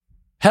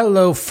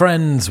Hello,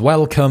 friends.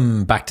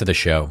 Welcome back to the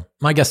show.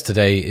 My guest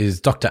today is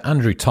Dr.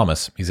 Andrew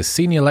Thomas. He's a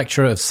senior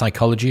lecturer of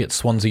psychology at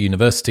Swansea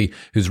University,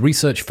 whose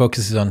research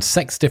focuses on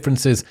sex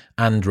differences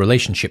and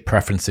relationship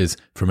preferences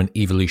from an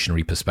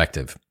evolutionary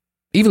perspective.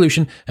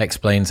 Evolution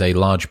explains a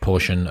large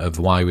portion of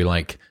why we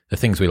like the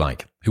things we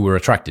like, who we're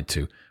attracted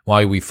to,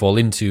 why we fall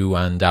into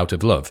and out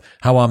of love,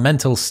 how our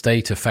mental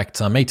state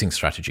affects our mating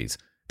strategies.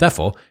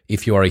 Therefore,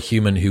 if you are a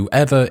human who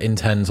ever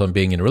intends on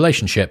being in a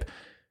relationship,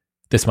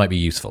 this might be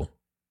useful.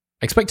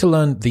 Expect to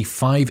learn the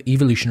 5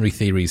 evolutionary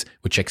theories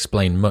which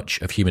explain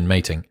much of human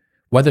mating,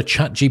 whether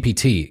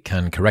ChatGPT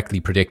can correctly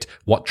predict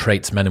what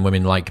traits men and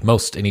women like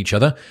most in each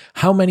other,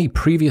 how many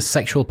previous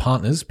sexual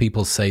partners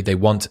people say they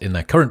want in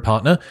their current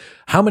partner,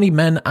 how many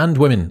men and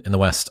women in the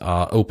West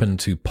are open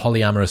to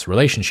polyamorous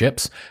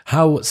relationships,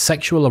 how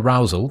sexual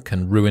arousal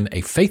can ruin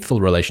a faithful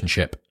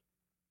relationship,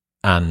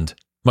 and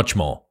much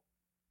more.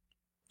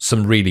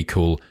 Some really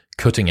cool,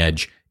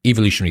 cutting-edge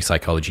evolutionary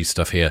psychology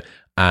stuff here.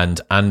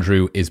 And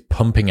Andrew is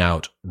pumping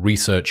out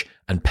research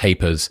and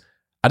papers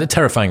at a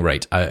terrifying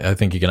rate. I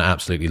think you're going to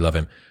absolutely love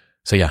him.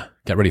 So yeah,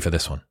 get ready for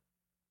this one.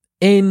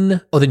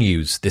 In other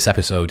news, this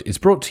episode is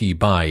brought to you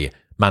by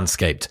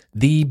Manscaped,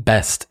 the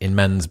best in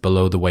men's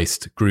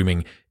below-the-waist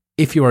grooming.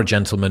 If you're a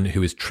gentleman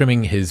who is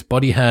trimming his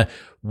body hair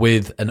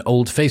with an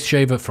old face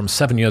shaver from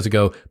 7 years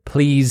ago,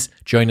 please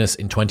join us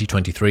in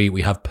 2023.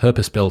 We have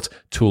purpose-built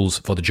tools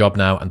for the job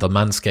now, and the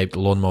Manscaped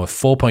Lawnmower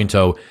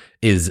 4.0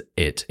 is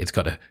it. It's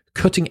got a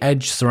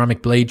cutting-edge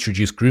ceramic blade to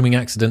reduce grooming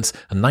accidents,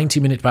 a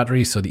 90-minute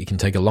battery so that you can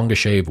take a longer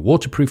shave,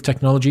 waterproof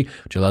technology,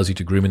 which allows you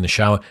to groom in the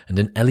shower, and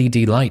an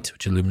LED light,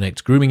 which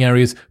illuminates grooming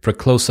areas for a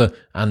closer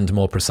and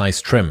more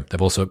precise trim.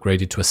 They've also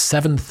upgraded to a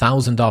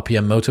 7,000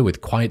 RPM motor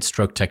with quiet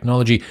stroke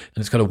technology, and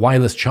it's got a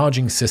wireless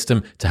charging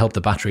system to help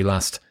the battery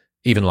last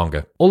even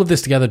longer. All of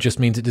this together just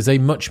means it is a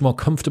much more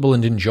comfortable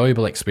and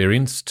enjoyable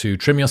experience to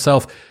trim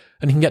yourself,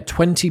 and you can get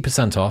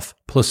 20% off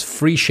plus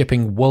free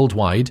shipping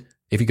worldwide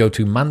if you go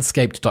to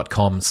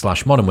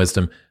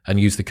manscaped.com/modernwisdom and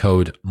use the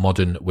code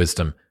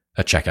modernwisdom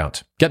at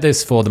checkout. Get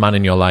this for the man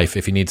in your life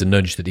if he needs a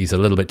nudge that he's a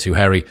little bit too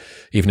hairy,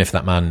 even if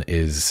that man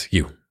is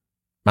you.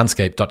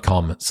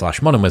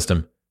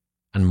 Manscaped.com/modernwisdom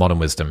and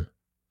modernwisdom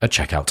at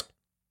checkout.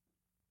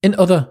 In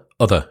other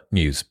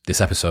news,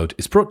 this episode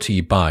is brought to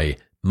you by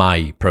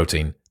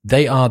MyProtein.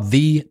 They are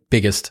the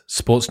biggest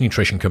sports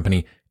nutrition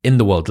company in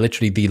the world,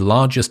 literally the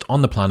largest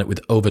on the planet with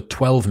over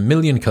 12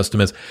 million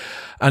customers.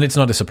 And it's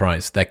not a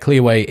surprise. Their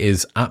Clear Whey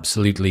is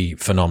absolutely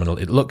phenomenal.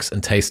 It looks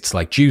and tastes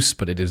like juice,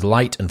 but it is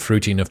light and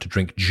fruity enough to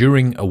drink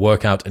during a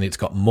workout, and it's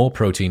got more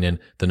protein in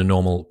than a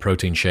normal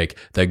protein shake.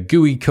 Their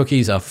gooey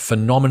cookies are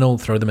phenomenal.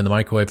 Throw them in the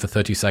microwave for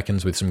 30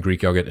 seconds with some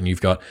Greek yogurt, and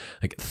you've got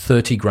like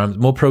 30 grams,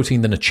 more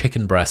protein than a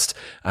chicken breast,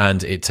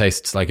 and it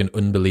tastes like an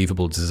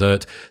unbelievable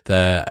dessert.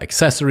 Their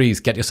accessories,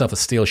 get yourself a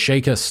steel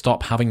shaker,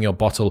 stop having your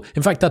bottle.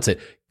 In fact, that's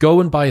it. Go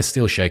and buy a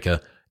steel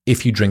shaker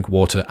if you drink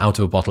water out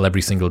of a bottle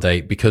every single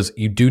day, because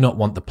you do not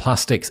want the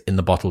plastics in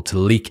the bottle to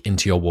leak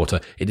into your water.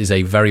 It is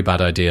a very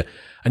bad idea.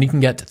 And you can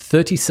get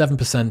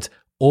 37%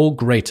 or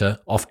greater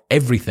off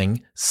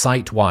everything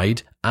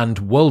site-wide and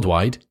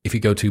worldwide if you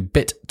go to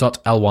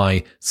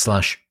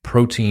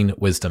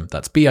bit.ly/proteinwisdom.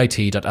 That's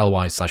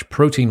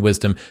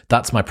bit.ly/proteinwisdom.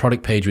 That's my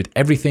product page with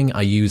everything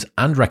I use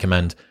and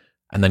recommend.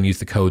 And then use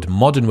the code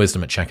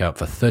modernwisdom at checkout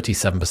for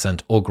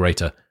 37% or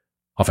greater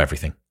off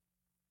everything.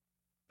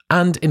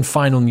 And in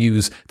final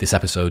news, this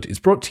episode is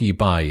brought to you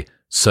by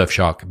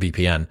Surfshark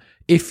VPN.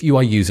 If you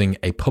are using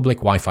a public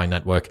Wi-Fi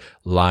network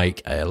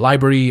like a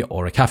library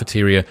or a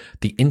cafeteria,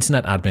 the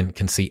internet admin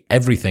can see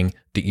everything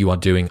that you are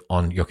doing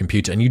on your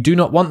computer. And you do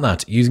not want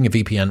that. Using a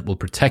VPN will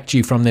protect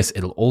you from this.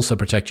 It'll also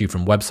protect you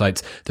from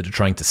websites that are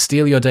trying to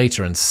steal your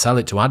data and sell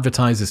it to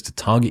advertisers to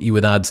target you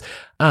with ads.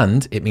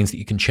 And it means that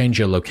you can change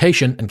your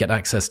location and get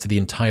access to the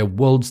entire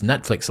world's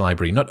Netflix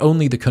library, not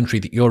only the country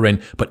that you're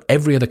in, but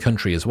every other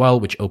country as well,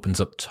 which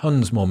opens up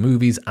tons more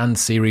movies and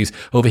series.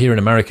 Over here in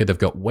America, they've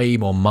got way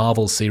more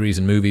Marvel series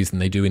and movies than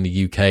they do in the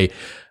UK.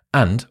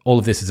 And all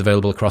of this is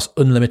available across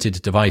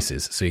unlimited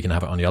devices, so you can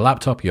have it on your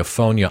laptop, your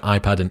phone, your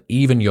iPad, and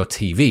even your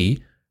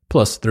TV.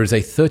 Plus, there is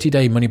a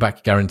 30-day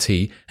money-back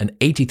guarantee, an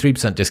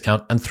 83%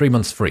 discount, and 3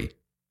 months free.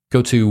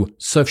 Go to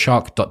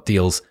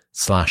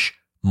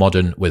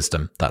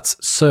surfshark.deals/modernwisdom. That's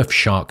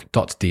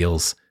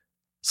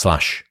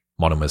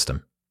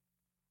surfshark.deals/modernwisdom.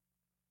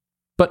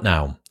 But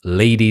now,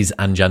 ladies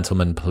and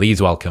gentlemen,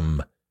 please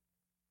welcome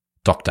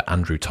Dr.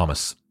 Andrew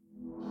Thomas.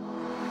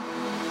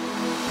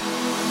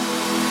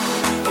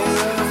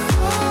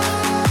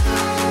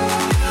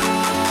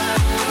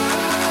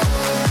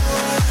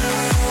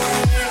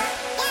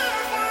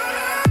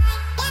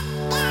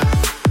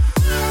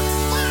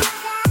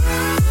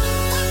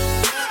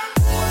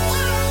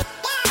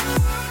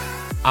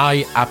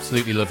 I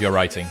absolutely love your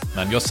writing,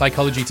 man. Your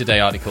Psychology Today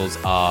articles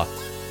are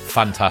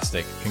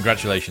fantastic.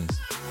 Congratulations.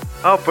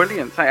 Oh,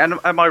 brilliant. And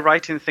am I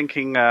right in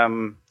thinking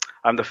I'm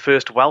the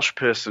first Welsh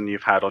person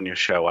you've had on your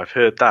show? I've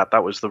heard that.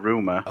 That was the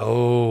rumour.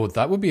 Oh,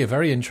 that would be a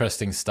very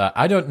interesting stat.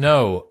 I don't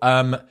know.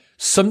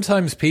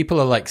 Sometimes people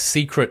are like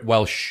secret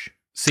Welsh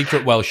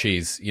Secret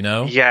Welshies, you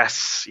know?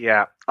 Yes,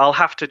 yeah. I'll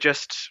have to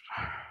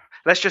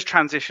let's just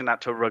transition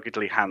that to a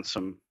ruggedly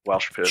handsome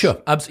Welsh person.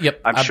 Sure.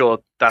 I'm sure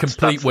that's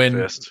complete the win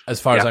first.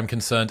 as far as I'm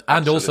concerned. And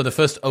Absolutely. also the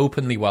first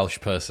openly Welsh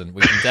person.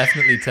 We can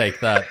definitely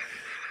take that.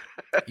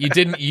 You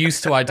didn't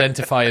used to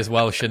identify as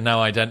Welsh and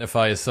now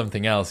identify as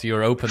something else.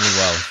 You're openly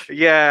Welsh.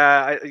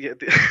 Yeah,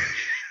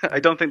 I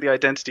don't think the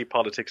identity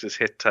politics has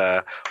hit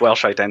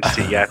Welsh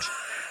identity yet.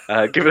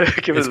 Give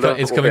it a little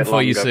It's coming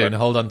for you soon. But...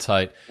 Hold on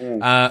tight.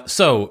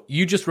 So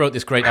you just wrote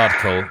this great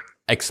article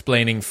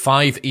explaining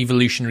 5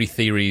 evolutionary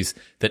theories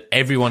that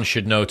everyone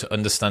should know to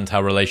understand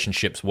how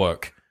relationships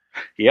work.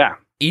 Yeah.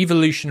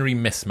 Evolutionary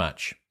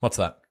mismatch. What's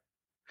that?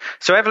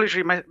 So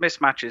evolutionary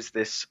mismatch is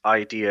this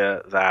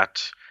idea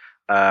that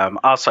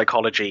our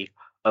psychology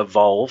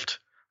evolved,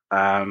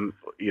 and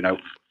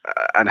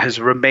has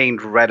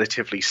remained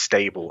relatively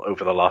stable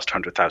over the last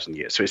 100,000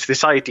 years. So it's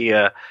this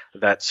idea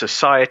that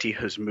society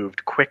has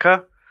moved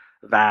quicker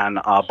than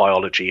our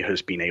biology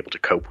has been able to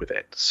cope with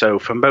it. So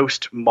for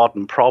most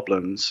modern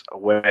problems,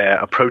 we're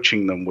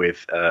approaching them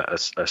with a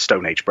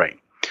Stone Age brain.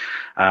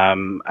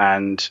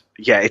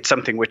 It's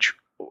something which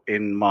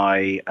in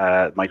my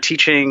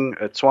teaching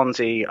at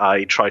Swansea,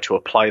 I try to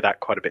apply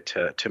that quite a bit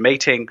to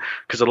mating,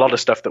 because a lot of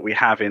stuff that we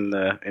have in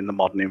the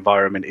modern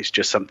environment is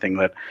just something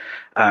that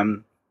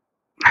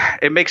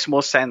it makes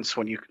more sense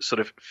when you sort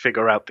of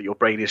figure out that your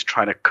brain is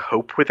trying to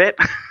cope with it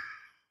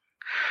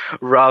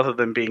rather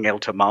than being able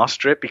to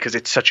master it, because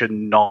it's such a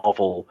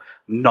novel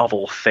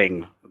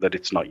thing that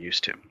it's not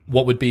used to.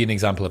 What would be an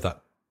example of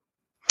that?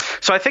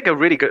 So I think a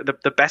really good,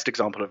 the best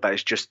example of that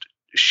is just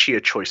sheer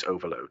choice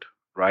overload,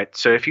 right?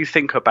 So if you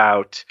think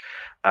about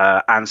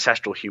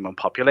ancestral human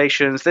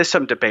populations, there's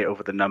some debate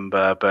over the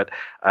number, but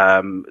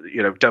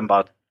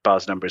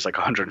Dunbar's number is like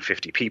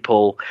 150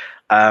 people.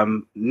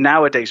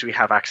 Nowadays, we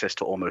have access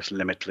to almost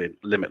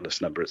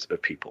limitless numbers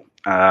of people.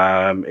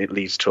 It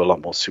leads to a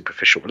lot more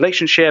superficial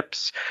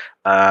relationships,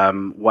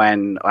 and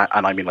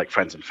I mean like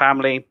friends and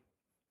family.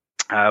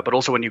 But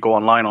also when you go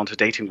online onto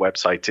dating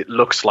websites, it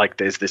looks like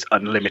there's this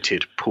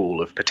unlimited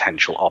pool of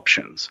potential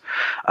options.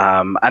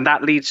 And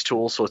that leads to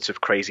all sorts of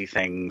crazy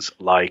things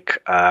like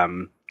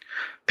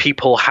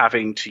people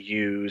having to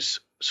use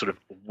sort of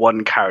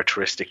one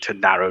characteristic to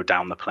narrow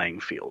down the playing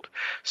field.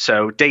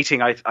 So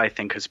dating, I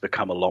think, has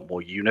become a lot more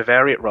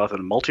univariate rather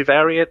than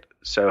multivariate.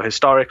 So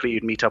historically,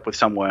 you'd meet up with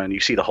someone, you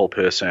see the whole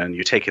person,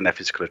 you take in their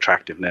physical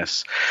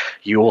attractiveness,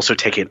 you also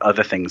take in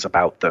other things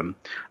about them.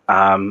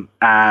 And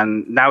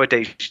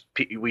nowadays,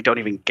 we don't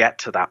even get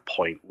to that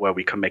point where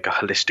we can make a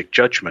holistic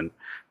judgment,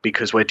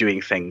 because we're doing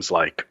things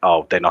like,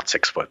 oh, they're not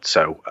 6 foot,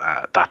 so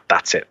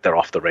that's it, they're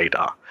off the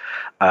radar.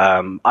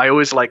 I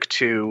always like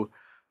to...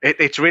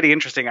 It's really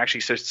interesting,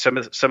 actually. So some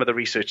of the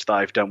research that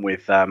I've done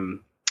with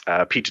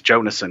Peter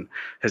Jonassen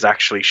has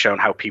actually shown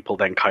how people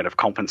then kind of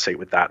compensate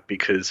with that,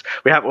 because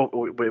we're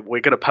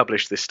going to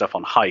publish this stuff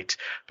on height.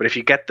 But if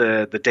you get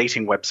the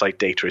dating website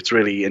data, it's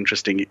really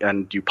interesting,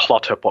 and you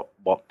plot up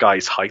what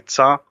guys' heights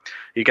are.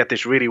 You get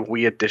this really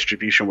weird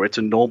distribution where it's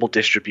a normal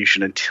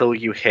distribution until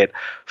you hit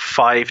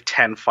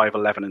 5'10",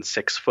 5'11", and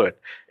 6 foot,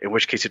 in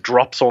which case it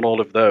drops on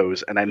all of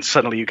those, and then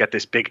suddenly you get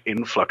this big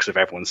influx of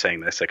everyone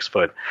saying they're 6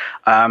 foot.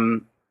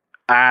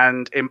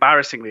 And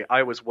embarrassingly,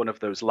 I was one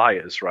of those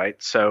liars,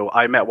 right? So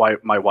I met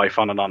my wife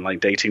on an online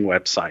dating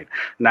website.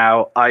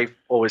 Now, I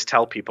always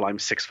tell people I'm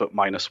 6 foot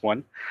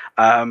 -1.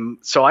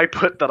 So I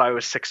put that I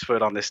was 6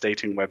 foot on this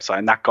dating website,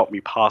 and that got me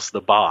past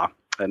the bar.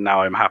 And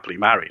now I'm happily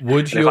married.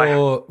 Would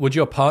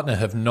your partner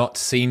have not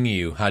seen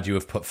you had you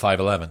have put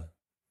 5'11"?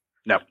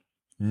 No.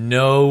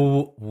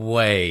 No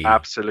way.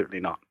 Absolutely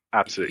not.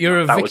 Absolutely.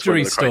 You're a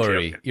victory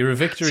story. You're a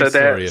victory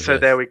story. So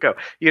there we go.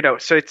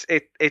 So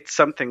it's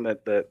something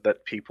that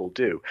people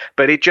do,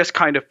 but it just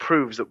kind of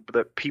proves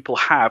that people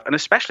have, and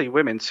especially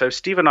women. So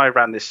Steve and I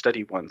ran this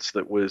study once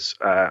that was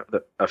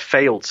a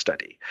failed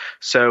study.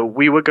 So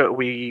we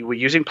were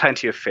using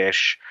Plenty of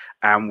Fish,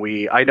 and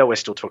I know we're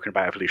still talking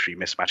about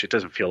evolutionary mismatch. It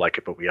doesn't feel like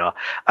it, but we are.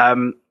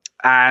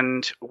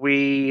 And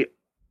we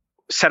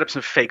set up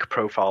some fake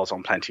profiles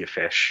on Plenty of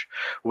Fish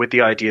with the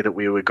idea that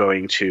we were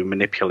going to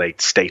manipulate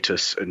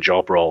status and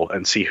job role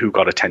and see who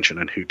got attention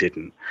and who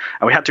didn't.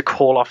 And we had to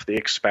call off the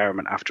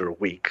experiment after a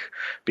week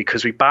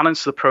because we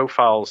balanced the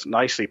profiles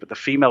nicely, but the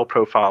female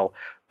profile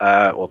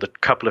or the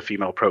couple of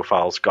female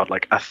profiles got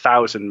like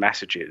 1,000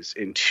 messages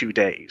in 2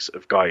 days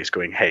of guys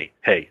going, hey,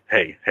 hey,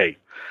 hey, hey.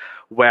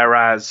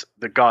 Whereas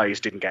the guys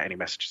didn't get any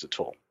messages at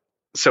all.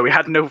 So we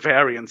had no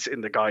variance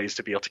in the guys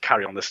to be able to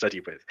carry on the study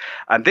with.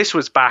 And this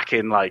was back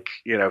in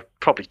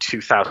probably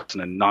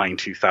 2009,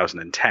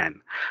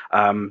 2010.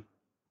 And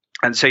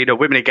so,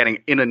 women are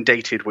getting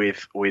inundated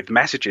with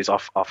messages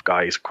off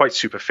guys, quite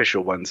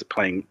superficial ones,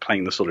 playing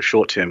the sort of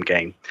short-term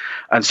game.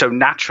 And so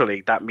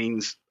naturally, that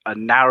means a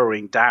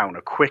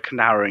quick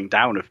narrowing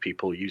down of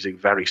people using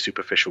very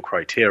superficial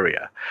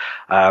criteria.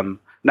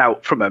 Now,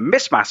 from a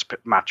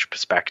mismatch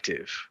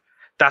perspective,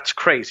 that's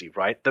crazy,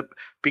 right?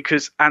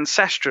 Because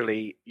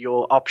ancestrally,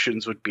 your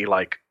options would be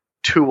like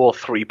 2 or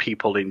 3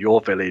 people in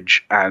your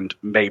village and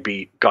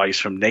maybe guys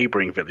from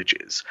neighboring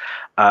villages.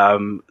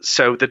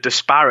 So the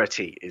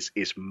disparity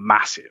is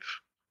massive.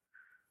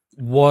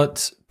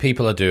 What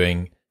people are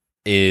doing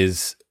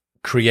is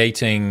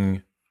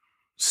creating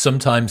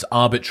sometimes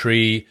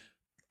arbitrary,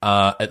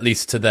 at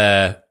least to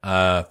their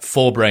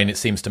forebrain, it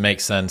seems to make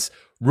sense,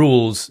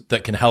 rules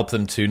that can help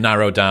them to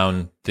narrow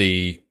down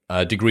the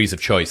degrees of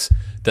choice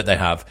that they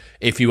have.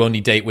 If you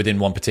only date within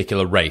one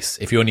particular race,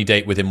 if you only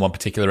date within one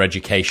particular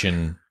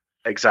education.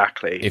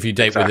 Exactly. If you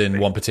date within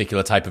one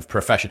particular type of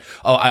profession.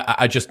 Oh,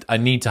 I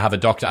need to have a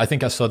doctor. I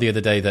think I saw the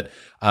other day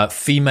that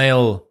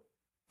female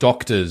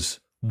doctors,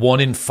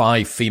 1 in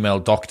 5 female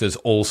doctors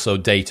also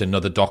date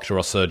another doctor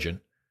or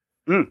surgeon.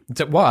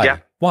 Why? Yeah.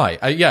 Why?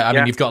 I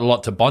mean, you've got a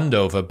lot to bond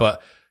over,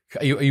 but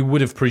you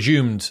would have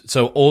presumed.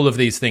 So all of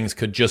these things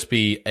could just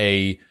be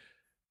a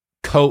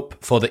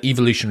cope for the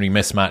evolutionary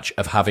mismatch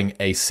of having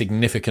a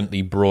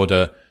significantly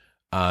broader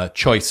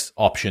choice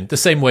option. The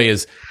same way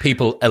as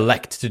people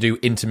elect to do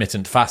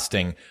intermittent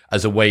fasting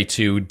as a way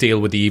to deal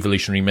with the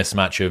evolutionary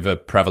mismatch of a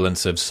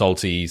prevalence of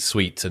salty,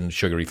 sweet, and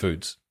sugary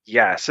foods.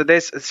 Yeah, so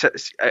there's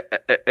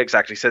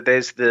exactly. So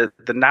there's the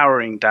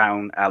narrowing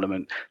down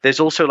element. There's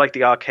also like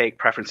the archaic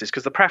preferences,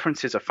 because the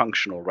preferences are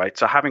functional, right?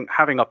 So having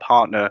a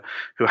partner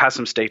who has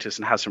some status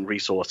and has some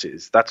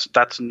resources,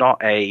 that's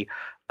not a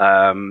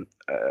that's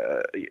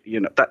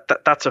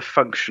a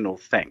functional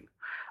thing.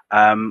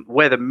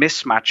 Where the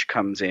mismatch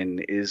comes in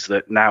is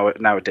that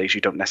nowadays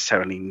you don't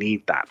necessarily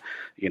need that.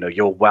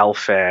 Your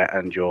welfare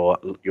and your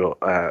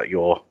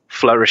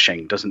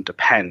flourishing doesn't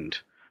depend,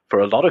 for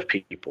a lot of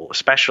people,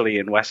 especially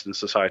in Western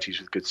societies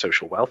with good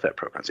social welfare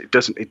programs, it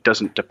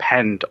doesn't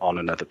depend on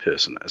another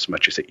person as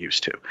much as it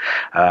used to.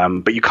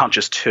 But you can't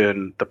just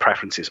turn the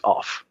preferences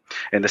off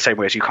in the same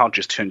way as you can't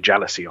just turn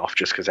jealousy off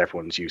just because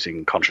everyone's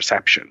using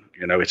contraception.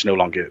 It's no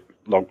longer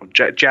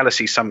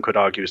jealousy. Some could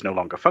argue is no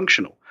longer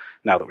functional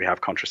now that we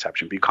have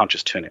contraception, but you can't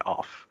just turn it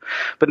off.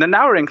 But the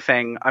narrowing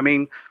thing, I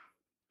mean,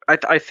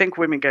 I think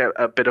women get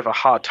a bit of a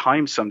hard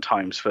time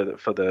sometimes for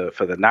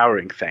the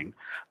narrowing thing.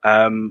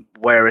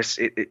 Whereas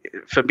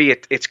for me,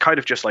 it's kind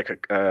of just like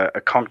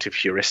a cognitive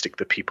heuristic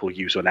that people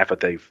use whenever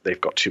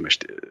they've got too much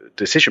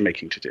decision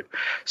making to do,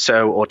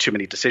 or too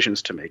many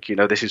decisions to make.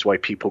 This is why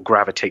people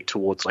gravitate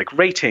towards like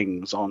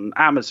ratings on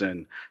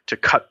Amazon to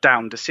cut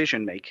down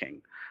decision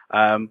making.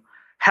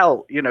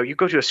 Hell, you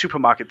go to a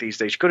supermarket these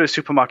days, you go to a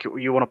supermarket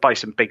where you want to buy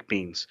some baked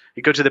beans.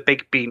 You go to the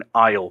baked bean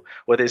aisle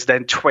where there's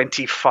then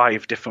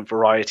 25 different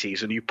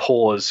varieties, and you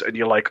pause and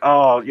you're like,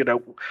 oh,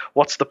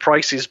 what's the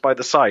prices by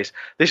the size?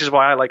 This is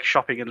why I like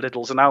shopping in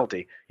Lidl's and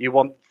Aldi. You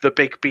want the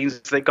baked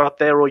beans they got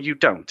there or you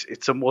don't.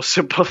 It's a more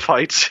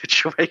simplified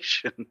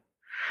situation,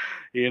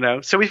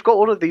 So we've got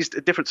all of these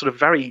different sort of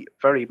very,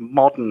 very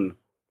modern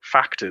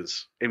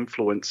factors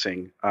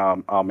influencing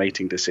our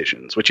mating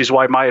decisions, which is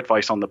why my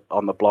advice on the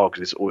blogs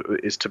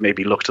is to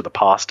maybe look to the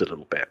past a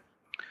little bit.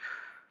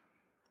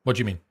 What do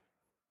you mean?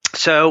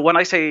 So when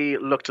I say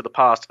look to the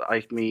past,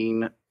 I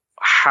mean,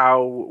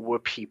 how were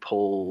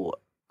people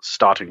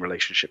starting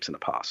relationships in the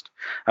past?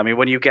 I mean,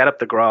 when you get up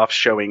the graphs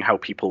showing how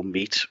people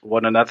meet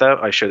one another,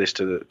 I show this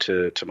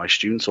to my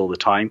students all the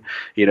time.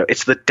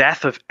 It's the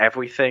death of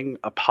everything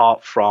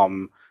apart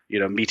from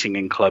meeting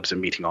in clubs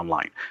and meeting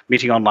online.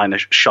 Meeting online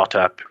has shot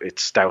up.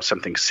 It's now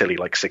something silly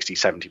like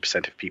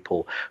 60-70% of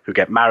people who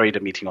get married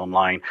are meeting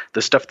online.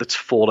 The stuff that's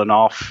fallen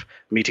off,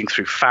 meeting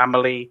through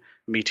family,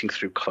 meeting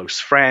through close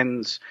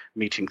friends,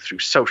 meeting through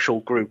social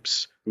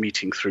groups,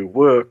 meeting through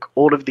work,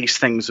 all of these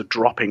things are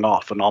dropping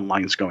off and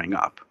online's going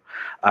up.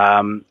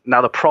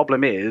 Now, the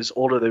problem is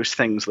all of those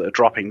things that are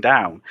dropping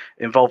down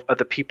involve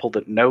other people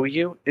that know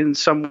you in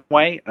some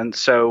way. And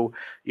so,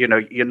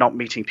 you're not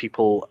meeting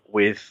people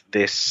with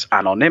this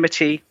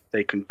anonymity.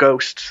 They can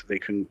ghost, they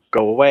can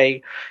go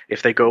away.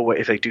 If they go away,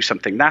 if they do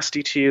something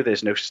nasty to you,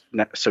 there's no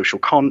social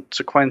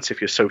consequence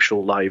if your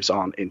social lives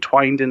aren't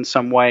entwined in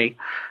some way.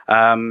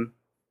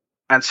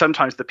 And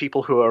sometimes the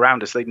people who are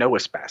around us, they know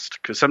us best,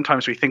 because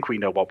sometimes we think we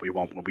know what we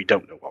want when we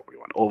don't know what we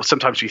want. Or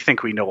sometimes we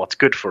think we know what's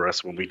good for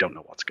us when we don't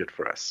know what's good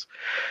for us.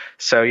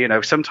 So,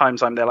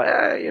 sometimes I'm there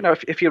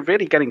like, if you're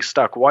really getting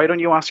stuck, why don't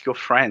you ask your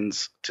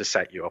friends to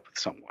set you up with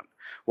someone?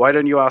 Why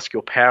don't you ask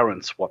your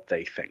parents what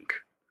they think?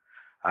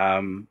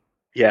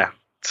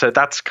 So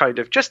that's kind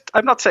of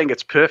I'm not saying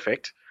it's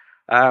perfect,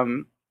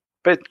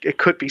 but it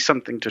could be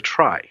something to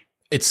try.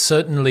 It's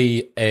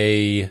certainly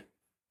a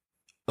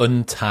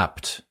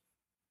untapped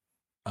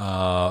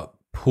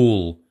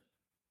pool,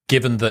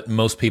 given that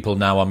most people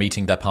now are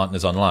meeting their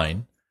partners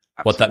online.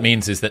 Absolutely. What that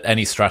means is that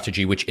any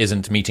strategy which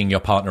isn't meeting your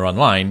partner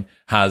online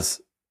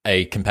has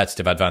a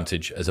competitive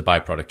advantage as a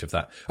byproduct of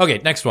that. Okay,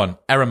 next one,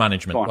 error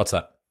management. What's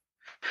that?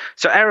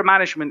 So error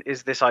management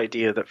is this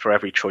idea that for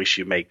every choice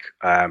you make,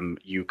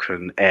 you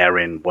can err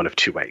in one of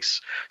two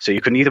ways. So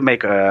you can either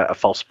make a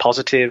false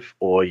positive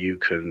or you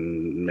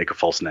can make a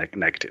false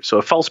negative. So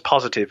a false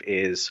positive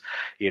is,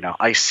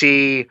 I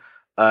see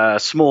a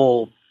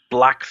small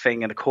black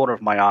thing in the corner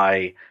of my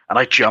eye and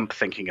I jump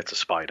thinking it's a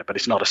spider, but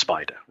it's not a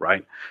spider,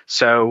 right?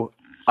 So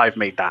I've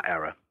made that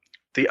error.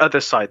 The other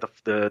side,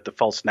 the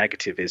false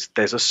negative, is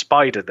there's a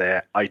spider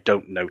there. I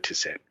don't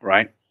notice it,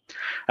 right?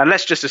 And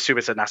let's just assume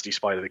it's a nasty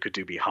spider that could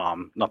do me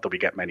harm. Not that we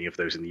get many of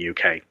those in the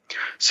UK.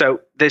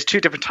 So there's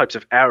two different types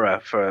of error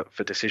for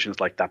decisions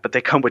like that, but they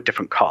come with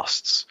different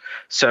costs.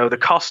 So the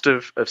cost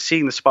of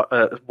seeing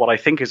what I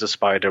think is a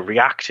spider,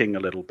 reacting a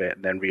little bit,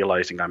 and then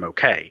realizing I'm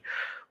okay.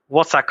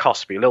 What's that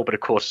cost me? A little bit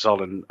of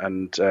cortisol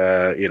and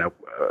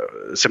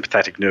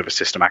sympathetic nervous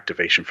system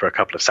activation for a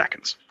couple of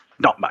seconds.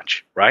 Not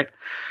much, right?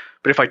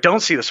 But if I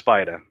don't see the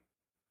spider,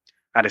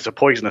 and it's a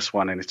poisonous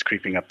one and it's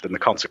creeping up, then the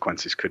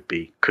consequences could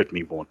be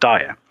more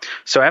dire.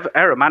 So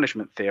error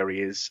management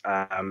theory is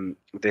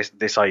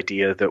this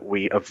idea that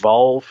we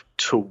evolve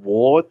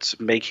towards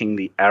making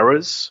the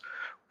errors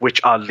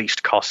which are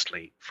least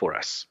costly for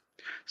us.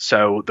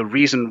 So the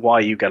reason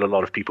why you get a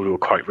lot of people who are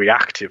quite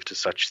reactive to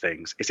such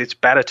things is it's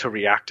better to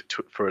react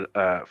for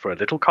a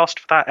little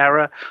cost for that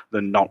error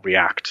than not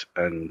react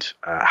and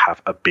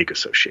have a big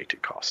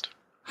associated cost.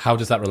 How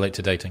does that relate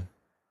to dating?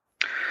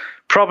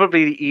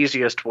 Probably the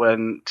easiest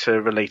one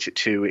to relate it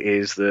to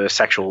is the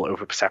sexual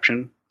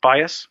overperception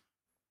bias.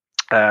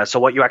 So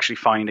what you actually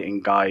find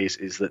in guys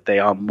is that they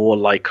are more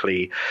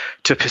likely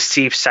to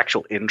perceive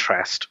sexual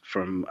interest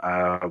from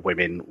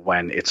women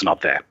when it's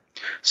not there.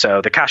 So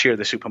the cashier of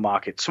the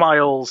supermarket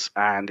smiles,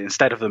 and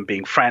instead of them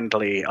being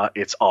friendly,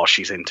 it's, oh,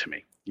 she's into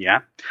me. Yeah.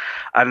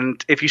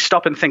 And if you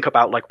stop and think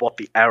about like what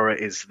the error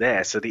is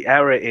there. So the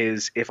error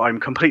is, if I'm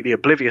completely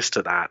oblivious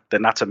to that,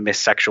 then that's a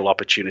missed sexual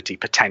opportunity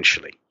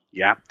potentially.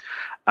 Yeah.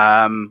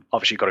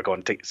 Obviously, you've got to go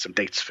on some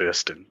dates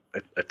first, and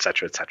et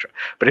cetera, et cetera.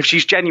 But if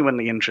she's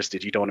genuinely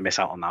interested, you don't want to miss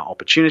out on that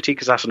opportunity,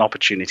 because that's an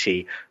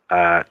opportunity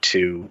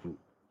to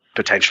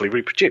potentially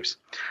reproduce.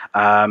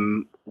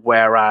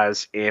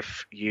 Whereas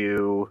if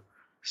you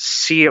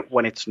see it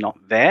when it's not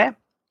there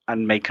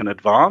and make an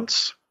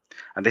advance,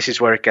 and this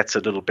is where it gets a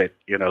little bit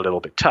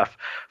tough.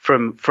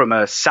 From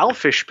a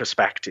selfish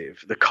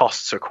perspective, the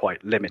costs are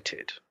quite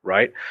limited,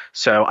 right?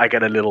 So I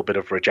get a little bit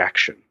of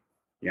rejection.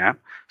 Yeah.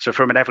 So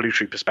from an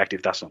evolutionary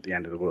perspective, that's not the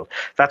end of the world.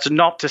 That's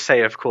not to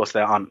say, of course,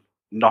 there aren't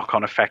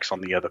knock-on effects on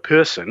the other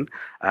person,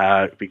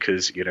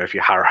 because, if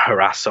you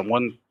harass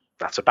someone,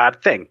 that's a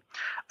bad thing.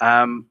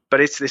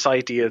 But it's this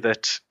idea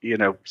that,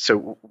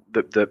 so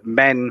the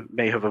men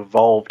may have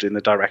evolved in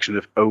the direction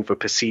of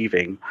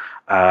over-perceiving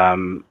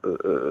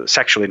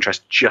sexual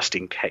interest just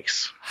in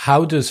case.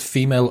 How does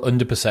female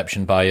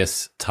underperception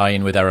bias tie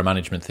in with error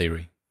management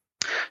theory?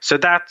 So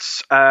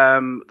that's,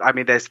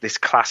 there's this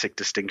classic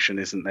distinction,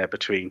 isn't there,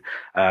 between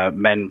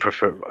men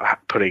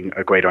putting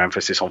a greater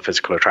emphasis on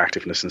physical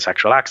attractiveness and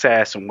sexual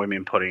access, and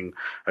women putting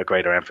a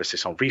greater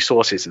emphasis on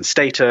resources and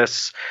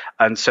status.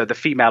 And so the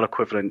female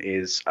equivalent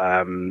is,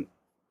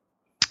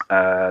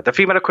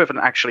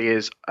 actually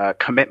is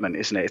commitment,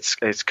 isn't it?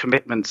 It's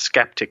commitment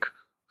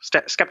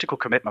skeptical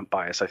commitment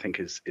bias, I think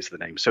is the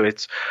name. So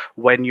it's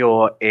when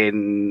you're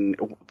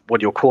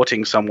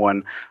courting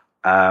someone,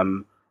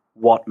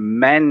 what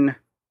men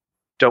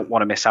don't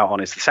want to miss out on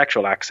is the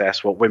sexual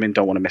access. What women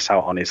don't want to miss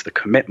out on is the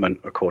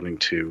commitment, according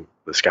to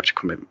the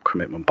skeptical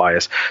commitment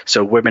bias.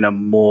 So women are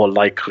more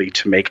likely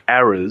to make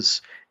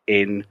errors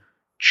in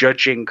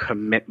judging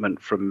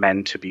commitment from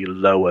men to be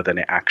lower than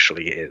it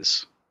actually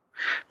is.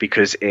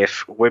 Because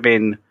if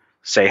women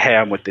say, hey,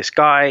 I'm with this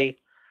guy,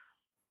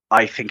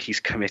 I think he's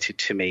committed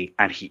to me,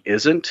 and he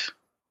isn't,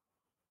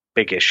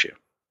 big issue.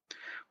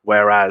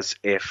 Whereas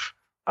if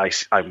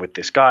I'm with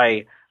this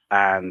guy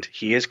and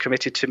he is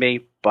committed to me,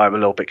 but I'm a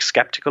little bit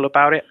skeptical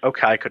about it,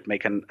 okay, I could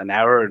make an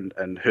error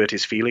and hurt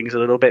his feelings a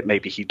little bit.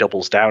 Maybe he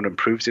doubles down and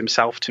proves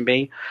himself to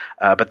me.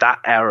 But that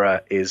error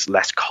is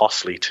less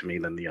costly to me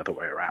than the other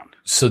way around.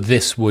 So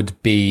this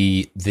would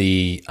be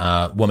the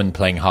woman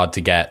playing hard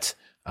to get,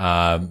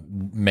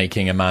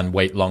 making a man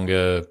wait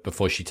longer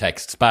before she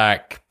texts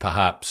back,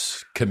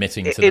 perhaps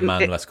committing to the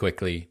man less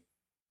quickly.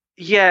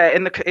 Yeah,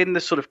 in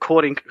the sort of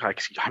courting,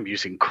 I'm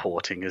using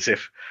courting as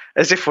if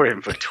we're in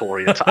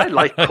Victorian. I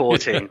like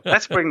courting.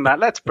 Let's bring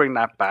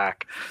that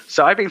back.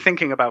 So I've been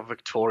thinking about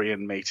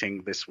Victorian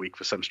mating this week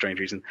for some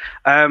strange reason.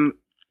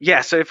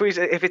 Yeah, so if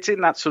it's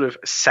in that sort of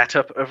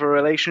setup of a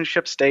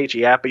relationship stage,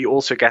 yeah, but you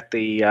also get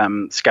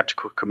the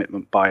skeptical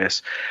commitment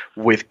bias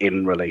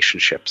within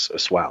relationships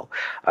as well,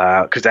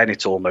 because then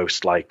it's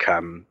almost like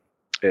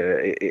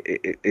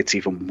it's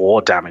even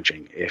more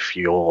damaging if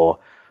your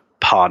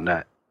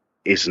partner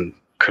isn't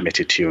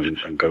committed to you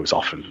and goes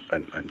off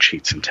and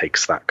cheats and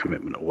takes that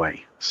commitment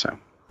away. So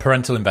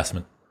parental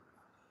investment.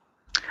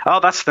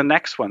 Oh, that's the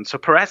next one. So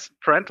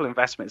parental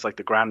investment is like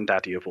the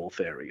granddaddy of all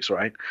theories,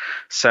 right?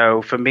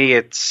 So for me,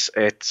 it's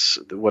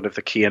one of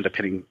the key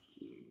underpinning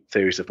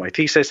theories of my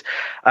thesis.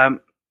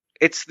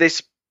 It's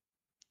this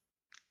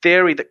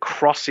theory that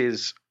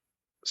crosses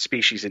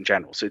species in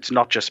general. So it's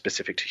not just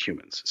specific to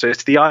humans. So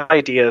it's the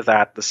idea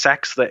that the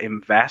sex that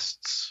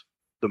invests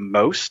the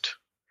most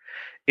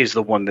is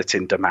the one that's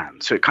in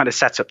demand. So it kind of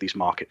sets up these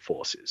market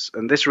forces.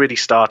 And this really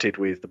started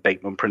with the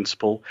Bateman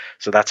principle.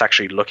 So that's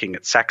actually looking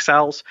at sex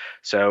cells.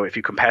 So if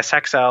you compare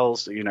sex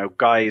cells,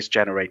 guys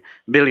generate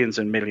millions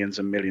and millions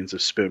and millions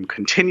of sperm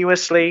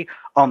continuously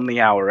on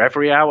the hour,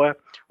 every hour,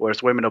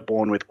 whereas women are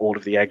born with all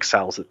of the egg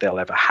cells that they'll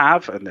ever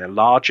have, and they're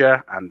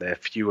larger and they're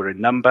fewer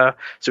in number.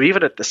 So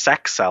even at the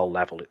sex cell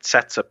level, it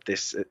sets up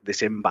this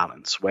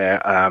imbalance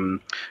where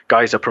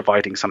guys are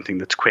providing something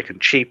that's quick and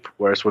cheap,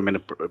 whereas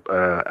women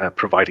are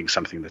providing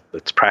something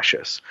that's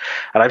precious.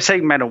 And I'm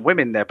saying men and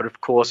women there, but of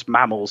course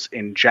mammals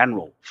in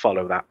general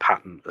follow that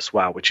pattern as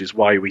well, which is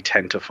why we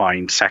tend to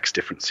find sex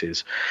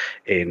differences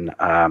in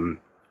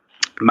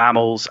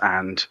mammals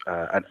and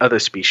other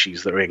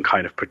species that are in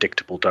kind of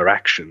predictable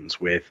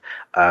directions, with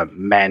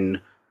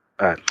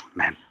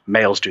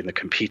males doing the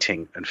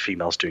competing and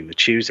females doing the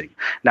choosing.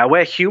 Now,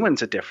 where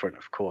humans are different,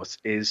 of course,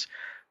 is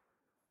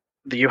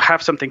that you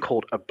have something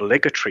called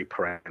obligatory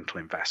parental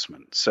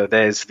investment. So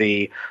there's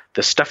the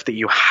stuff that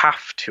you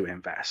have to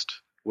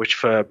invest, which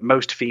for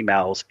most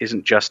females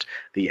isn't just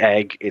the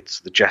egg, it's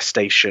the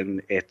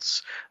gestation,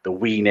 it's the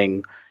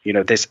weaning.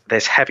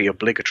 There's heavy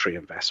obligatory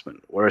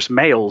investment, whereas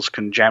males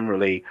can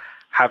generally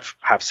have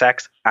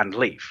sex and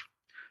leave.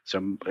 So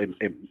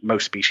in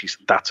most species,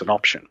 that's an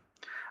option,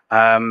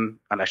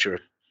 unless you're a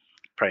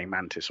praying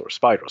mantis or a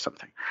spider or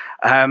something.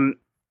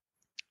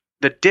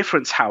 The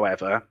difference,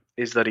 however,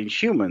 is that in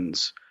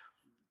humans,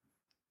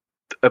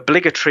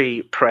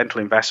 obligatory parental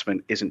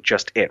investment isn't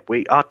just it.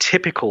 Our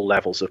typical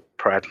levels of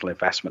parental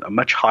investment are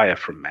much higher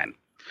from men.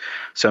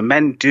 So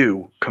men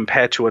do,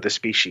 compared to other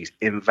species,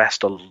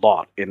 invest a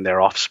lot in their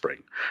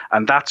offspring.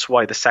 And that's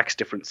why the sex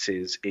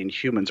differences in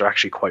humans are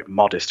actually quite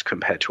modest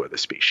compared to other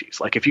species.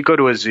 Like if you go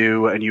to a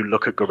zoo and you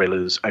look at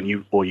gorillas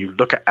or you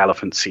look at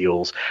elephant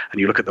seals and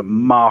you look at the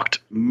marked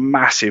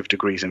massive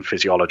degrees in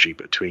physiology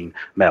between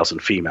males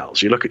and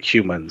females, you look at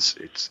humans,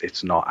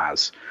 it's not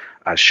as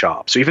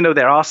sharp. So even though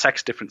there are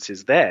sex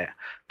differences there,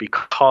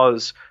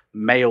 because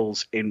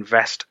males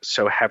invest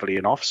so heavily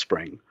in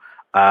offspring,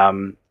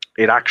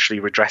 it actually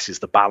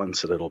redresses the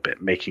balance a little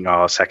bit, making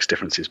our sex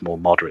differences more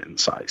moderate in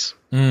size.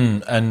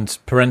 And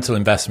parental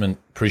investment,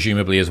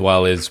 presumably as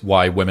well, is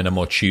why women are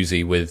more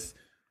choosy with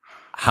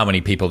how many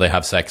people they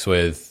have sex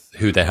with,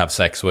 who they have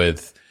sex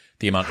with,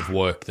 the amount of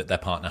work that their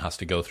partner has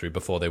to go through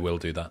before they will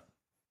do that.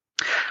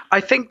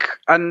 I think,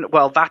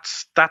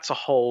 that's a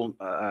whole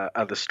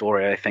other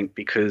story. I think,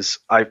 because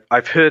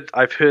I've heard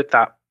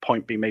that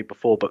point be made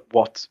before, but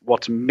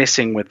what's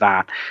missing with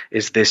that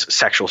is this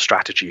sexual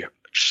strategies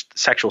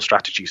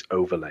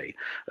overlay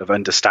of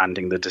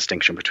understanding the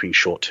distinction between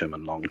short term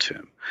and long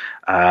term,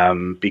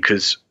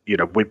 because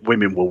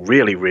women will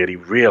really, really,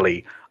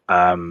 really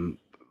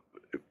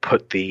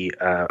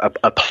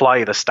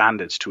apply the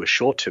standards to a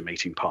short-term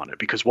mating partner,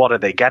 because what are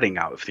they getting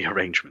out of the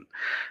arrangement?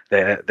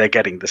 They're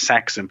getting the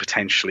sex and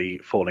potentially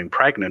falling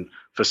pregnant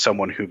for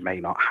someone who may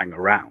not hang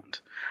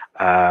around.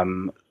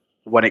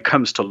 When it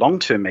comes to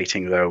long-term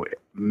mating, though,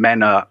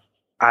 men are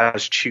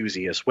as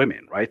choosy as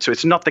women, right? So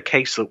it's not the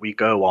case that we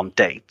go on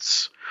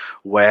dates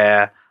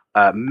where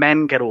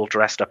men get all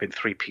dressed up in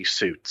three-piece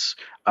suits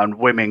and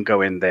women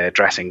go in their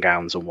dressing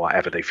gowns and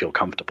whatever they feel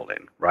comfortable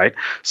in, right?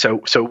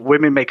 So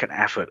women make an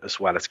effort as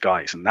well as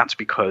guys, and that's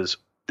because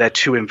they're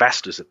two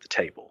investors at the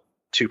table,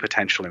 two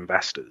potential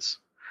investors.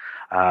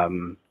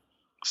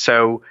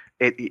 So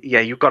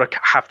you've got to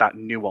have that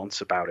nuance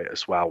about it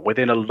as well.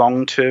 Within a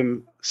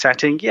long-term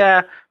setting,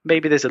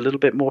 maybe there's a little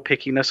bit more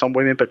pickiness on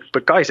women,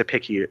 but guys are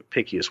picky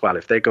as well.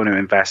 If they're going to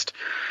invest,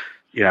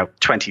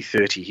 20,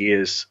 30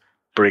 years,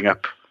 bring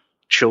up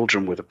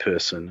children with a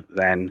person,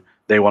 then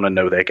they want to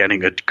know they're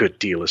getting a good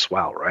deal as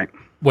well, right?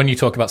 When you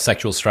talk about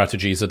sexual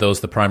strategies, are those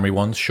the primary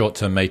ones?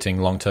 Short-term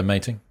mating, long-term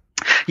mating?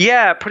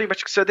 Yeah, pretty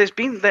much. So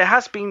there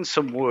has been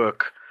some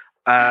work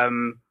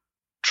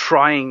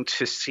trying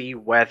to see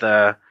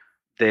whether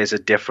there's a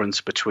difference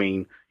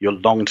between your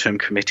long-term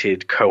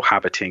committed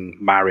cohabiting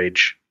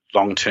marriage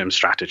long-term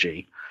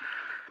strategy.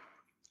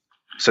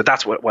 So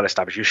that's what well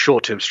established. Your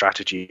short-term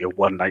strategy, your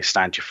one-night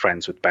stand, your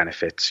friends with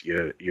benefits,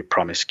 your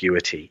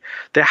promiscuity.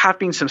 There have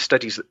been some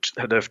studies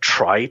that have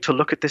tried to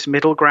look at this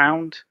middle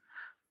ground,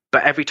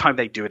 but every time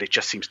they do it, it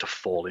just seems to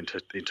fall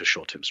into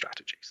short-term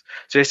strategies.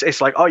 So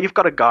it's like, you've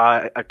got a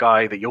guy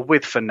that you're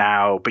with for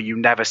now, but you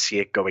never see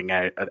it going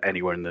out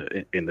anywhere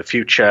in the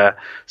future.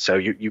 So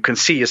you can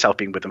see yourself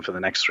being with them for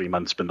the next 3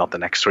 months, but not the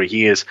next 3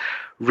 years.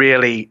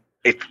 Really,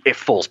 it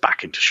falls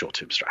back into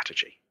short-term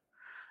strategy.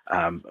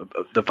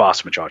 The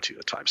vast majority of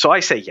the time. So I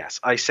say yes.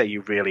 I say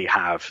you really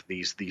have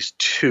these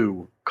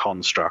two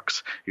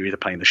constructs. You're either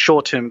playing the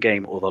short-term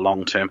game or the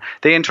long-term.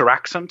 They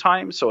interact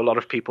sometimes. So a lot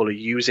of people are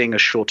using a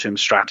short-term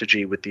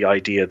strategy with the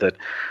idea that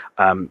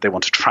they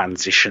want to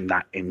transition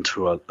that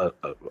into a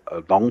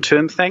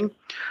long-term thing.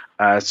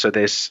 So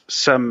there's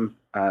some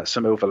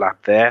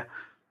overlap there.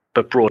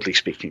 But broadly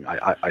speaking,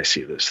 I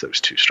see those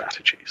two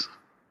strategies.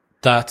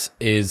 That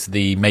is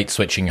the mate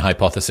switching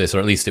hypothesis, or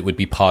at least it would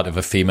be part of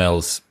a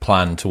female's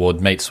plan toward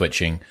mate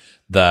switching,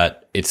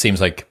 that it seems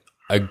like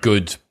a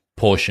good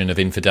portion of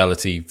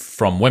infidelity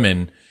from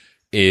women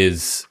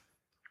is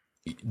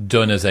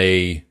done as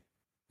a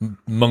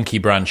monkey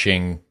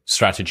branching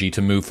strategy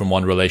to move from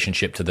one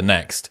relationship to the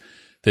next.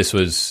 This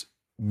was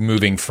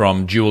moving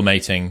from dual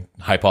mating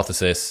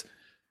hypothesis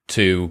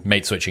to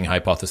mate switching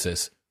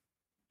hypothesis.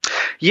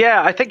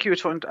 Yeah, I think you were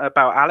talking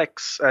about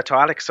Alex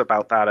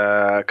about that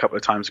a couple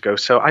of times ago.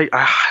 So I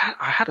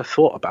had a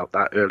thought about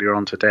that earlier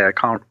on today. I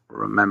can't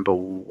remember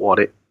what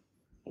it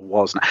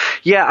was now.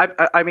 Yeah,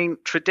 I mean,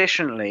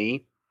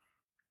 traditionally,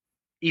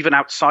 even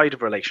outside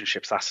of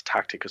relationships, that's a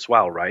tactic as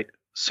well, right?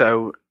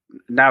 So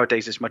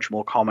nowadays it's much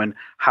more common,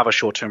 have a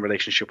short-term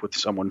relationship with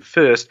someone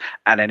first,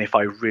 and then if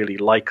I really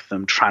like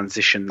them,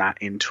 transition that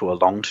into a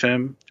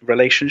long-term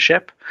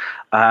relationship.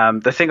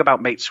 The thing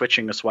about mate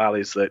switching as well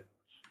is that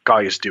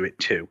guys do it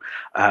too.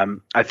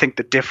 I think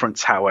the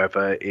difference,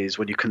 however, is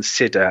when you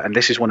consider, and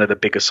this is one of the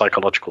biggest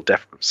psychological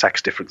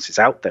sex differences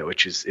out there,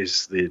 which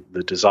is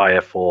the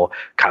desire for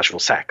casual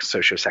sex,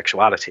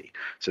 sociosexuality.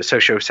 So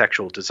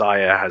sociosexual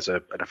desire has an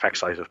effect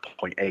size of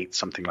 0.8,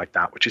 something like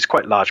that, which is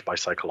quite large by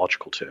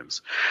psychological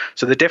terms.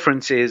 So the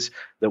difference is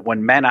that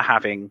when men are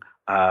having,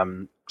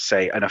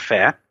 say, an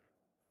affair,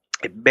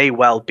 it may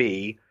well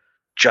be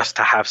just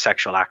to have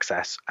sexual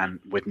access and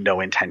with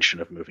no intention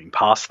of moving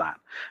past that.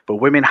 But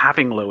women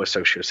having lower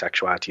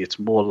sociosexuality, it's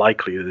more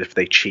likely that if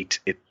they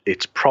cheat,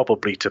 it's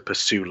probably to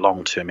pursue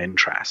long-term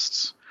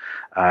interests.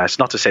 It's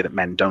not to say that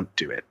men don't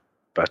do it,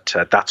 but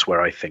that's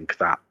where I think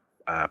that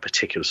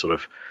particular sort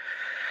of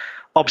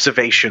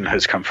observation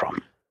has come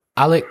from.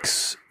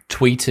 Alex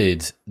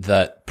tweeted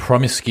that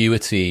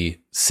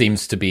promiscuity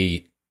seems to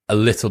be a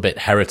little bit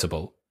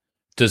heritable.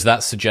 Does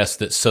that suggest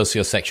that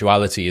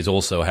sociosexuality is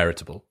also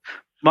heritable?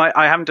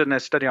 I haven't done a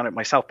study on it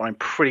myself, but I'm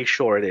pretty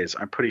sure it is.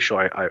 I'm pretty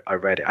sure I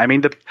read it. I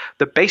mean,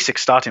 the basic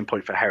starting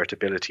point for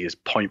heritability is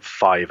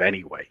 0.5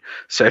 anyway.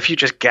 So if you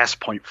just guess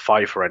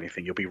 0.5 for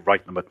anything, you'll be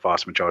right the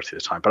vast majority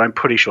of the time. But I'm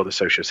pretty sure the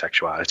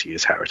sociosexuality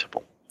is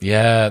heritable.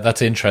 Yeah,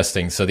 that's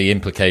interesting. So the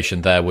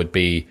implication there would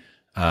be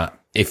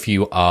if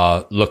you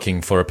are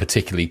looking for a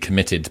particularly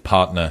committed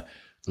partner,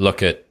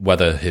 look at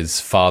whether his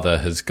father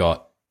has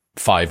got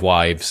 5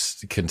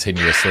 wives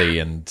continuously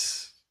and...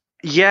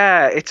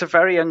 Yeah, it's a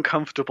very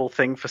uncomfortable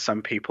thing for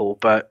some people,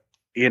 but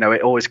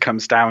it always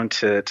comes down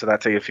to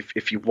that thing.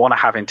 If you want to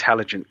have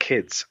intelligent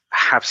kids,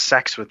 have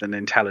sex with an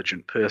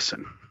intelligent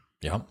person.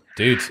 Yeah,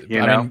 dude.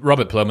 I mean,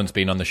 Robert Plomin's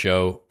been on the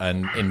show,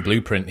 and in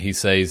Blueprint, he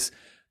says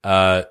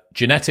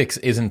genetics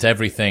isn't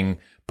everything,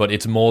 but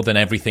it's more than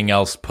everything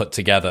else put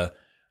together.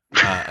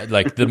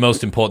 Like the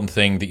most important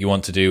thing that you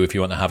want to do if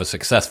you want to have a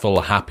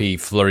successful, happy,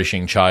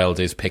 flourishing child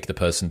is pick the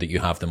person that you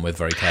have them with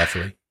very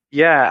carefully.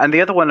 Yeah, and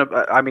the other one,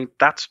 I mean,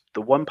 that's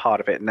the one part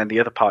of it, and then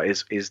the other part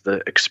is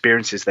the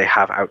experiences they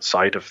have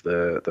outside of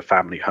the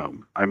family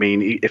home. I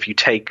mean, if you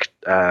take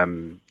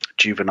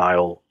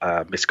juvenile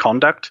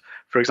misconduct,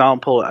 for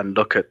example, and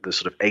look at the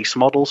sort of ACE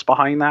models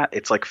behind that,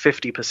 it's like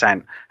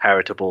 50%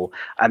 heritable,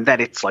 and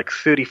then it's like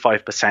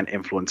 35%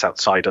 influence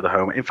outside of the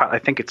home. In fact, I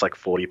think it's like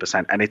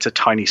 40%, and it's a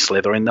tiny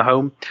slither in the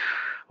home,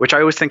 which I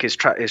always think is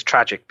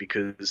tragic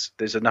because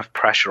there's enough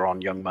pressure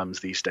on young mums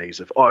these days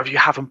of, if you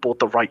haven't bought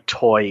the right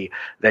toy,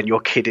 then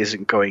your kid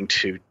isn't going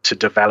to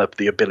develop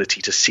the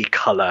ability to see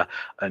color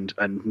and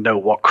know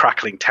what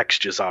crackling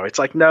textures are. It's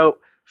like, no,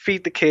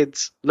 feed the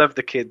kids, love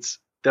the kids,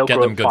 they'll grow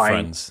up fine. Get them good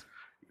friends.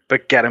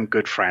 But get them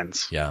good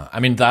friends. Yeah,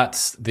 I mean, I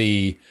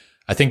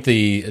think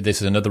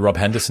this is another Rob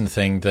Henderson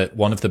thing, that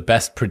one of the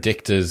best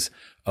predictors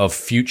of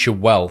future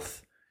wealth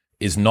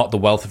is not the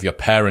wealth of your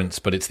parents,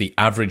 but it's the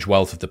average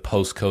wealth of the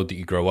postcode that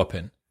you grow up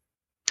in.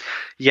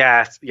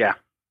 Yeah.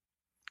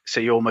 So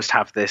you almost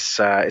have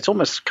this, it's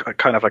almost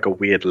kind of like a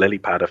weird lily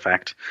pad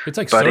effect. It's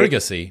like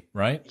surrogacy,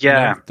 right?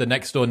 Yeah. The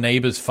next door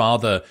neighbor's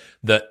father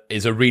that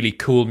is a really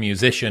cool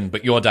musician,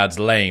 but your dad's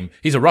lame.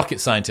 He's a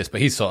rocket scientist,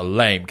 but he's sort of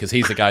lame because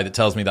he's the guy that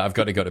tells me that I've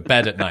got to go to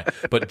bed at night.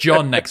 But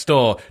John next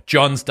door,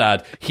 John's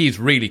dad, he's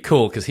really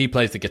cool because he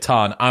plays the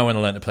guitar and I want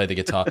to learn to play the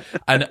guitar.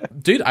 And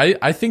dude,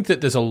 I think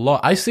that there's a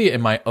lot, I see it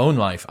in my own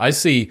life. I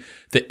see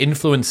the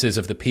influences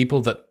of the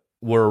people that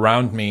were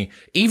around me,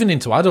 even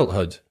into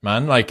adulthood,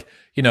 man. Like,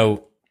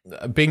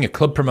 being a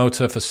club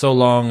promoter for so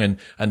long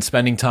and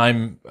spending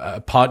time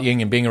partying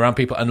and being around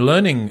people and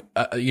learning,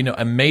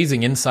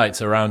 amazing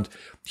insights around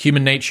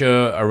human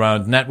nature,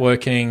 around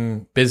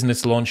networking,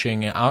 business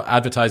launching,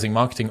 advertising,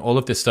 marketing, all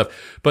of this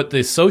stuff. But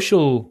the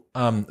social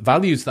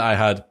values that I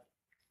had,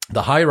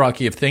 the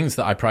hierarchy of things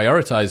that I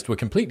prioritized were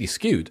completely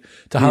skewed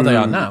to how they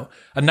are now.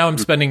 And now I'm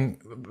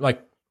spending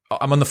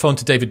I'm on the phone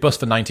to David Buss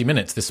for 90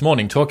 minutes this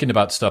morning talking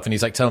about stuff. And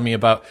he's like telling me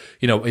about,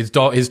 his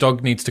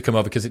dog needs to come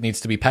over because it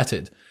needs to be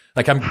petted.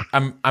 Like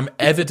I'm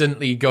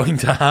evidently going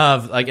to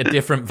have like a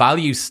different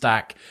value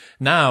stack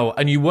now.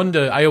 And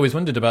I always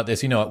wondered about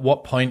this, at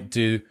what point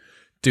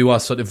do our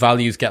sort of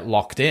values get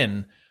locked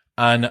in?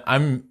 And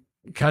I'm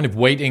kind of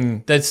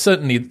waiting. They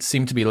certainly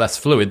seem to be less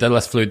fluid. They're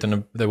less fluid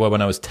than they were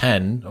when I was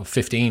 10 or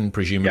 15,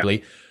 presumably.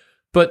 Yeah.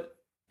 But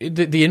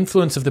the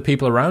influence of the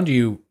people around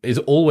you is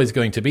always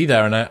going to be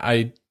there.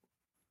 And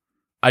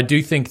I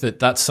do think that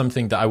that's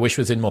something that I wish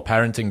was in more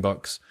parenting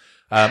books.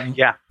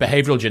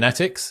 Behavioral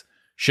genetics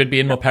should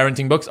be in more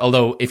parenting books.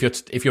 Although if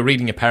you're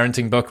reading a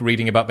parenting book,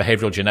 reading about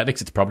behavioral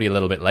genetics, it's probably a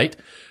little bit late.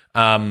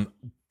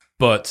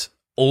 But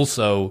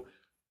also,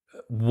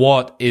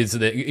 what is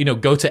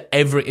go to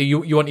every,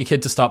 you want your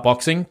kid to start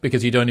boxing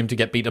because you don't want him to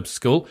get beat up at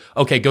school.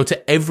 Okay, go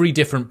to every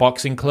different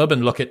boxing club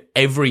and look at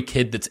every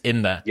kid that's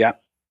in there. Yeah.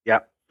 Yeah.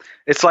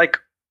 It's like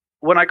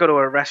when I go to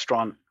a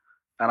restaurant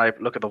and I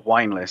look at the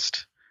wine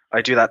list,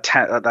 I do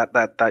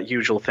that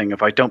usual thing.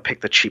 If I don't pick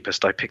the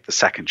cheapest, I pick the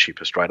second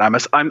cheapest, right?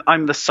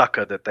 I'm the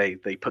sucker that they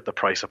put the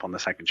price up on the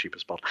second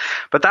cheapest bottle.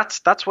 But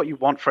that's what you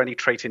want for any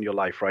trait in your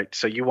life, right?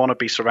 So you want to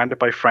be surrounded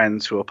by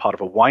friends who are part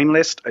of a wine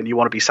list, and you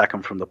want to be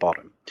second from the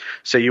bottom.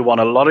 So you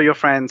want a lot of your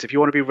friends. If you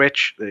want to be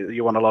rich,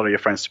 you want a lot of your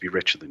friends to be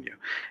richer than you.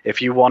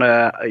 If you want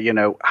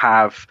to,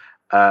 have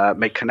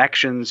make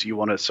connections, you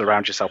want to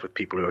surround yourself with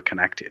people who are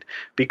connected,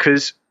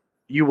 because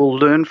you will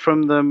learn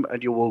from them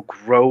and you will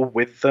grow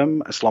with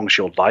them as long as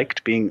you're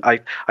liked. I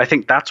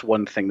think that's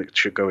one thing that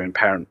should go in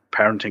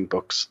parenting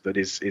books that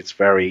it's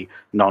very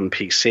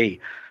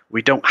non-PC.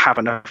 We don't have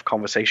enough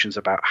conversations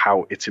about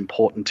how it's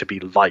important to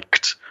be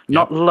liked,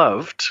 not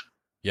loved,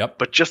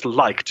 but just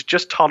liked,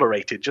 just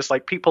tolerated, just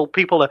like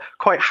people are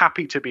quite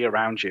happy to be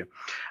around you.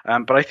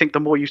 But I think the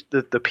more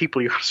the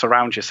people you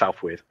surround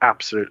yourself with,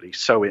 absolutely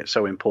so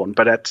important.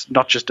 But it's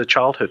not just a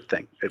childhood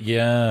thing. Through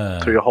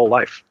your whole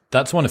life.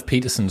 That's one of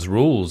Peterson's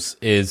rules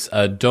is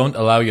don't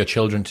allow your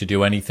children to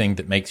do anything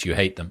that makes you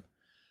hate them.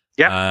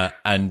 Yeah.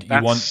 And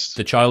you want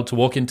the child to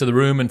walk into the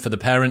room and for the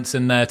parents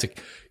in there to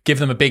give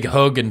them a big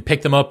hug and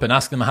pick them up and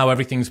ask them how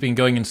everything's been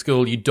going in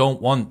school. You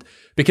don't want,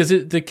 because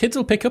the kids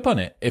will pick up on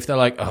it. If they're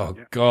like, oh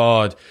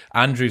God,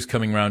 Andrew's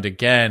coming round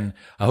again.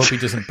 I hope he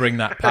doesn't bring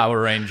that Power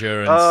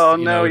Ranger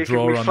and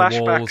draw on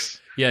the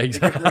walls. Yeah,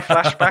 exactly.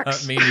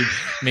 Flashbacks.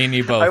 me and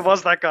you both. I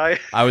was that guy.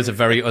 I was a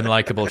very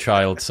unlikable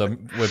child. So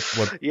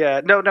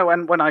yeah, no.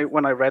 And when I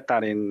read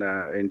that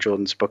in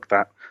Jordan's book,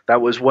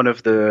 that was one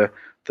of the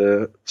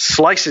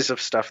slices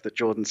of stuff that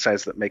Jordan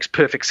says that makes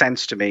perfect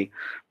sense to me.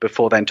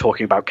 Before then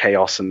talking about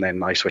chaos, and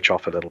then I switch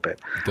off a little bit.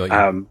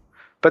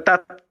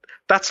 But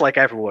that's like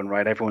everyone,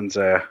 right?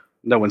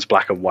 No one's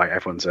black and white.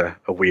 Everyone's a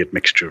weird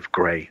mixture of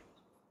grey.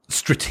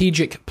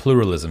 Strategic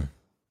pluralism.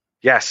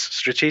 Yes,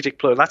 strategic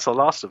pluralism. That's the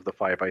last of the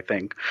 5, I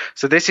think.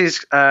 So this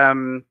is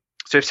so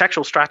if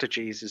sexual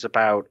strategies is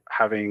about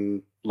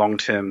having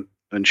long-term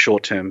and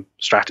short-term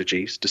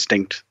strategies,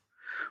 distinct,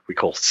 we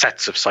call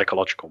sets of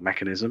psychological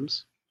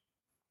mechanisms.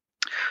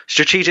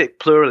 Strategic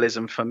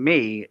pluralism for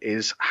me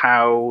is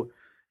how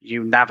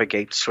you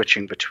navigate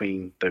switching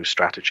between those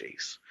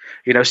strategies.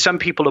 Some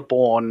people are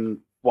born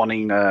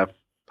wanting a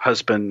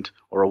husband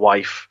or a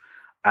wife,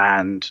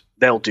 and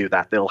they'll do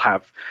that. They'll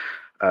have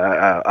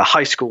a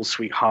high school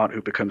sweetheart who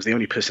becomes the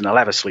only person they'll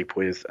ever sleep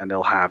with, and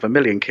they'll have 1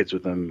 million kids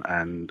with them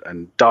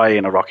and die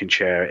in a rocking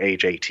chair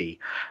age 80,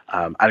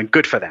 and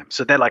good for them.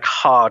 So they're like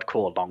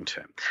hardcore long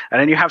term. And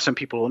then you have some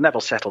people who will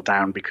never settle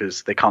down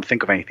because they can't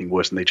think of anything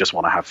worse and they just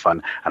want to have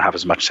fun and have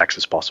as much sex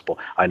as possible.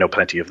 I know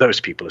plenty of those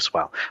people as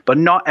well. But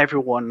not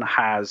everyone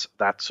has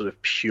that sort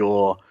of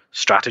pure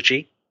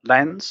strategy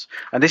lens.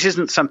 And this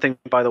isn't something,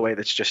 by the way,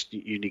 that's just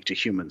unique to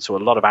humans. So a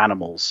lot of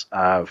animals,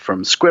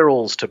 from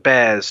squirrels to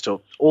bears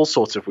to all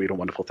sorts of weird and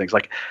wonderful things.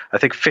 Like I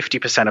think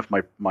 50% of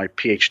my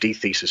PhD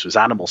thesis was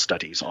animal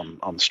studies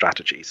on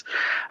strategies.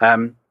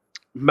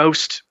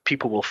 Most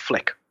people will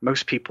flick.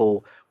 Most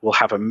people will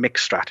have a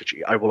mixed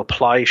strategy. I will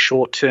apply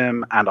short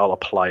term and I'll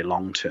apply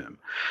long term.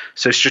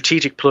 So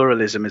strategic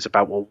pluralism is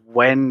about, well,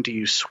 when do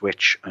you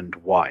switch and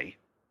why?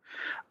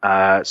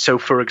 So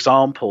for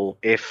example,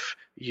 if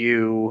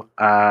you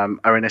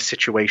are in a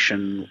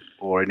situation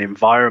or an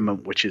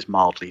environment which is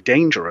mildly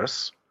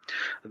dangerous,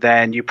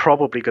 then you're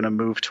probably going to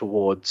move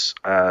towards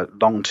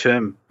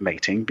long-term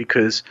mating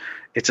because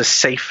it's a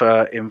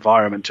safer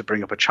environment to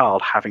bring up a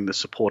child having the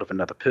support of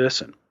another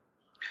person.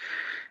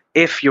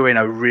 If you're in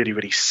a really,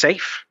 really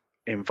safe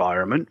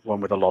environment, one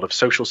with a lot of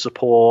social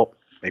support,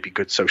 maybe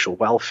good social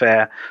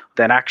welfare,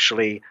 then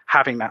actually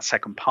having that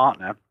second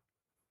partner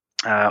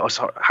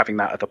having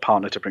that other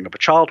partner to bring up a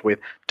child with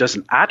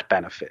doesn't add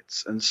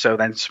benefits. And so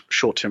then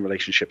short-term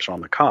relationships are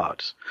on the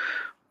cards.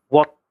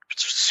 What's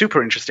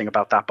super interesting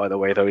about that, by the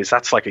way, though, is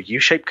that's like a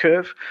U-shaped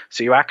curve.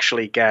 So you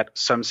actually get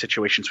some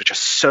situations which are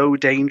so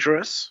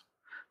dangerous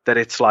that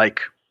it's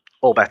like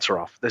all bets are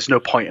off. There's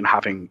no point in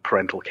having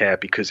parental care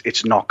because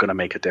it's not going to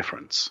make a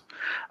difference.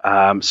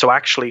 So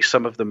actually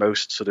some of the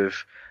most sort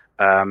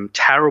of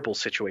terrible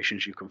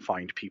situations you can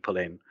find people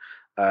in,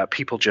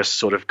 people just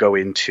sort of go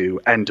into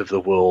end of the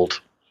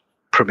world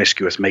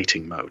promiscuous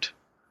mating mode.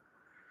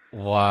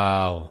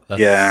 Wow,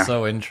 that's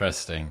so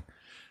interesting.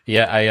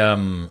 Yeah,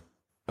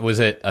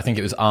 I think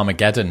it was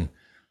Armageddon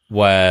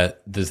where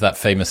there's that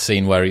famous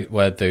scene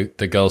where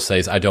the girl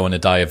says, "I don't want to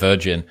die a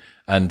virgin,"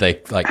 and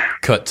they like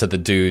cut to the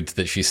dude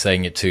that she's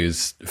saying it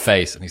to's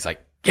face, and he's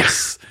like,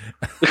 "Yes."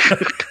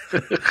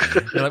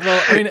 You're like,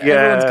 well, I mean,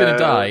 everyone's going to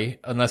die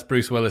unless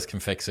Bruce Willis can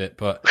fix it.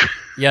 But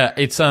yeah,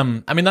 it's I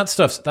mean, that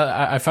stuff.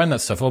 I find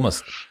that stuff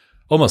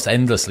almost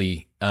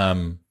endlessly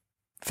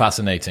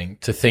fascinating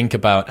to think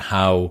about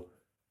how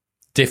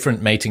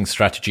different mating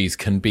strategies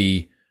can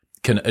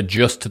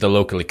adjust to the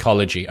local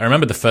ecology. I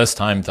remember the first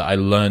time that I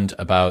learned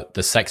about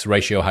the sex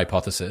ratio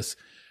hypothesis,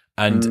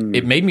 and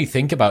it made me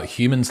think about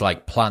humans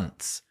like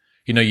plants.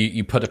 You know,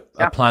 you put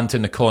a plant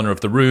in the corner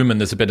of the room and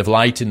there's a bit of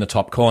light in the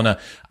top corner,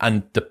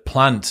 and the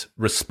plant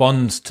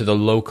responds to the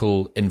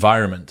local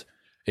environment.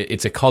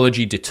 Its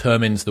ecology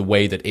determines the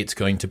way that it's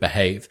going to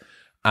behave.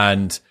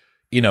 And,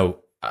 you know,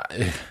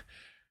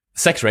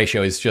 sex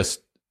ratio is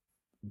just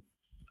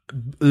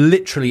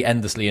literally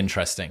endlessly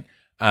interesting.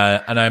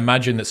 And I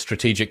imagine that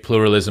strategic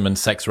pluralism and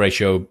sex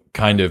ratio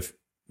kind of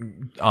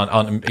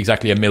aren't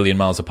exactly a million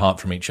miles apart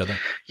from each other.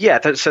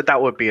 Yeah, so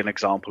that would be an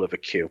example of a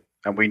queue.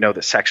 And we know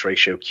that sex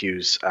ratio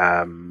queues,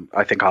 I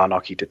think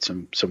Arnocki did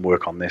some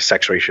work on this.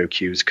 Sex ratio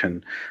queues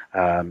can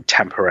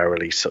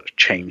temporarily sort of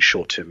change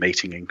short-term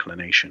mating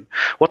inclination.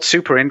 What's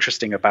super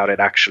interesting about it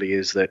actually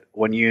is that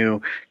when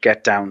you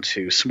get down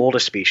to smaller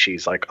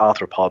species like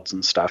arthropods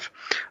and stuff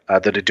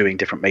that are doing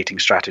different mating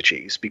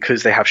strategies,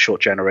 because they have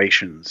short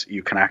generations,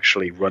 you can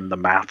actually run the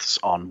maths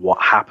on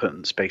what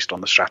happens based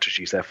on the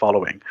strategies they're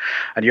following.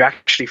 And you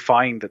actually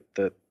find that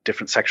the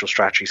different sexual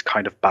strategies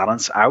kind of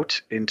balance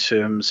out in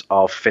terms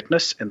of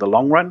fitness in the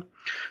long run.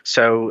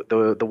 So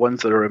the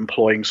ones that are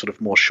employing sort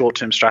of more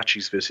short-term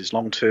strategies versus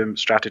long-term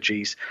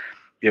strategies,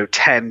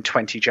 10,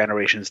 20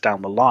 generations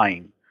down the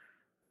line,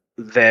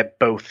 they're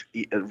both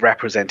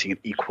representing an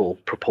equal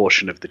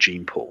proportion of the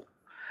gene pool.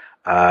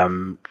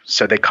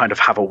 So they kind of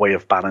have a way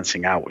of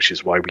balancing out, which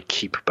is why we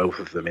keep both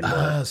of them in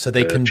the so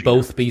they can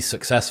both be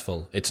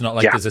successful. It's not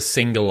like there's a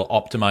single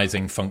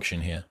optimizing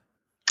function here.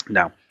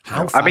 No.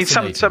 I mean,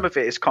 some of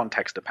it is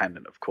context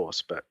dependent, of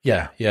course, but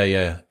yeah.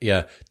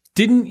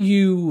 Didn't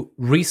you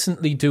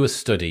recently do a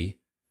study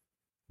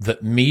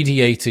that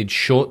mediated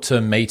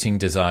short-term mating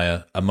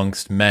desire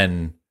amongst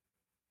men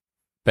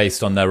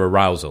based on their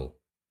arousal?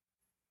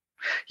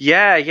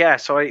 Yeah.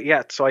 So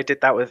I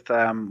did that with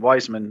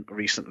Wiseman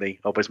recently.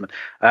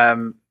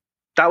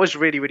 That was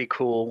really, really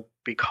cool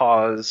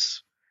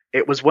because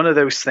it was one of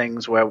those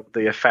things where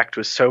the effect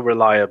was so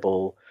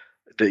reliable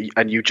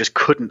and you just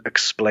couldn't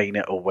explain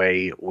it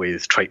away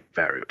with trait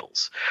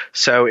variables.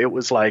 So it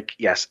was like,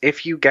 yes,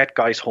 if you get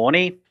guys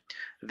horny,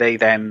 they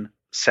then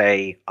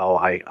say, oh,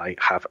 I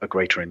have a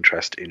greater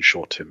interest in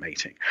short-term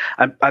mating.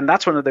 And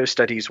that's one of those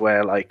studies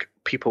where like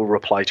people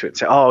reply to it and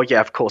say, oh,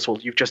 yeah, of course, well,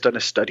 you've just done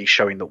a study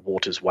showing that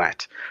water's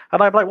wet.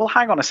 And I'm like, well,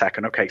 hang on a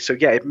second. Okay, so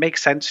yeah, it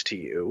makes sense to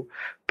you.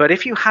 But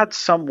if you had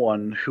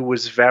someone who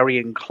was very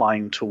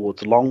inclined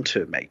towards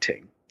long-term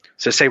mating,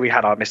 so say we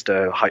had our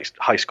Mr.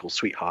 High School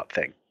Sweetheart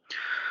thing,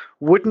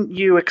 wouldn't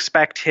you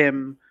expect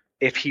him,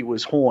 if he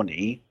was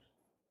horny,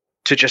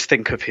 to just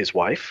think of his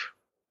wife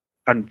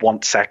and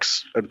want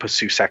sex and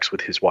pursue sex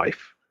with his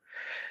wife?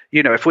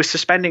 If we're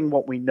suspending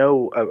what we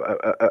know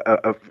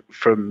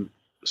from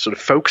sort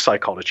of folk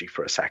psychology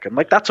for a second,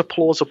 like that's a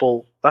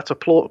plausible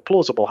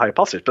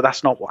hypothesis, but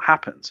that's not what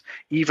happens.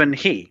 Even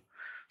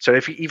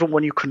even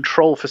when you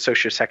control for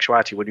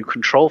sociosexuality, when you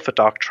control for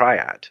dark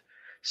triad,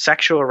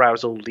 sexual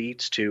arousal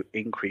leads to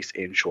increase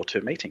in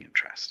short-term mating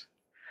interest.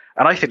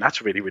 And I think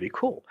that's really, really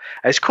cool.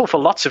 And it's cool for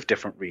lots of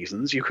different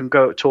reasons. You can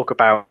go talk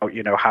about,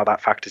 how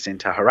that factors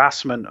into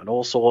harassment and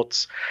all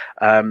sorts.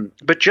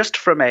 But just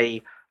from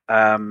a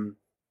having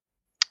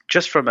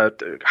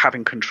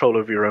control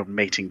over your own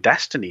mating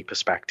destiny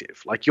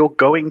perspective, like you're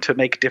going to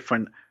make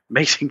different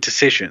mating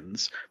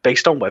decisions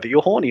based on whether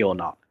you're horny or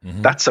not.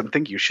 Mm-hmm. That's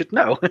something you should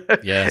know.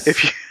 Yes.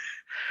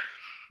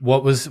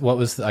 What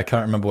was I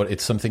can't remember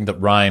it's something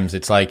that rhymes.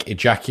 It's like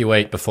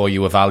ejaculate before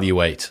you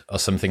evaluate or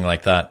something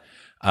like that.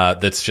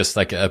 That's just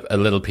like a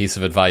little piece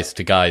of advice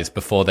to guys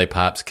before they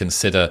perhaps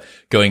consider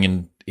going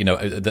in,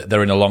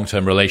 they're in a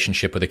long-term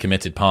relationship with a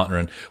committed partner,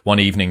 and one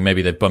evening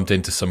maybe they bumped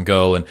into some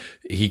girl and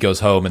he goes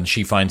home and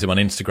she finds him on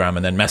Instagram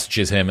and then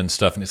messages him and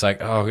stuff, and it's like,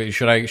 oh,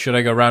 should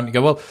I go around? You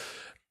go, well,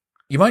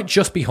 you might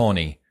just be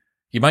horny.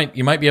 You might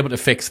be able to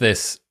fix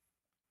this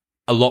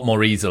a lot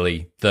more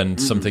easily than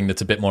something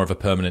that's a bit more of a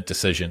permanent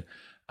decision.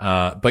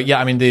 But yeah,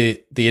 I mean,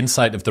 the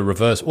insight of the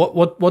reverse,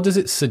 what does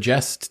it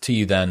suggest to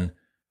you then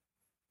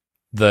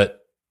that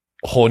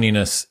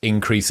horniness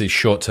increases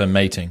short-term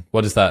mating?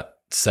 What does that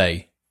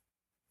say?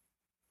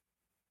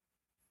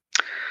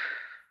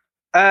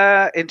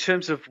 In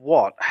terms of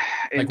what?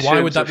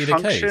 Why would that be the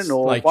case?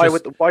 Or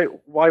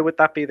why would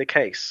that be the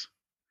case?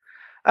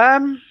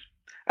 Actually,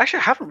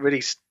 I haven't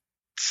really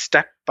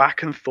stepped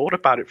back and thought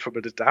about it from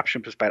an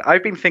adaptation perspective.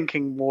 I've been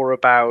thinking more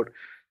about.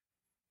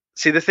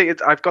 See, the thing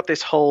is, I've got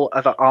this whole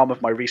other arm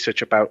of my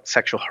research about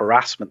sexual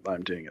harassment that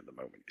I'm doing at the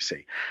moment, you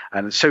see.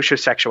 And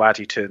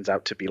sociosexuality turns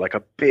out to be like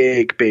a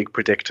big, big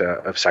predictor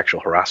of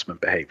sexual harassment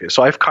behavior.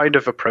 So I've kind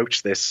of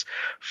approached this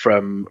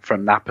from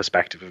that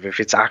perspective of if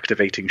it's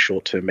activating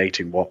short-term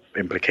mating, what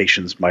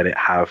implications might it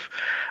have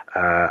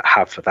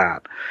for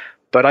that?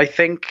 But I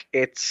think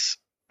it's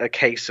a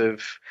case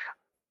of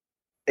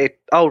it.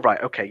 Oh,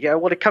 right. Okay. Yeah.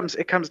 Well, it comes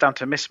down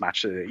to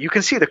mismatch. You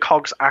can see the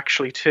cogs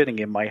actually turning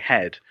in my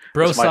head.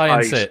 Bro,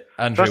 science it,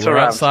 Andrew. We're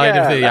outside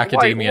of the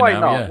academia why now.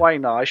 Not? Yeah. Why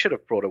not? I should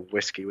have brought a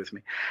whiskey with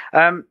me.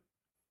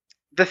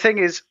 The thing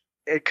is,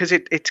 because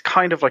it's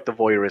kind of like the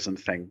voyeurism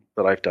thing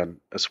that I've done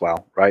as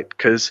well, right?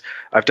 Because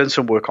I've done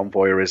some work on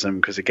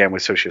voyeurism, because again,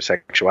 with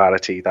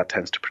sociosexuality, that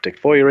tends to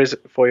predict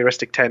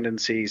voyeuristic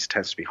tendencies,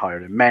 tends to be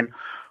higher in men.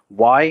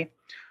 Why?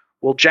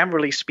 Well,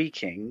 generally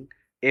speaking,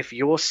 if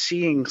you're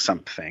seeing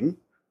something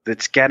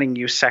that's getting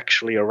you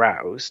sexually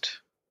aroused,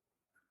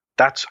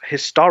 that's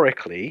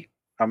historically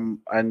and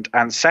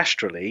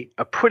ancestrally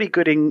a pretty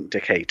good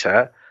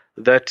indicator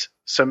that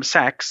some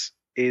sex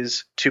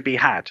is to be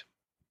had.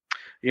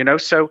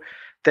 So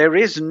there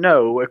is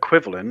no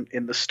equivalent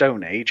in the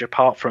Stone Age,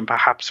 apart from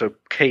perhaps a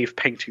cave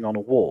painting on a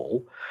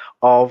wall,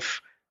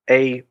 of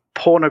a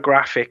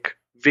pornographic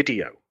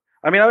video.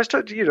 I mean, I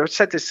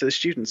said this to the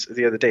students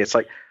the other day. It's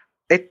like,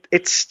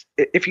 it's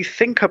if you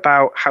think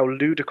about how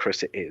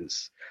ludicrous it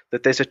is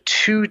that there's a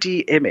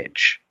 2D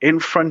image in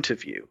front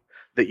of you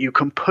that you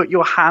can put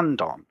your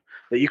hand on,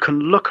 that you can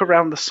look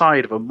around the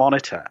side of a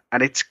monitor,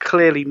 and it's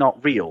clearly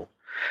not real,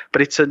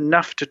 but it's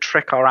enough to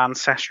trick our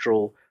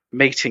ancestral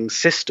mating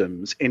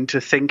systems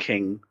into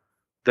thinking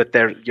that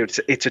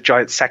it's a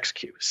giant sex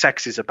cue.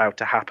 Sex is about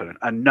to happen,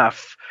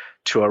 enough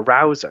to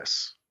arouse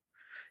us.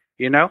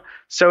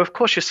 So of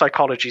course your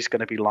psychology is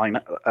going to be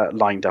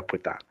lined up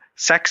with that.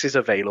 Sex is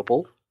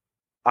available.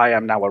 I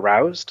am now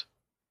aroused.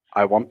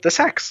 I want the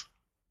sex.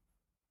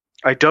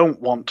 I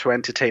don't want to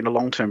entertain a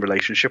long-term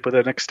relationship with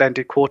an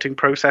extended courting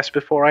process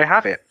before I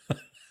have it.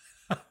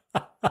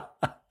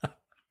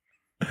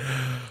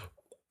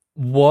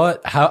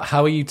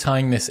 How are you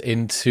tying this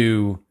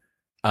into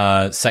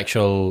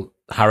sexual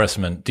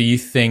harassment? Do you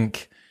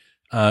think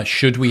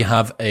should we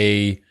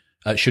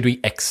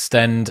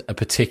extend a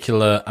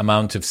particular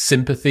amount of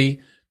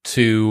sympathy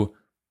to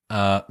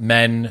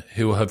men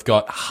who have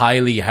got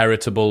highly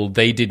heritable,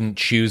 they didn't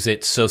choose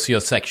it,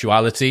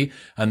 sociosexuality,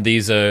 and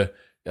these are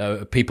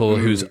people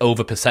whose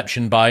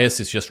overperception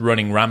bias is just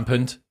running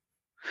rampant?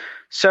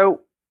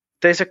 So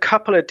there's a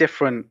couple of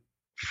different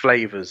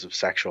flavors of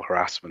sexual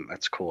harassment,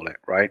 let's call it,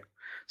 right?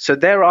 So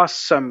there are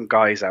some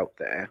guys out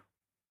there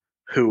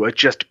who are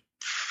just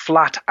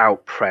flat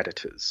out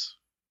predators.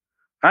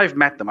 I've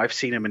met them. I've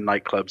seen them in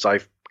nightclubs.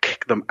 I've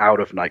kicked them out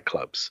of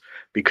nightclubs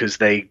because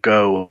they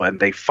go and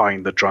they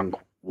find the drunk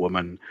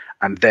woman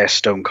and they're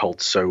stone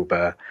cold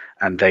sober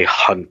and they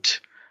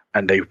hunt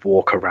and they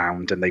walk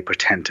around and they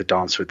pretend to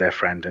dance with their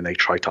friend and they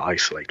try to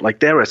isolate. Like,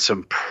 there are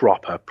some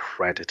proper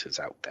predators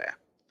out there.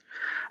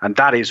 And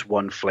that is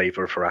one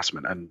flavor of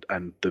harassment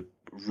and the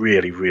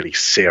really, really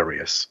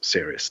serious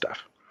stuff.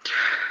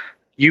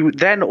 You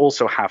then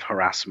also have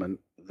harassment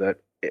that,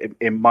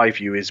 in my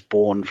view, is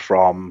born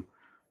from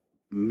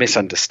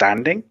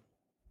misunderstanding.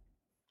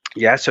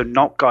 Yeah, so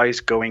not guys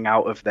going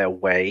out of their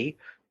way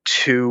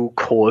to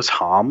cause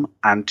harm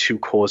and to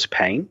cause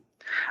pain.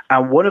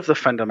 And one of the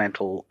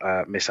fundamental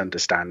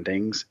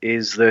misunderstandings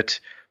is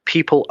that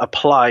people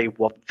apply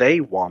what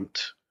they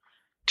want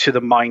to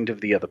the mind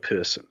of the other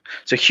person.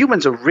 So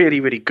humans are really,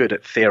 really good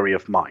at theory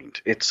of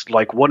mind. It's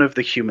like one of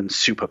the human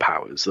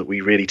superpowers that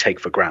we really take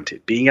for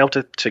granted. Being able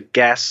to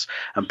guess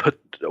and put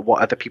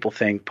what other people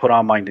think, put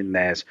our mind in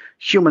theirs,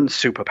 human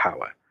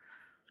superpower.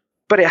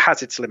 But it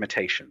has its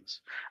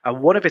limitations.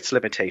 And one of its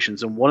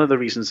limitations, and one of the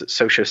reasons that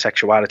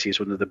sociosexuality is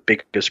one of the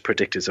biggest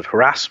predictors of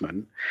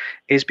harassment,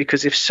 is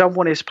because if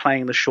someone is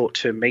playing the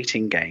short-term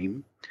mating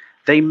game,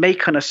 they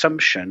make an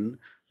assumption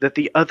that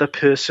the other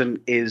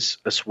person is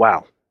as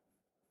well.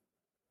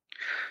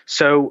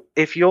 So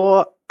if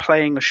you're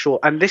playing a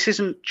short, and this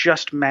isn't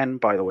just men,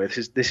 by the way,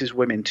 this is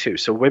women too.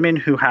 So women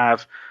who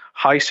have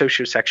high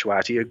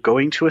sociosexuality are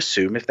going to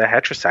assume, if they're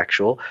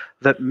heterosexual,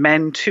 that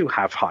men too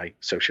have high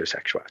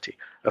sociosexuality.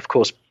 Of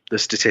course, the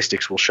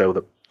statistics will show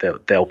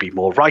that they'll be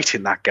more right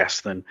in that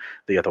guess than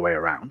the other way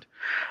around.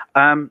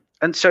 And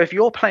so if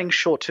you're playing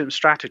short-term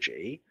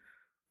strategy,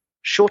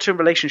 short-term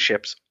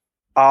relationships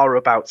are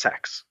about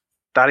sex.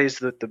 That is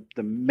the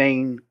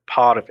main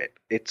part of it.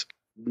 It's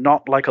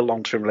not like a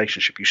long-term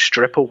relationship. You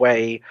strip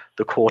away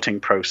the courting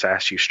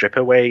process, you strip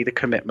away the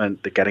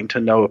commitment, the getting to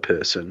know a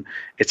person.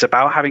 It's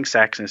about having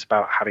sex, and it's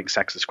about having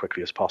sex as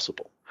quickly as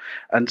possible.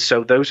 And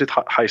so those with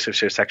high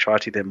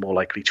sociosexuality, they're more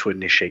likely to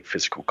initiate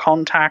physical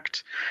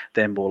contact.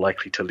 They're more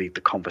likely to lead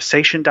the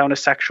conversation down a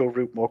sexual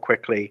route more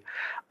quickly.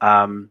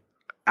 And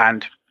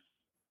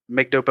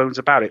make no bones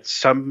about it,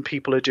 some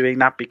people are doing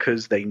that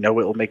because they know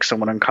it'll make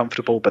someone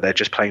uncomfortable, but they're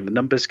just playing the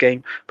numbers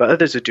game. But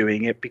others are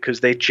doing it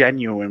because they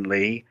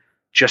genuinely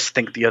just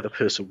think the other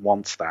person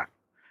wants that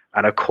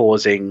and are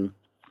causing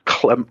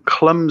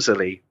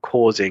clumsily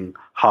causing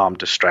harm,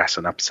 distress,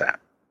 and upset.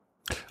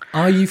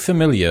 Are you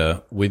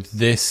familiar with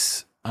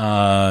this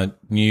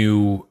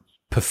new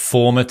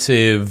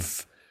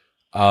performative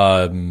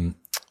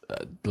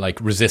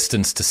like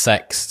resistance to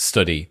sex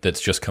study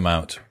that's just come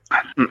out?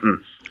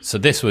 Mm-mm. So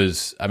this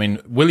was, I mean,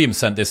 William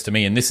sent this to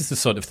me, and this is the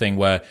sort of thing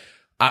where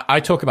I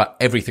talk about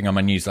everything on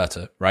my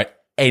newsletter, right?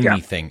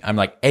 Anything. Yeah. I'm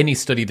like, any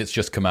study that's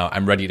just come out,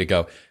 I'm ready to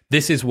go.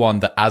 This is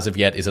one that as of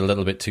yet is a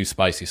little bit too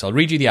spicy. So I'll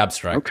read you the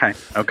abstract.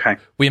 Okay.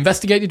 We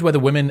investigated whether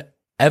women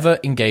ever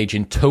engage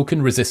in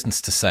token resistance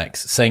to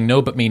sex, saying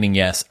no but meaning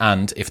yes,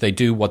 and if they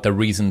do, what their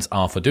reasons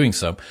are for doing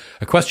so.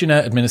 A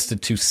questionnaire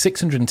administered to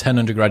 610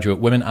 undergraduate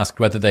women asked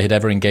whether they had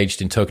ever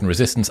engaged in token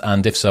resistance,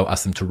 and if so,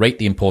 asked them to rate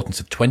the importance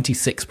of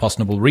 26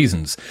 possible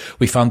reasons.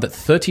 We found that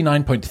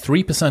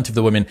 39.3% of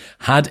the women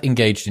had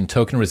engaged in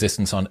token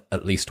resistance on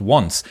at least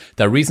once.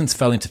 Their reasons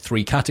fell into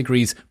three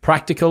categories: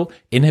 practical,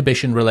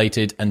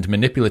 inhibition-related, and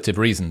manipulative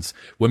reasons.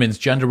 Women's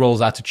gender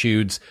roles,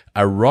 attitudes,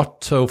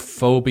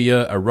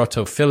 erotophobia,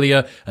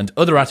 erotophilia, and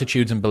other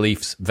attitudes and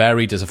beliefs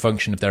varied as a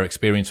function of their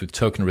experience with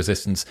token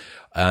resistance,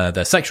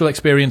 their sexual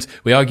experience.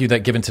 We argue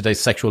that given today's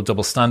sexual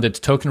double standard,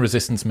 token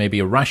resistance may be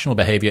a rational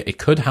behavior. It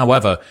could,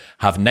 however,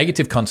 have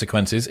negative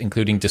consequences,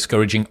 including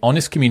discouraging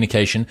honest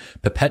communication,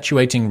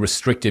 perpetuating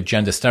restrictive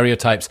gender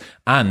stereotypes,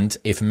 and,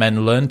 if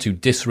men learn to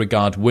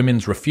disregard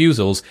women's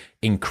refusals,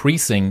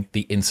 increasing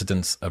the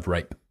incidence of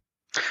rape.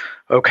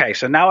 Okay,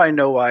 so now I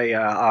know why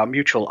our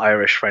mutual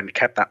Irish friend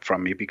kept that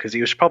from me, because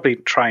he was probably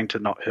trying to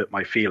not hurt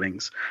my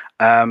feelings,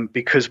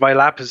 because my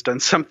lab has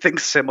done something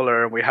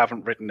similar and we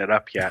haven't written it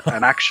up yet.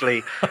 And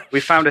actually, we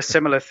found a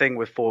similar thing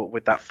with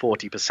that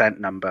 40%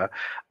 number,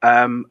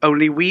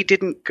 only we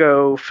didn't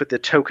go for the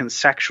token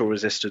sexual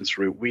resistance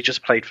route. We just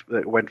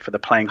went for the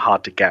playing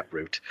hard to get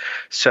route.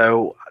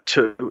 So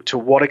to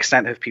what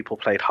extent have people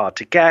played hard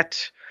to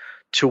get?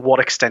 To what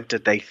extent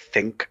did they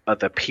think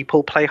other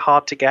people play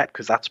hard to get?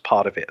 Because that's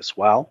part of it as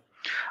well.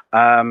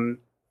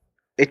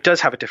 It does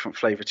have a different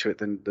flavor to it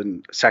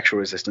than sexual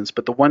resistance.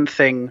 But the one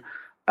thing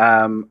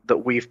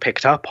that we've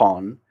picked up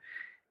on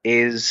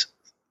is,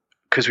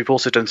 because we've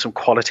also done some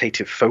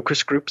qualitative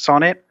focus groups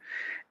on it,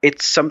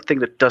 it's something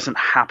that doesn't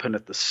happen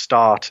at the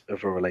start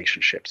of a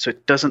relationship. So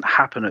it doesn't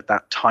happen at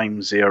that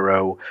time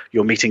zero.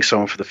 You're meeting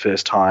someone for the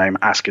first time,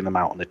 asking them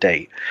out on a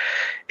date.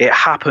 It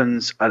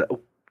happens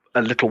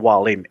a little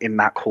while in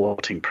that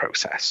courting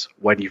process,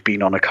 when you've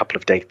been on a couple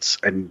of dates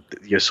and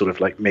you're sort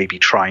of like maybe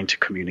trying to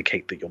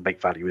communicate that your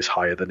mate value is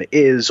higher than it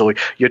is, or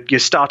you're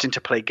starting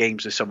to play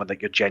games with someone that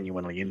you're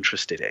genuinely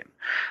interested in.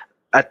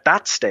 At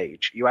that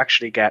stage, you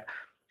actually get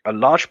a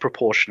large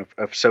proportion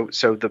of so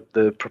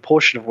the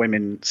proportion of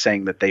women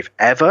saying that they've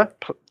ever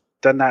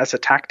done that as a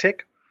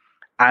tactic,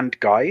 and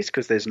guys,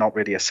 because there's not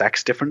really a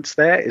sex difference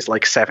there, is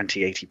like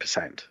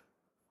 70-80%.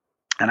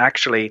 And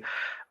actually,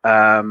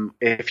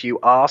 if you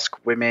ask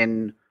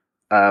women,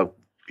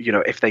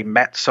 if they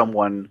met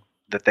someone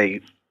that they,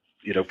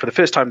 for the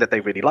first time that they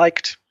really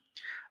liked,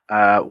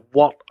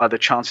 what are the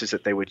chances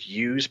that they would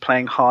use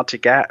playing hard to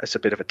get as a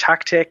bit of a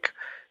tactic?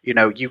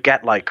 You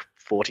get like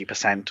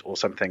 40% or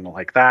something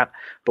like that.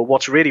 But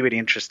what's really, really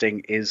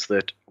interesting is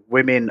that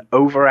women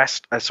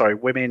overestimate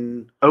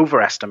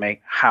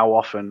how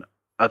often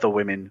other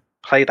women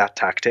play that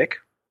tactic.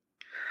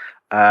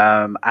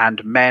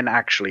 And men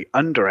actually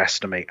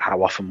underestimate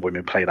how often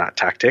women play that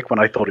tactic, when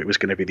I thought it was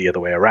going to be the other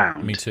way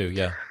around. Me too,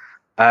 yeah.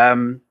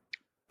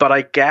 But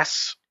I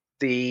guess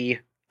the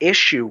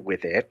issue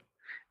with it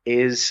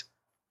is,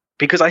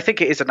 because I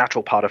think it is a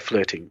natural part of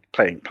flirting,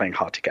 playing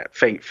hard to get,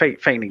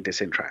 feigning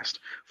disinterest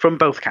from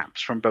both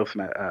camps, from both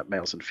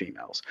males and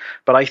females.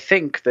 But I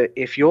think that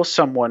if you're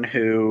someone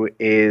who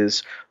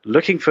is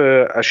looking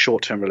for a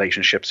short-term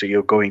relationship, so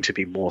you're going to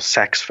be more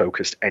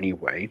sex-focused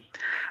anyway,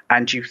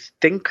 and you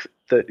think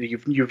that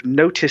you've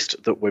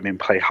noticed that women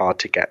play hard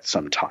to get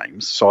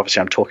sometimes, so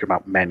obviously I'm talking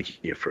about men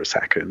here for a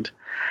second,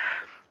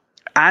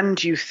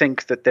 and you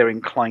think that they're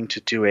inclined to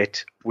do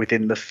it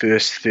within the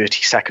first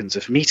 30 seconds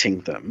of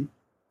meeting them,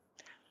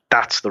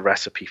 that's the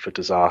recipe for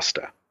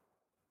disaster.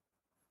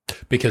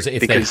 Because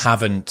if they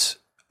haven't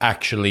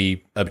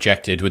actually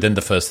objected within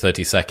the first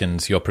 30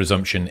 seconds, your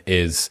presumption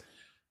is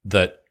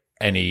that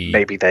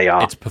maybe they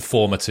are. It's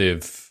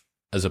performative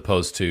as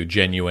opposed to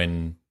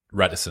genuine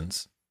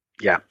reticence.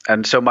 Yeah,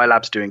 and so my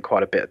lab's doing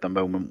quite a bit at the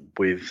moment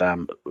with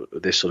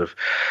this sort of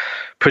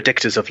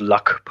predictors of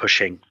luck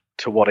pushing.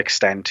 To what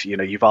extent,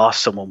 you've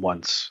asked someone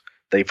once,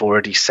 they've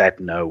already said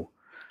no.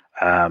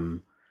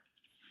 The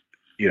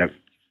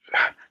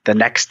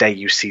next day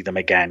you see them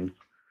again.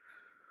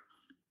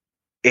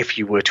 If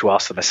you were to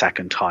ask them a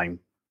second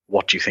time,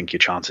 what do you think your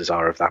chances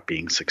are of that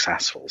being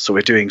successful? So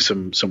we're doing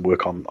some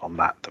work on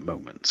that at the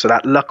moment. So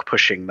that luck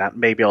pushing, that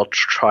maybe I'll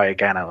try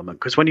again element,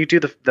 because when you do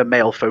the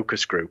male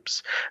focus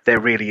groups, there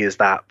really is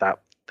that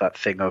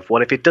thing of,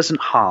 well, if it doesn't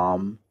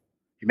harm,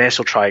 you may as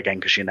well try again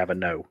because you never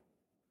know.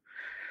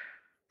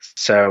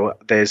 So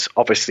there's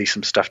obviously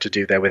some stuff to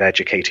do there with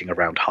educating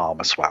around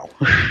harm as well.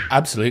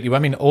 Absolutely. I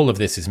mean, all of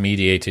this is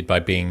mediated by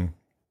being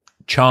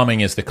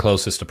charming is the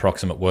closest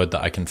approximate word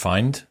that I can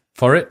find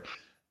for it.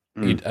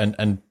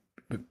 And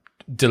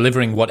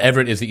delivering whatever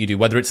it is that you do,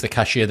 whether it's the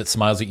cashier that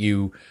smiles at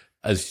you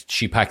as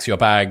she packs your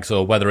bags,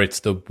 or whether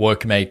it's the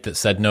workmate that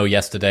said no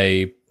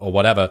yesterday, or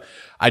whatever.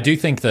 I do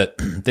think that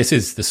this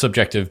is the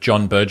subject of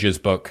John Berger's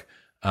book,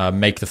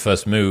 Make the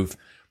First Move,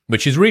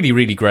 which is really,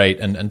 really great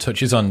and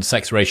touches on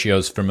sex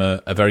ratios from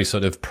a very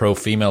sort of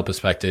pro-female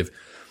perspective,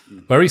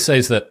 where he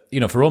says that,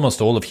 for almost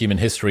all of human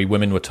history,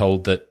 women were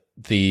told that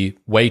the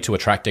way to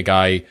attract a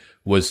guy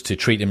was to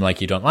treat him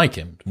like you don't like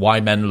him. Why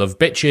men love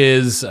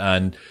bitches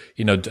and,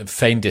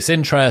 feign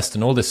disinterest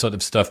and all this sort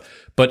of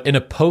stuff. But in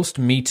a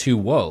post-Me Too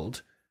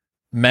world,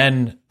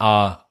 men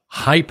are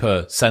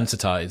hyper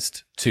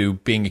sensitized to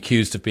being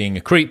accused of being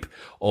a creep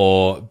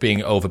or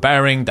being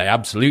overbearing. They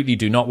absolutely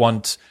do not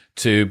want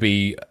to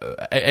be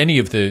any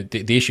of the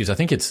issues. I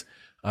think it's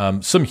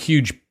some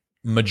huge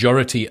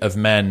majority of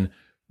men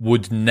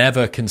would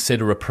never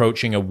consider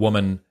approaching a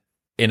woman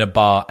in a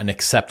bar an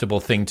acceptable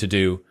thing to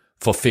do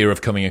for fear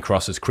of coming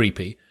across as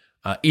creepy.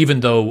 Even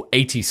though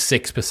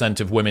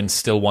 86% of women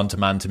still want a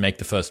man to make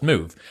the first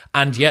move.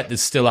 And yet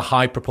there's still a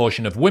high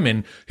proportion of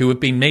women who have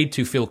been made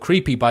to feel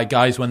creepy by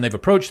guys when they've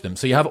approached them.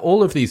 So you have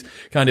all of these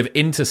kind of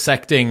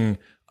intersecting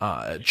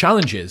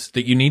challenges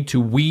that you need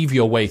to weave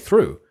your way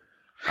through.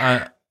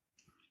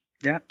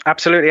 Yeah,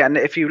 absolutely. And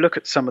if you look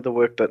at some of the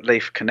work that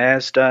Leif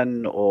Kinnair's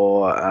done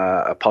or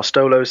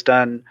Apostolo's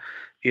done,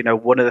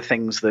 one of the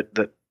things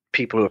that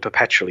people who are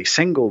perpetually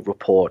single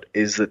report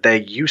is that they're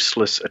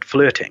useless at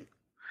flirting.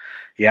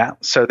 Yeah.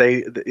 So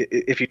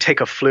if you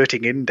take a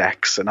flirting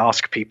index and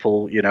ask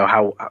people,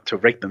 how to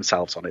rate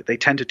themselves on it, they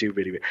tend to do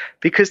really,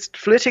 because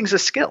flirting is a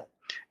skill,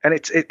 and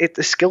it's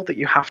a skill that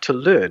you have to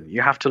learn.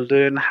 You have to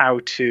learn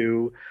how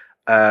to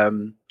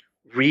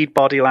read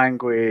body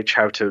language,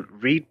 how to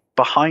read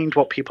behind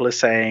what people are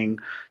saying,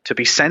 to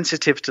be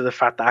sensitive to the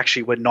fact that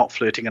actually we're not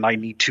flirting and I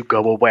need to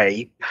go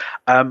away.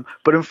 But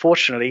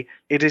unfortunately,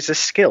 it is a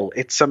skill.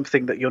 It's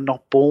something that you're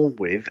not born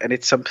with, and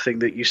it's something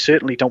that you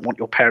certainly don't want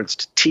your parents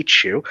to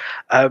teach you.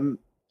 And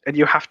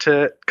you have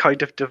to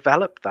kind of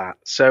develop that.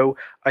 So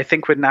I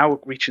think we're now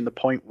reaching the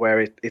point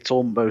where it's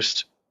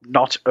almost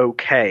not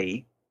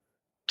okay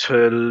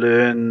to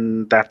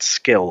learn that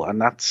skill. And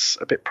that's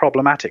a bit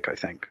problematic, I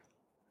think.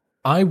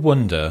 I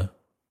wonder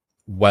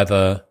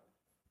whether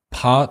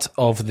part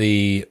of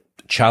the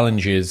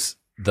challenges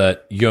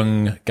that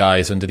young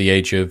guys under the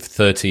age of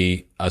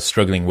 30 are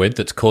struggling with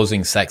that's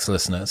causing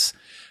sexlessness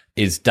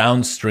is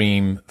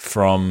downstream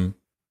from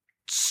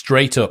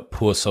straight up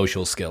poor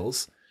social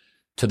skills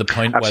to the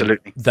point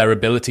Absolutely. where their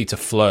ability to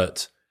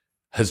flirt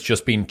has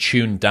just been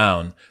tuned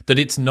down. That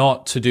it's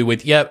not to do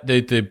with,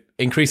 the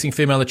increasing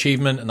female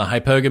achievement and the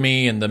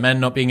hypergamy and the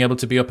men not being able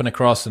to be up and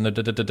across and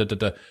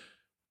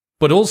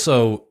but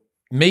also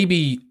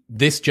maybe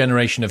this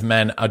generation of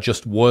men are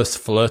just worse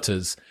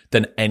flirters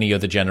than any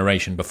other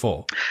generation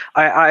before.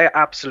 I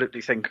absolutely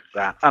think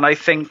that. And I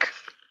think,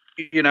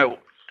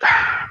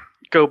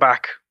 go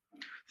back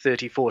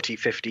 30, 40,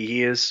 50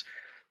 years,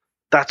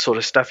 that sort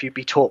of stuff you'd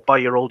be taught by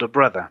your older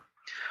brother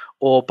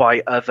or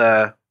by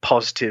other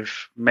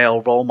positive male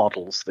role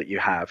models that you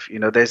have.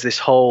 There's this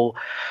whole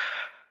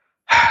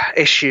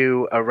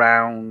issue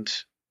around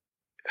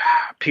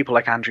people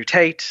like Andrew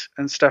Tate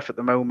and stuff at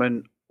the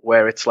moment,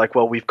 where it's like,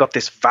 well, we've got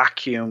this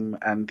vacuum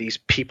and these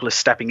people are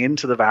stepping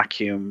into the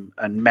vacuum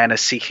and men are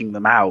seeking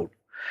them out.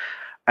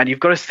 And you've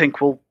got to think,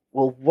 well,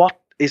 what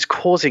is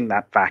causing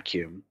that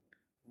vacuum?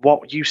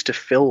 What used to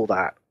fill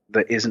that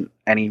isn't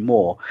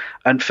anymore?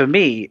 And for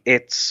me,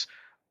 it's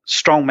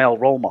strong male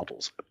role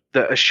models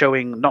that are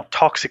showing not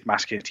toxic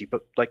masculinity,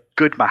 but like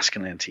good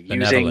masculinity.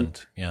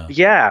 Benevolent,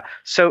 Yeah.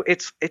 So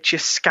it's your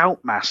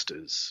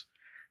scoutmasters.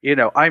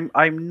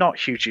 I'm not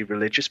hugely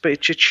religious, but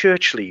it's your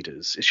church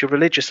leaders, it's your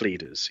religious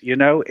leaders.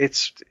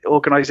 It's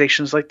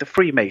organizations like the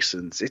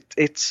Freemasons.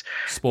 It's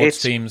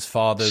sports teams,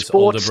 fathers,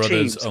 older brothers,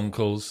 teams,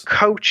 uncles,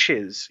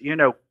 coaches.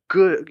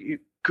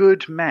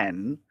 Good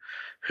men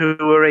who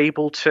are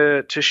able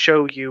to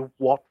show you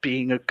what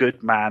being a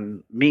good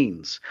man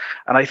means.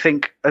 And I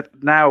think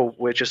now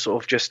we're just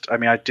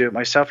I do it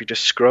myself. You're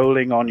just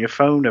scrolling on your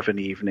phone of an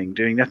evening,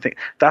 doing nothing.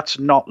 That's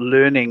not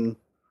learning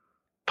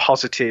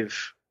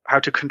how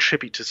to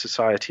contribute to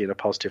society in a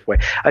positive way.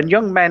 And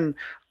young men,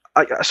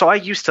 I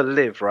used to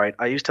live, right?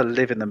 I used to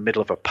live in the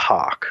middle of a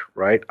park,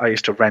 right? I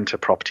used to rent a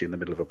property in the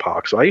middle of a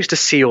park. So I used to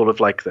see all of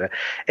like the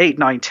 8,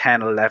 9,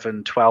 10,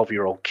 11,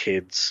 12-year-old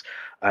kids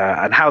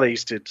and how they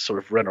used to sort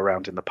of run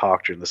around in the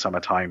park during the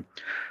summertime.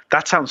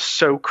 That sounds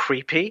so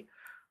creepy.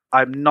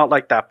 I'm not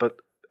like that. But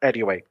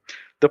anyway,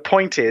 the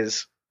point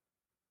is,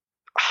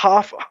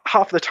 half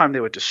the time they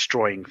were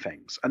destroying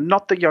things, and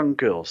not the young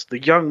girls. The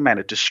young men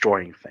are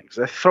destroying things.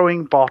 They're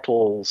throwing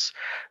bottles.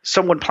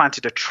 Someone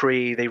planted a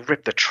tree. They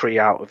ripped the tree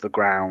out of the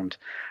ground.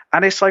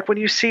 And it's like when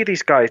you see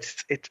these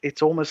guys,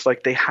 it's almost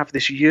like they have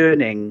this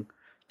yearning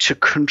to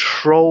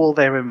control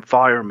their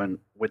environment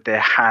with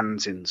their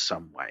hands in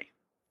some way,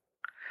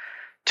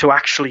 to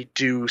actually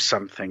do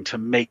something, to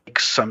make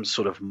some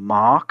sort of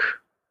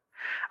mark.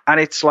 And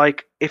it's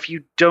like, if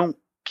you don't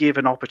give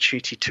an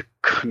opportunity to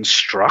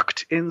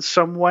construct in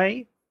some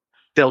way,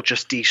 they'll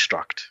just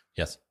destruct.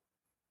 Yes.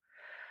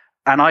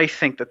 And I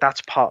think that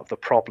that's part of the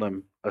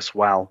problem as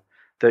well,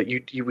 that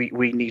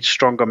we need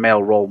stronger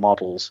male role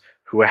models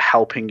who are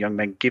helping young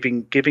men,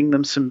 giving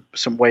them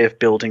some way of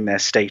building their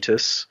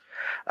status,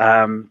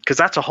 Because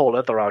that's a whole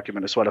other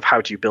argument as well of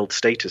how do you build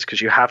status,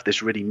 because you have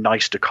this really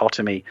nice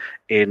dichotomy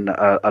in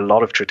a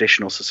lot of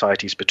traditional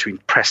societies between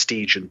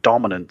prestige and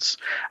dominance.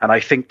 And I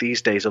think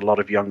these days a lot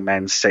of young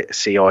men see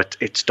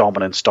it's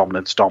dominance,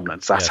 dominance,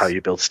 dominance. That's how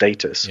you build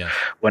status. Yes.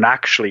 When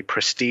actually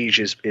prestige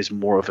is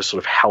more of a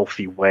sort of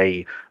healthy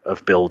way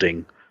of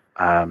building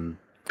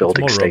it's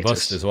more status.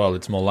 Robust as well.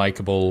 It's more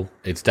likable.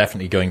 It's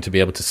definitely going to be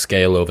able to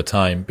scale over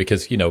time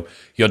because,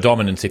 your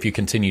dominance, if you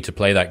continue to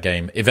play that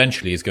game,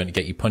 eventually is going to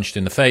get you punched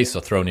in the face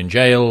or thrown in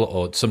jail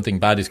or something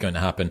bad is going to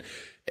happen.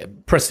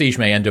 Prestige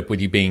may end up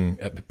with you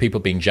people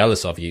being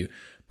jealous of you,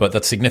 but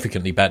that's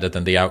significantly better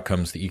than the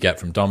outcomes that you get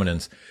from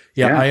dominance.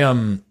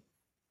 I'm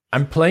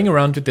playing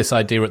around with this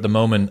idea at the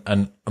moment,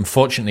 and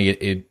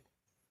unfortunately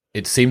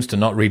it seems to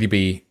not really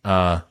be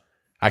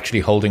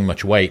actually holding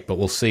much weight, but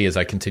we'll see as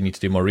I continue to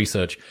do more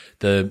research.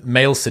 The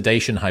male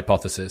sedation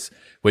hypothesis,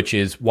 which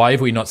is why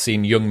have we not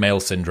seen young male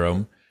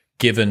syndrome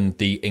given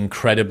the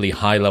incredibly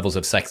high levels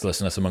of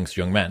sexlessness amongst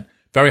young men?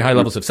 Very high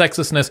levels of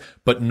sexlessness,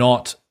 but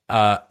not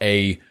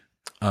a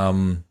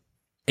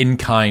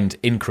in-kind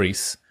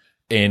increase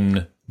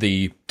in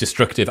the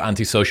destructive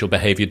antisocial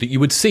behavior that you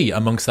would see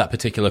amongst that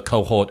particular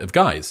cohort of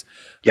guys.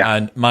 Yeah.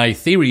 And my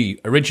theory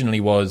originally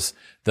was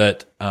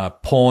that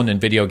porn and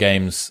video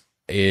games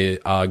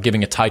are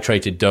giving a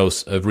titrated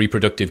dose of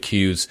reproductive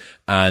cues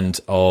and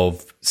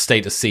of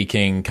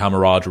status-seeking,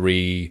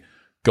 camaraderie,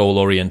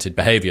 goal-oriented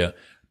behavior.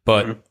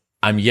 But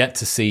I'm yet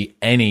to see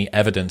any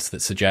evidence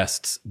that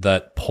suggests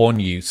that porn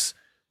use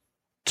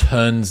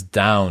turns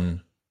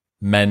down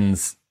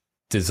men's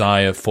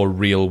desire for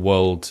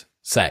real-world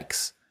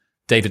sex.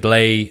 David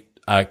Ley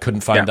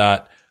couldn't find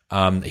that.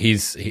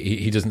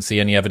 He doesn't see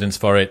any evidence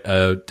for it.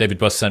 David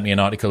Buss sent me an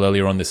article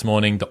earlier on this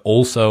morning that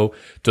also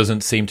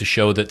doesn't seem to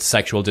show that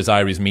sexual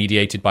desire is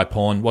mediated by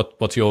porn.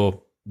 What's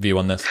your view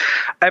on this?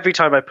 Every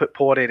time I put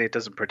porn in, it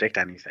doesn't predict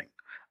anything.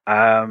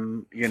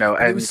 And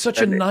it was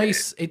such a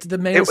nice. It's the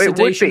male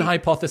sedation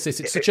hypothesis.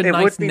 It's such a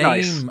nice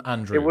name,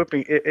 Andrew. It would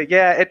be.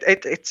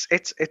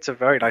 It's a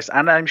very nice,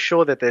 and I'm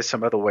sure that there's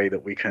some other way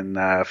that we can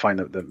find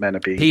that men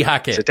are being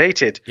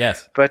sedated.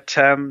 Yes, but.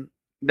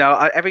 No,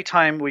 every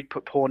time we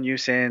put porn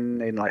use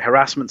in like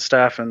harassment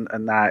stuff and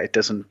that, it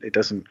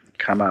doesn't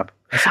come up.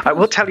 I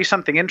will tell you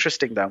something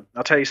interesting though.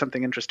 I'll tell you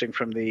something interesting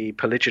from the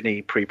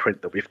polygyny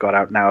preprint that we've got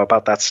out now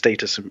about that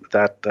status thing,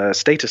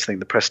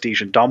 the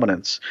prestige and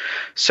dominance.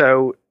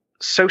 So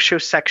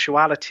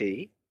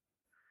sociosexuality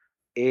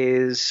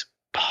is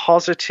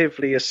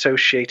positively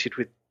associated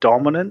with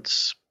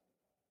dominance,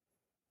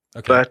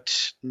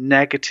 but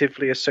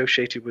negatively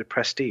associated with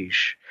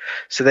prestige.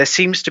 So there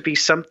seems to be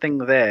something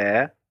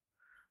there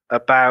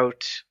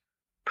about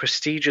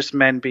prestigious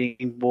men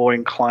being more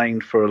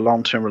inclined for a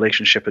long-term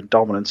relationship and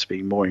dominance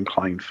being more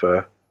inclined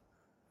for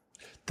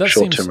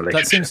short-term relationship.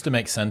 That seems to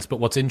make sense, but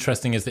what's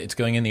interesting is that it's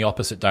going in the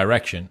opposite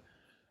direction.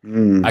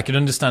 I can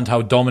understand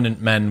how dominant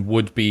men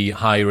would be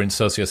higher in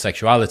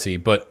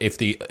sociosexuality, but if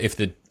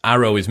the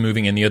arrow is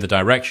moving in the other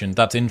direction,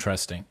 that's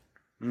interesting.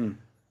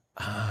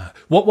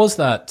 What was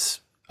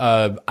that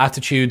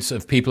attitudes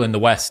of people in the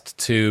West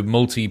to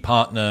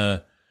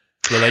multi-partner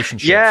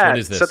relationships? What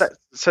is this?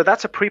 So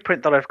that's a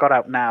preprint that I've got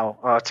out now.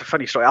 It's a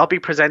funny story. I'll be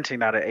presenting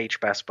that at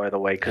HBEST, by the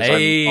way.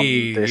 Hey, I'm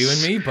on this, you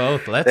and me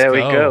both. There we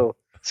go.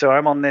 So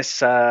I'm on this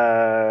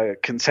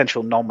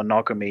consensual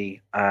non-monogamy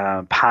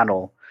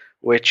panel,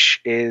 which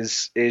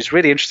is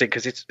really interesting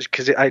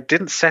because I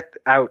didn't set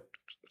out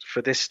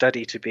for this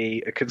study to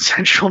be a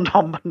consensual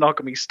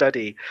non-monogamy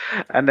study,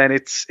 and then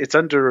it's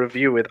under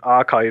review with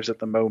archives at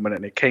the moment,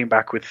 and it came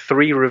back with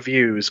 3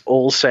 reviews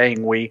all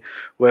saying we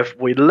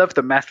love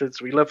the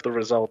methods, we love the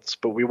results,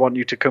 but we want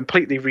you to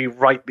completely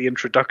rewrite the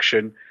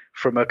introduction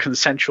from a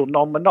consensual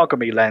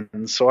non-monogamy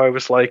lens. So I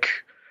was like,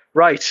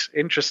 right,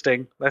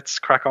 interesting, let's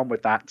crack on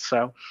with that.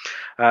 So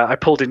I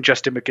pulled in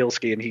Justin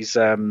McGilsky, and he's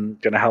going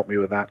to help me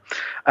with that.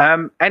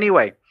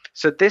 Anyway,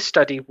 so this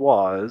study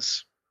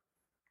was,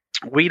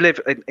 we live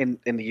in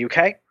the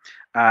UK,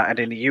 and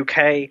in the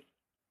UK,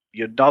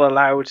 you're not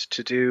allowed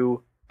to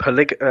do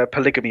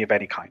polygamy of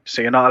any kind.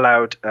 So you're not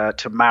allowed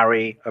to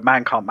marry, a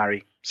man can't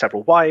marry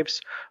several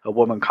wives, a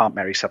woman can't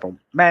marry several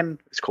men.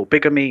 It's called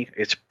bigamy.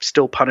 It's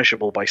still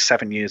punishable by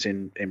 7 years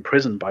in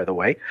prison, by the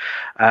way.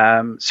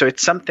 So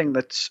it's something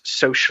that's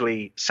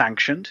socially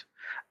sanctioned.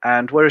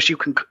 And whereas you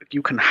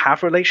can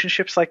have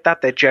relationships like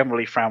that, they're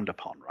generally frowned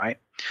upon, right?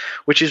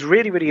 Which is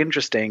really, really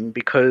interesting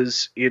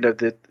because,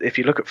 if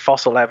you look at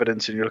fossil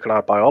evidence and you look at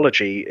our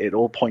biology, it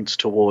all points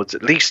towards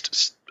at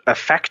least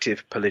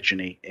effective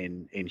polygyny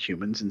in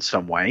humans in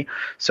some way.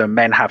 So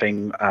men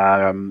having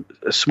a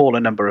smaller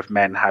number of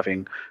men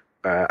having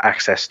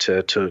access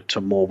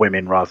to more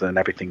women rather than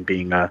everything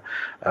being a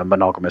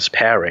monogamous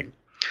pairing.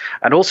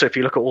 And also, if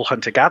you look at all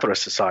hunter-gatherer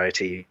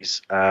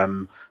societies,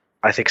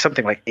 I think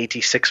something like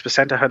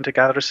 86% of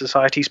hunter-gatherer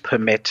societies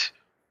permit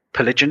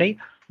polygyny.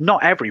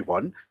 Not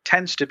everyone.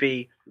 Tends to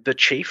be the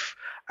chief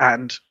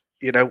and,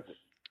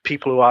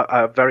 people who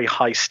are very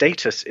high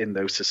status in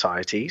those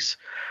societies.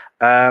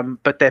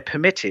 But they're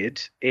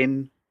permitted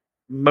in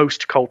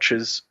most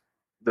cultures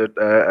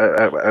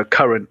a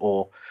current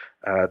or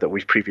that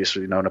we've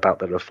previously known about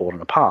that have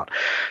fallen apart.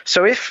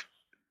 So if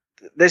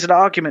there's an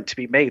argument to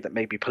be made that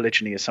maybe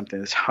polygyny is something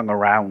that's hung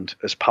around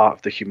as part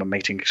of the human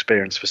mating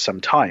experience for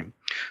some time.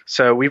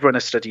 So we've run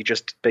a study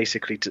just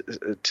basically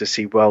to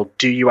see, well,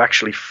 do you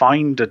actually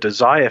find a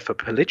desire for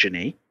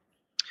polygyny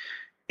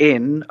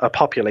in a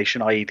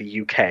population, i.e.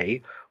 the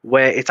UK,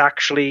 where it's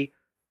actually,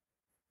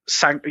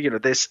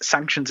 there's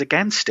sanctions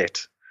against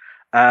it?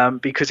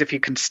 Because if you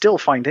can still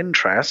find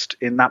interest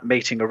in that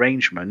mating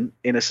arrangement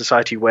in a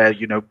society where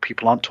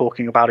people aren't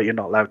talking about it, you're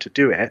not allowed to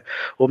do it,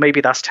 well,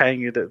 maybe that's telling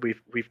you that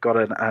we've got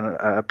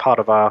a part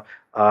of our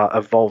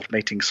evolved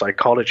mating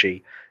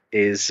psychology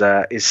is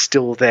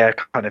still there,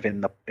 kind of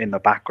in the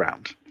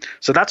background.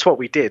 So that's what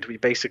we did. We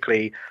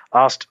basically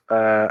asked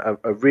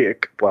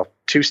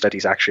two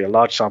studies actually, a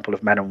large sample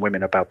of men and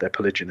women about their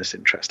polygynous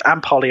interest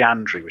and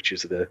polyandry, which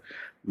is the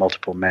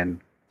multiple men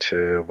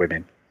to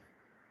women.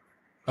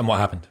 And what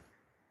happened?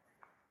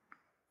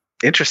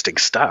 Interesting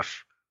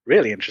stuff.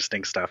 Really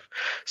interesting stuff.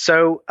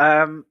 So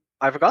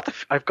I've got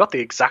the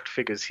exact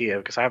figures here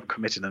because I haven't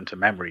committed them to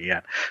memory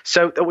yet.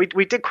 So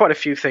we did quite a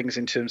few things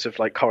in terms of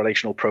like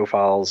correlational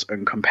profiles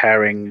and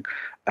comparing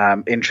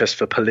interest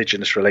for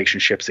polygynous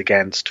relationships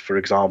against, for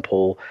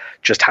example,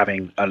 just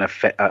having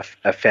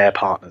affair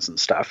partners and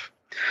stuff.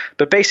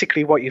 But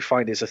basically what you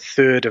find is a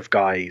third of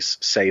guys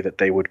say that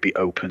they would be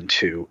open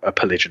to a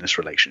polygynous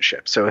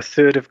relationship. So a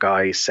third of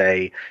guys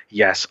say,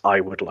 yes,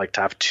 I would like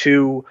to have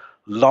two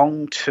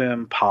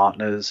long-term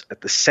partners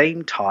at the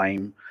same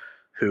time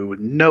who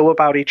know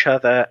about each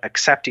other,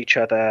 accept each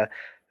other.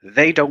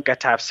 They don't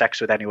get to have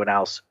sex with anyone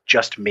else,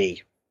 just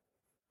me.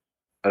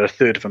 And a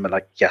third of them are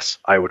like, yes,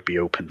 I would be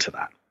open to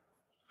that.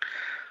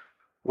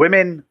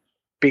 Women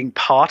being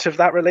part of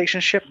that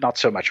relationship, not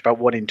so much. About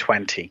 1 in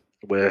 20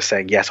 were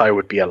saying, yes, I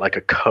would be a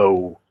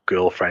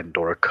co-girlfriend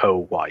or a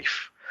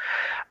co-wife.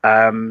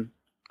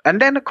 And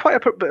then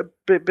quite a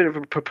bit of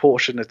a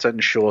proportion that's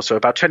unsure. So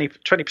about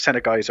 20%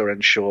 of guys are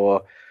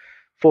unsure,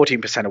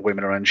 14% of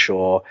women are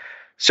unsure.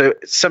 So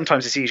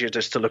sometimes it's easier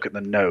just to look at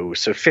the no.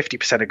 So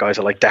 50% of guys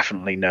are like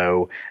definitely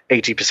no,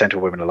 80%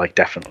 of women are like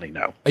definitely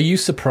no. Are you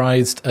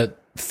surprised at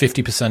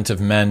 50%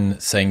 of men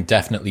saying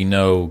definitely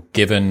no,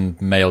 given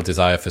male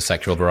desire for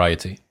sexual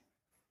variety?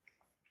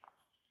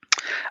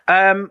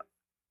 I'm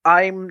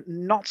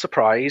not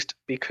surprised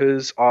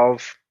because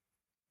of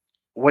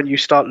when you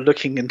start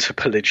looking into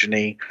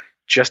polygyny,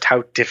 just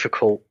how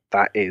difficult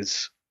that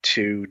is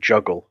to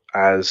juggle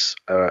as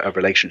a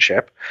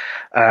relationship.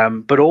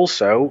 But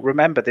also,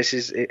 remember, this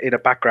is in a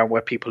background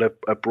where people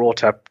are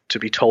brought up to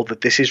be told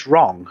that this is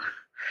wrong.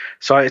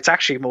 So it's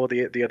actually more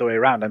the other way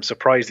around. I'm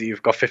surprised that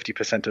you've got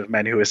 50% of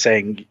men who are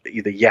saying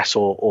either yes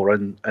or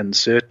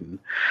uncertain.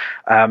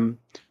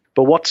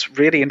 But what's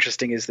really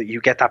interesting is that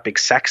you get that big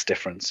sex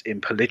difference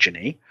in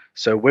polygyny.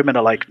 So women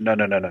are like,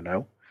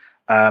 no.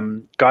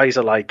 Guys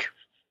are like,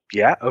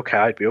 yeah, okay,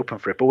 I'd be open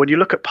for it. But when you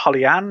look at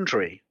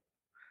polyandry,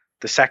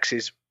 the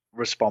sexes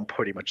respond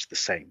pretty much the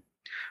same,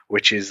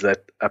 which is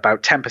that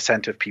about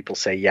 10% of people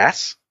say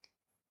yes.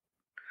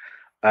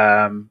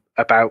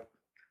 About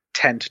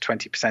 10 to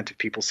 20% of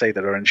people say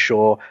that are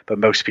unsure, but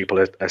most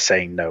people are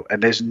saying no.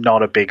 And there's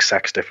not a big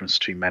sex difference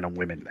between men and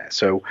women there.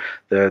 So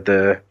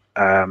there's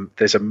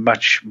a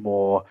much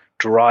more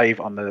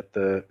drive on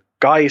the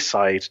guy's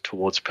side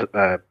towards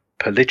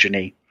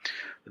polygyny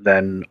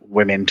than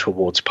women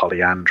towards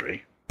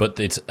polyandry. But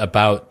it's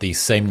about the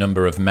same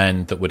number of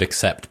men that would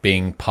accept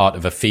being part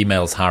of a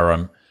female's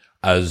harem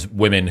as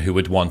women who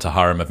would want a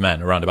harem of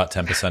men, around about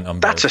 10% on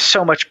both. That's a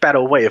so much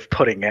better way of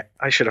putting it.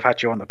 I should have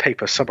had you on the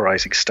paper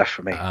summarizing stuff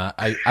for me.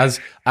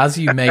 As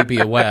you may be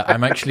aware,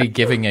 I'm actually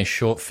giving a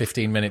short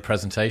 15-minute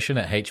presentation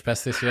at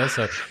HBES this year.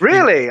 So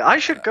really? I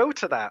should go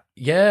to that.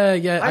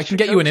 Yeah. I can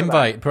get you an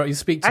invite. You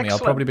speak to me. I'll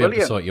probably be able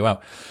to sort you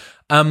out.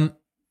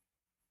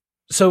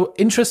 So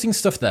interesting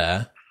stuff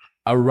there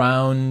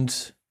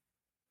around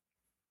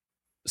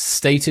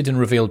stated and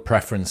revealed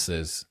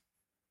preferences.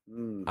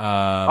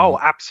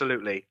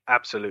 Absolutely.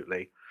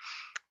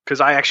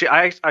 Because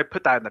I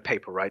put that in the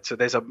paper, right? So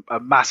there's a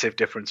massive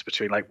difference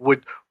between like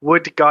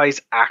would guys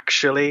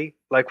actually,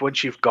 like,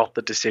 once you've got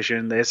the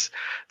decision, there's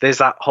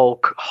that whole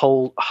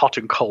hot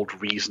and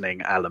cold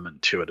reasoning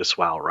element to it as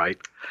well, right?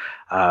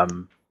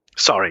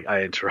 Sorry,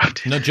 I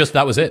interrupted. No,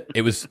 that was it.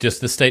 It was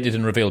just the stated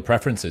and revealed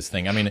preferences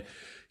thing. I mean,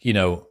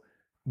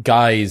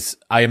 guys,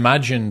 I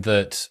imagine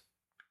that.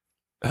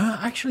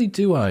 Actually,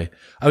 do I?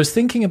 I was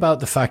thinking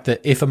about the fact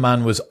that if a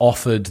man was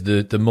offered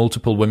the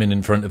multiple women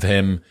in front of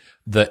him,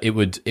 that it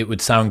would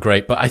sound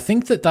great. But I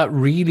think that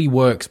really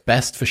works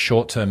best for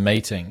short-term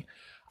mating.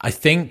 I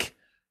think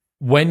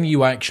when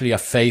you actually are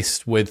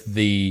faced with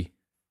the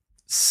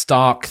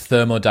stark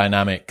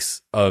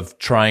thermodynamics of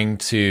trying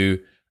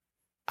to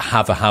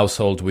have a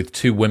household with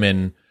two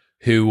women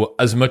who,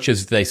 as much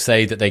as they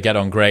say that they get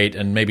on great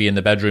and maybe in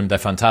the bedroom they're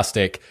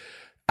fantastic,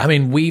 I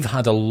mean, we've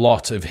had a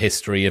lot of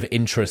history of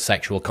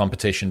intrasexual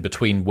competition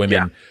between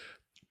women,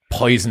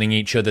 poisoning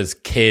each other's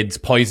kids,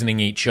 poisoning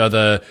each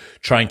other,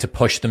 trying to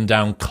push them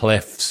down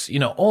cliffs,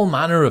 all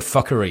manner of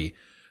fuckery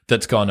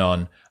that's gone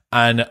on.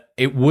 And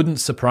it wouldn't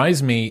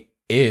surprise me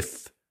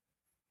if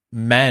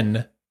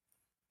men,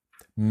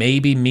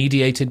 maybe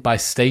mediated by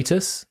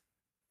status.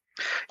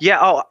 Yeah,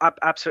 oh,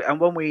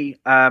 absolutely.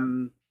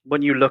 And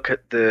when you look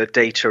at the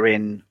data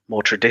in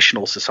more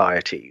traditional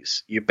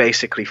societies, you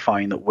basically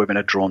find that women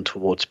are drawn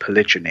towards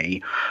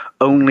polygyny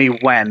only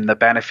when the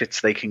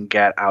benefits they can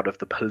get out of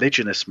the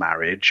polygynous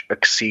marriage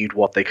exceed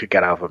what they could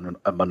get out of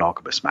a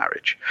monogamous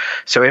marriage.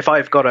 So if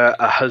I've got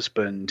a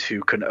husband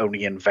who can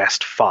only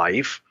invest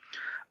 5,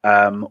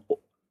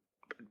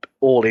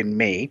 all in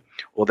me,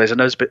 or there's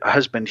a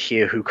husband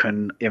here who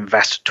can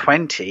invest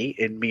 20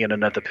 in me and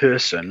another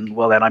person,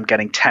 well, then I'm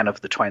getting 10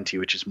 of the 20,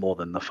 which is more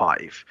than the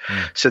 5.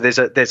 So there's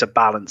a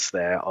balance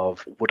there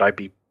of would I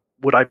be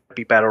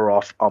better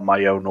off on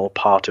my own or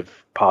part of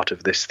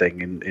this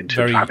thing in terms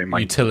Very of having my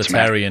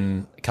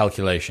utilitarian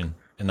calculation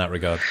in that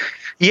regard.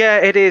 Yeah,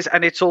 it is,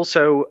 and it's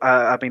also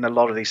I mean, a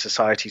lot of these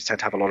societies tend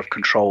to have a lot of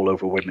control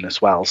over women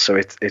as well. So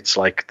it's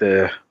like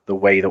the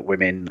way that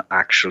women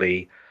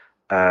actually.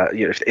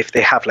 If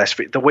they have less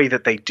free, the way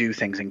that they do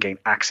things and gain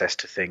access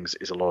to things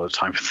is a lot of the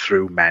time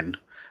through men,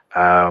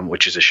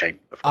 which is a shame,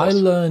 of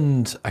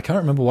course. I can't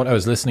remember what I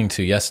was listening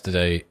to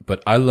yesterday,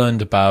 but I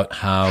learned about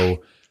how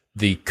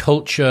the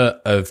culture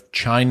of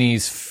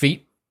Chinese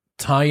feet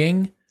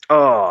tying.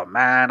 Oh,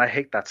 man, I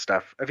hate that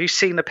stuff. Have you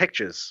seen the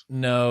pictures?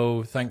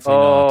 No, thankfully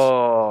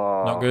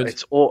not. Not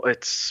good?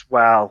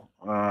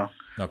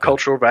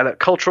 Cultural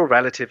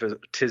relativism.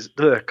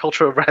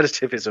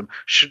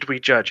 Should we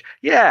judge?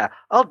 Yeah,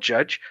 I'll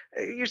judge.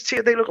 You see,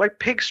 they look like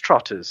pigs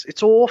trotters.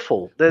 It's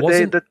awful.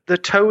 The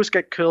toes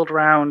get curled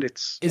around.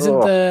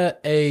 Isn't there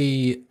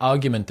a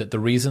argument that the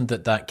reason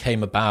that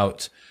came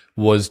about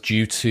was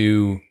due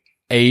to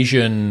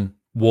Asian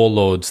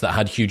warlords that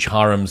had huge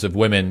harems of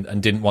women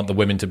and didn't want the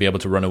women to be able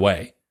to run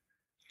away?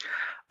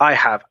 I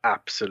have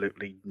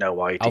absolutely no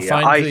idea.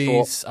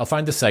 I'll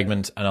find the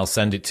segment and I'll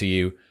send it to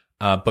you.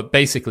 But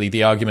basically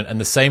the argument, and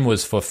the same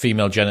was for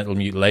female genital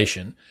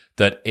mutilation,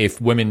 that if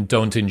women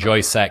don't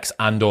enjoy sex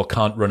and or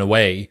can't run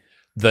away,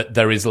 that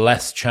there is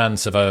less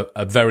chance of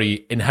a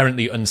very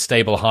inherently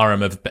unstable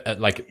harem of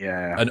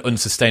an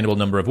unsustainable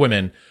number of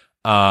women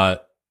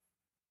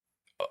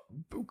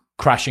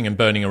crashing and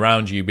burning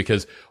around you,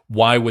 because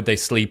why would they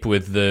sleep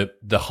with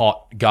the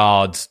hot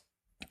guards,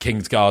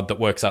 King's Guard that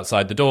works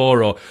outside the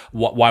door, or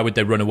why would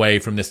they run away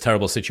from this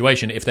terrible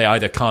situation if they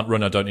either can't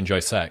run or don't enjoy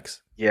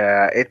sex?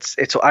 Yeah, it's.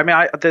 I mean,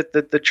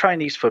 the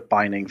Chinese foot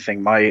binding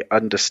thing. My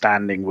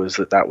understanding was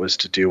that was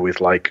to do with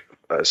like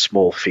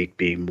small feet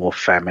being more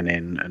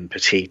feminine and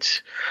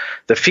petite.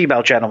 The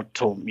female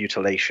genital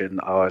mutilation,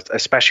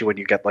 especially when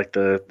you get like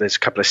there's a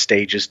couple of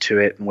stages to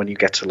it, and when you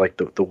get to like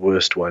the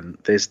worst one,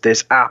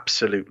 there's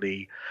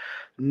absolutely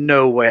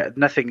no way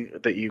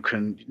you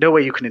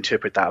can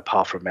interpret that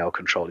apart from male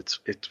control. It's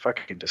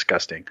fucking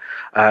disgusting.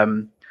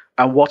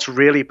 And what's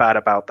really bad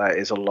about that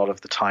is a lot of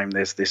the time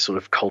there's this sort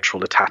of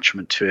cultural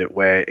attachment to it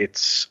where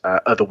it's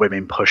other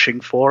women pushing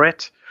for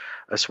it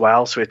as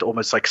well. So it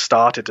almost like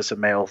started as a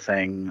male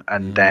thing,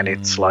 and then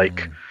it's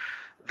like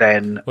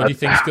then. What do you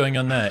think's going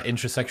on there?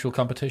 Intersexual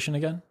competition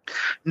again?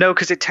 No,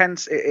 because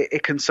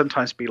it can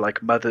sometimes be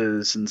like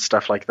mothers and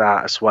stuff like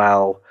that as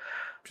well.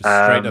 Just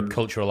straight up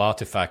cultural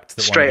artifact.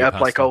 Straight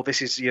up like,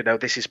 this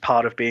is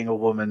part of being a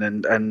woman,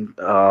 and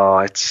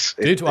it's.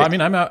 Dude, I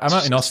mean, I'm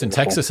out in Austin,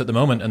 Texas at the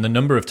moment, and the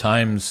number of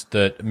times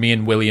that me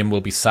and William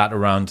will be sat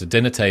around a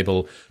dinner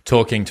table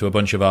talking to a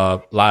bunch of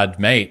our lad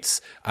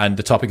mates, and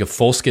the topic of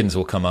foreskins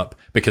will come up,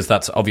 because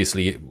that's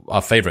obviously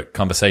our favorite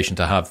conversation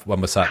to have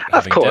when we're sat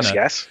having dinner. Of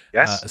course,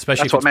 yes.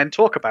 Especially that's what men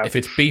talk about. If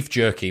it's beef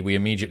jerky, we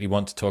immediately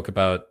want to talk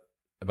about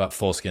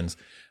foreskins,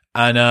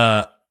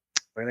 and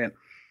brilliant.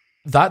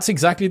 That's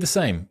exactly the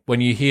same.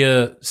 When you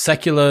hear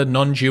secular,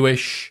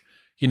 non-Jewish,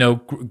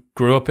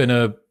 grew up in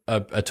a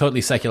totally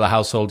secular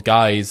household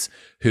guys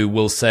who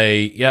will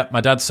say, yeah,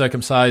 my dad's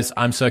circumcised,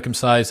 I'm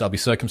circumcised, I'll be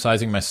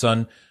circumcising my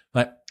son.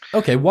 Like,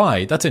 okay,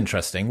 why? That's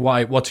interesting.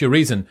 Why? What's your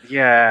reason?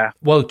 Yeah.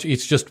 Well,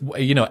 it's just,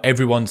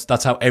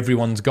 that's how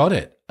everyone's got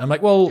it. I'm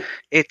like, well.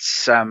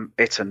 It's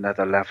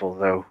another level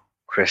though,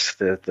 Chris,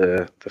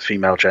 the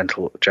female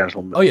genital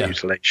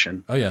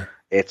mutilation. Oh yeah.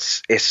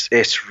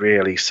 It's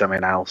really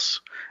something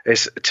else.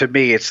 To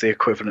me, it's the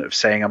equivalent of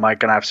saying, am I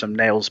going to have some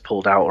nails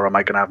pulled out, or am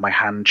I going to have my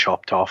hand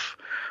chopped off,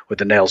 with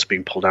the nails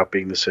being pulled out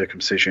being the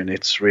circumcision?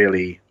 It's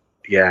really,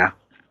 yeah.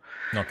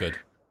 Not good.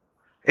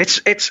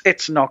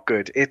 It's not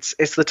good.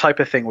 It's the type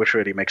of thing which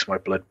really makes my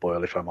blood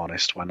boil, if I'm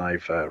honest, when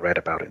I've read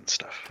about it and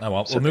stuff. Oh,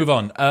 well, we'll move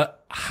on.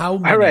 How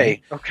many?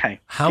 Hooray. Okay.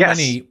 How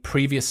many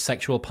previous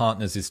sexual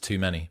partners is too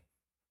many?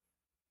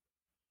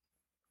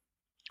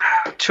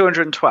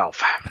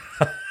 212.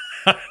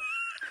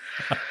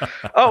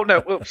 Oh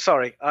no! Well,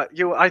 sorry.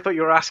 I thought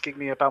you were asking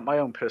me about my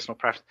own personal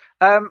preference.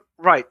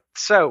 Right.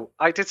 So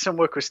I did some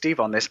work with Steve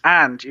on this,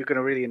 and you're going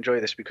to really enjoy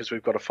this because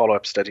we've got a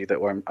follow-up study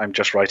that I'm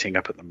just writing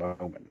up at the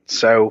moment.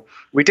 So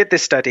we did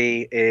this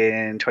study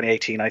in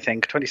 2018, I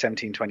think,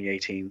 2017,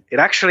 2018. It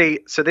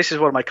actually. So this is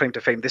one of my claim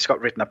to fame. This got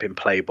written up in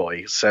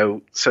Playboy.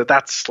 So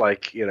that's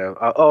like,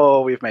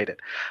 we've made it.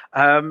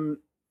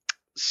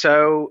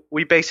 So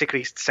we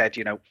basically said,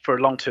 for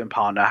a long-term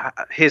partner,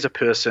 here's a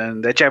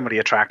person, they're generally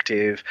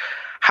attractive.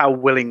 How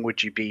willing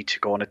would you be to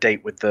go on a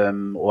date with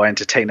them or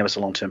entertain them as a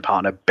long-term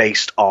partner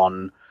based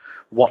on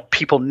what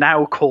people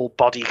now call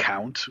body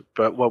count,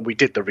 but when we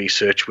did the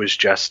research was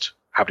just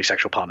how many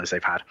sexual partners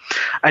they've had.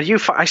 And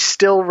I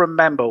still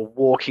remember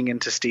walking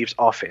into Steve's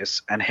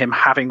office and him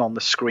having on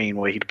the screen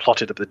where he'd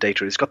plotted up the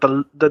data. He's got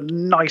the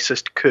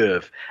nicest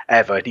curve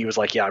ever. And he was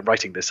like, yeah, I'm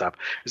writing this up.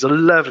 It was a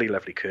lovely,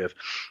 lovely curve.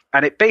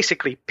 And it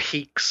basically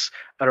peaks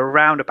at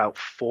around about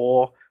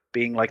 4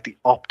 being like the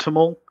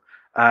optimal,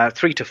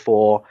 3 to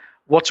 4.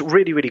 What's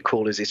really, really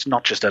cool is it's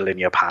not just a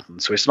linear pattern.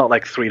 So it's not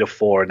like 3 to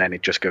 4 and then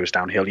it just goes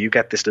downhill. You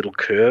get this little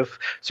curve.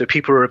 So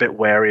people are a bit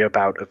wary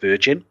about a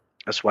virgin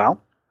as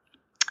well.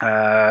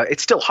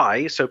 It's still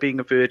high. So being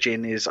a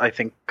virgin is, I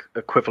think,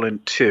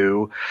 equivalent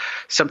to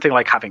something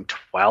like having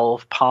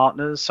 12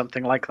 partners,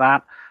 something like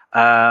that.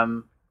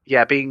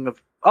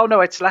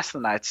 It's less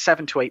than that. It's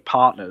 7 to 8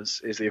 partners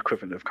is the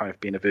equivalent of kind of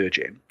being a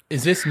virgin.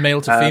 Is this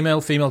male to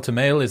female, female to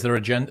male? Is there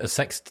a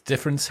sex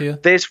difference here?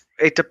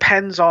 It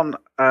depends on,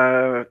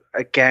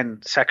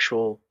 again,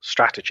 sexual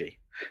strategy.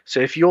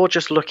 So if you're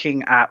just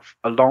looking at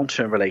a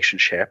long-term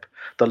relationship,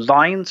 the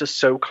lines are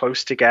so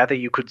close together,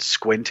 you could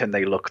squint and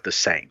they look the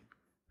same.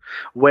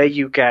 Where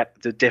you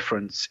get the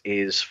difference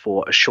is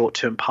for a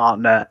short-term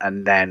partner,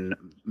 and then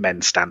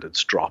men's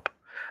standards drop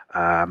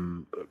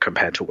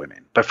compared to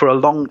women. But for a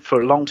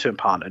long-term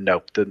partner,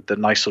 no, the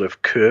nice sort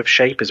of curve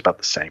shape is about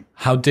the same.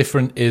 How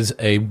different is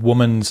a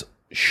woman's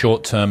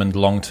short-term and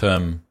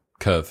long-term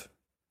curve?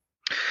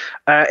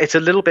 It's a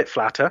little bit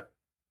flatter.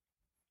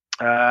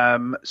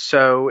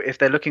 So if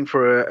they're looking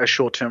for a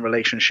short-term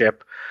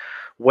relationship,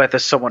 whether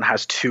someone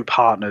has 2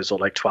 partners or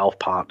like 12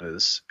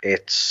 partners,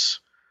 it's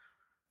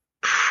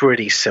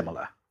pretty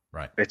similar.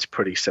 Right. It's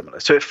pretty similar.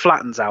 So it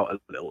flattens out a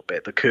little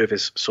bit. The curve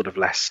is sort of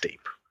less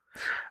steep,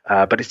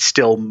 but it's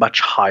still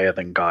much higher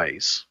than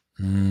guys.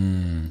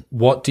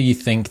 What do you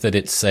think that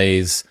it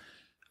says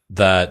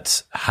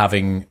that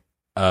having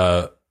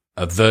a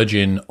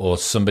virgin or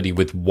somebody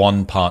with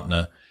 1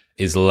 partner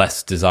is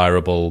less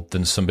desirable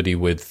than somebody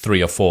with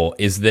 3 or 4?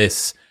 Is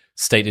this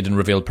stated and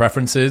revealed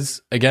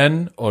preferences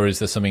again, or is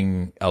there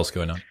something else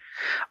going on?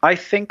 I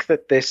think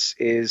that this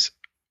is...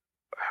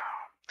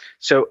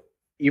 So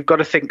you've got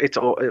to think it's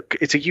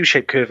a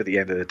U-shaped curve at the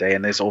end of the day,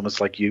 and there's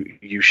almost like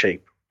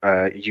U-shaped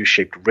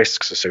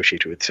risks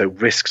associated with it. So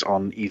risks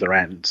on either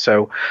end.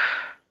 So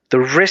the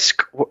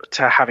risk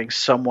to having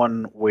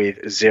someone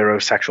with 0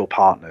 sexual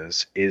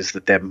partners is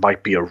that there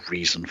might be a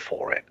reason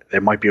for it.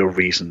 There might be a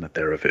reason that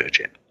they're a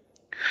virgin.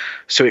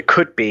 So it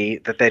could be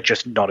that they're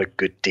just not a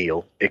good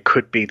deal. It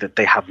could be that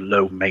they have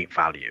low mate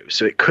value.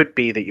 So it could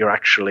be that you're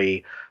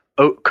actually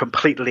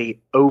completely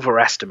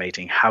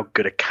overestimating how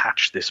good a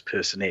catch this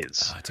person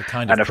is. It's a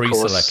kind of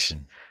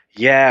pre-selection.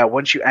 Yeah,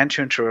 once you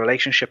enter into a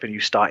relationship and you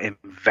start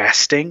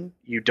investing,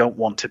 you don't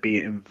want to be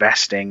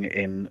investing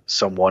in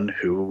someone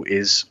who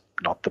is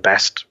not the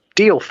best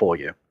deal for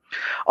you.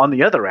 On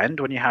the other end,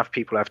 when you have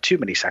people who have too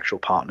many sexual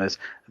partners,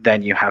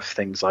 then you have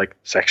things like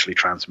sexually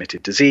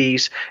transmitted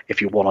disease.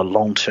 If you want a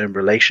long-term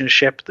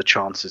relationship, the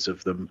chances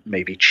of them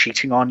maybe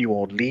cheating on you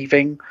or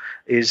leaving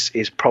is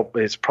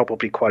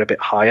probably quite a bit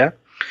higher.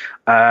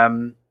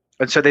 And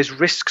so there's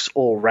risks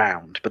all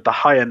round, but the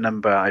higher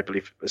number, I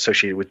believe,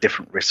 associated with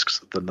different risks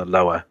than the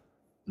lower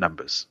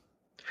numbers.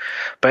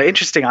 But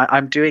interesting,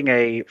 I'm doing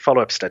a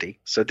follow-up study.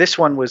 So this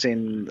one was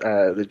in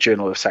the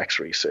Journal of Sex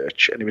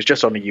Research, and it was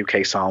just on a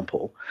UK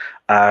sample.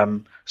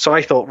 So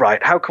I thought,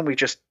 right, how can we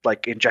just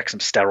like inject some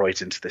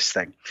steroids into this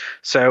thing?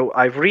 So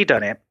I've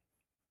redone it,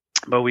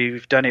 but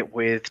we've done it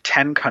with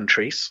 10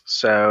 countries.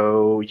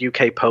 So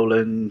UK,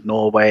 Poland,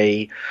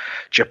 Norway,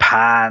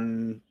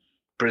 Japan,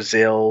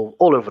 Brazil,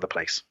 all over the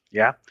place.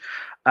 Yeah.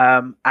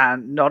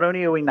 And not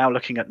only are we now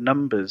looking at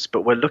numbers,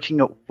 but we're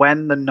looking at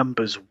when the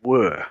numbers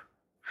were.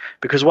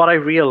 Because what I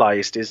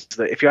realized is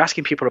that if you're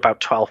asking people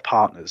about 12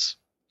 partners,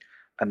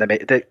 and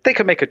they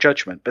can make a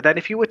judgment, but then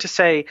if you were to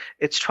say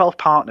it's 12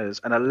 partners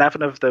and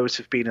 11 of those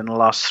have been in the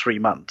last 3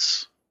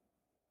 months,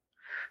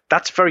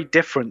 that's very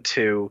different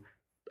to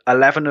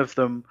 11 of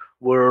them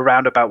were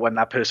around about when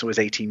that person was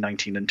 18,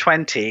 19, and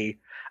 20,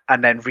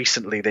 and then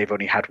recently they've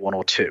only had 1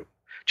 or 2. Do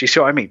you see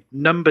what I mean?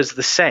 Numbers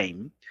the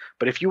same,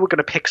 but if you were going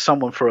to pick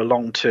someone for a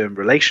long-term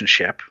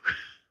relationship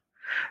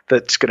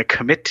that's going to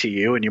commit to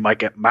you and you might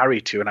get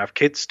married to and have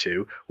kids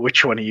to,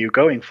 which one are you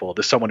going for?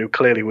 There's someone who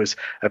clearly was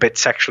a bit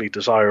sexually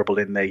desirable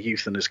in their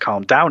youth and has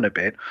calmed down a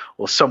bit,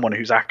 or someone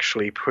who's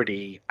actually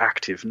pretty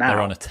active now?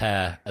 They're on a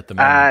tear at the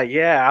moment.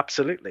 Yeah,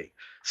 absolutely.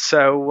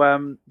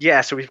 So,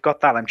 so we've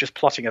got that. I'm just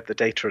plotting up the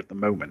data at the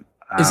moment.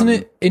 Isn't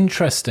it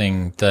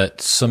interesting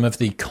that some of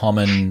the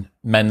common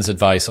men's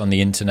advice on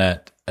the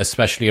internet,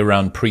 especially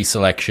around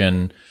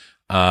pre-selection,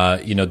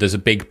 there's a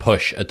big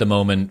push at the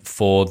moment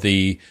for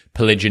the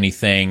polygyny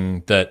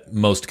thing, that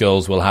most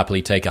girls will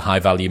happily take a high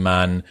value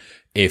man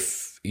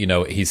if,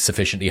 he's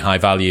sufficiently high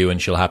value and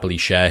she'll happily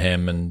share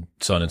him and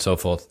so on and so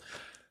forth.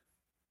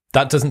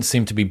 That doesn't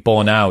seem to be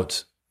borne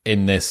out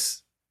in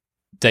this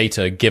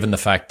data, given the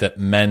fact that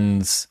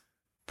men's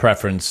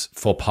preference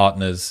for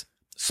partners,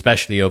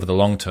 especially over the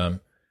long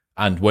term,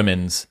 and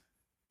women's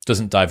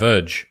doesn't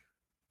diverge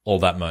all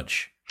that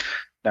much.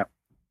 No.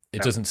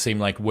 It doesn't seem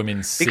like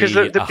women see because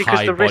a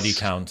high body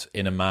count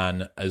in a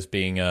man as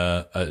being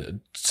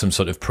some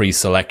sort of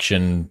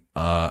pre-selection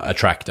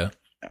attractor.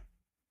 Yeah.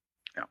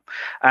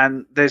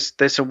 And there's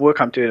some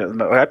work I'm doing at the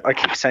moment. I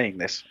keep saying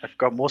this. I've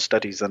got more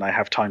studies than I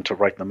have time to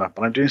write them up.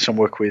 And I'm doing some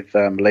work with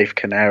Leif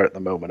Kinnair at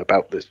the moment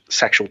about the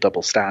sexual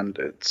double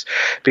standards,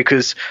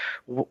 because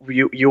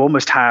you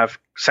almost have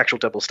sexual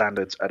double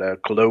standards at a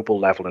global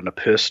level and a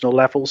personal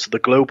level. So the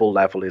global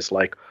level is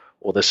like,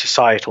 or the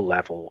societal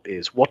level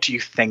is, what do you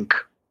think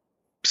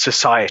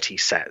society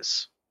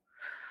says?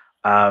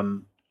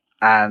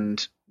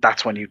 And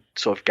that's when you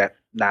sort of get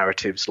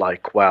narratives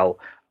like, well,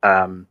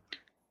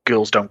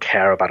 girls don't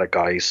care about a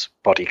guy's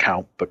body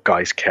count, but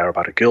guys care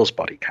about a girl's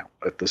body count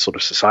at the sort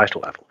of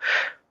societal level.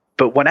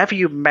 But whenever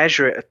you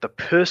measure it at the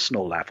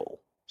personal level,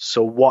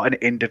 so what an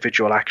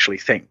individual actually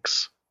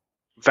thinks,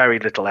 very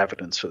little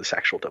evidence for the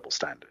sexual double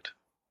standard.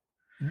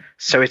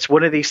 So it's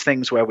one of these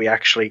things where we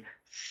actually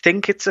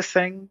think it's a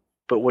thing,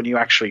 but when you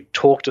actually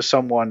talk to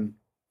someone,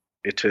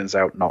 it turns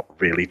out not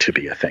really to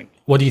be a thing.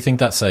 What do you think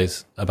that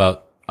says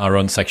about our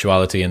own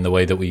sexuality and the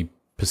way that we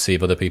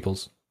perceive other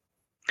people's?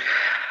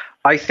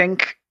 I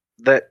think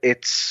that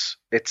it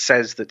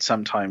says that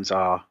sometimes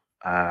our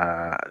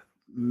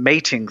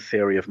mating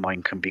theory of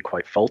mine can be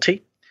quite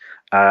faulty.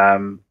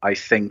 I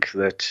think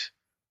that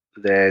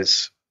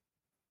there's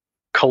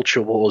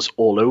culture wars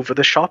all over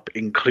the shop,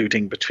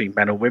 including between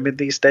men and women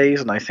these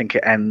days, and I think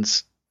it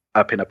ends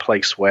up in a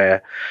place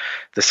where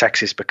the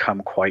sexes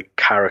become quite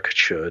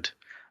caricatured,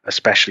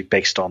 especially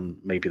based on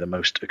maybe the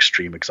most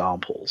extreme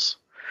examples.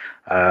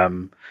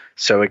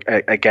 So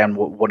again,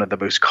 one of the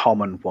most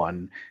common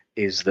one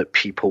is that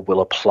people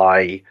will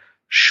apply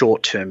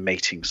short-term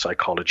mating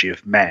psychology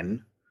of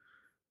men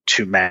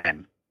to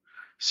men.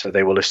 So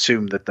they will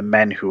assume that the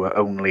men who are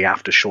only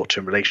after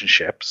short-term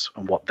relationships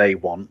and what they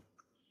want,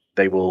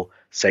 they will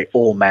say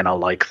all men are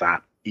like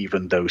that,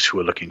 even those who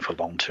are looking for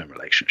long-term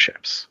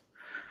relationships.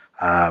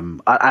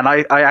 And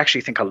I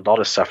actually think a lot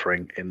of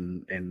suffering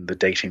in the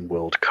dating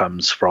world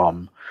comes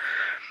from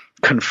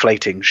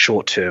conflating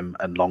short-term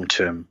and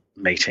long-term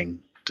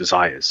mating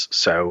desires.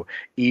 So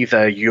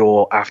either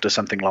you're after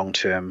something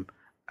long-term,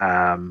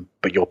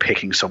 but you're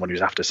picking someone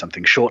who's after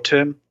something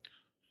short-term.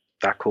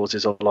 That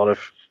causes a lot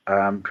of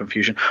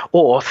confusion.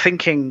 Or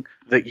thinking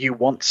that you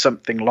want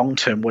something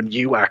long-term when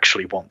you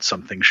actually want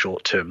something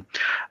short-term,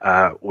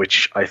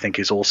 which I think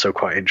is also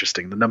quite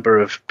interesting. The number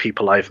of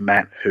people I've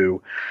met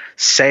who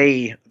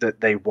say that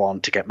they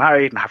want to get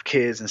married and have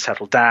kids and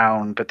settle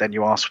down, but then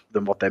you ask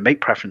them what their mate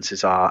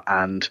preferences are,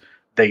 and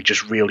they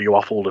just reel you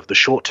off all of the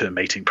short-term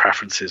mating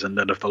preferences and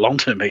none of the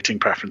long-term mating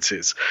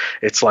preferences.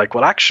 It's like,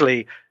 well,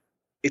 actually,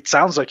 it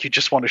sounds like you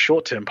just want a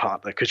short-term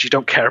partner because you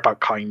don't care about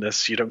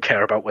kindness. You don't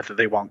care about whether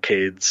they want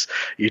kids.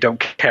 You don't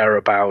care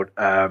about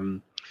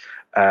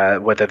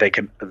whether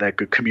they're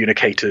good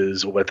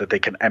communicators or whether they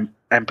can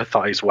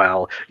empathize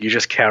well. You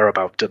just care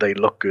about, do they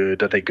look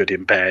good? Are they good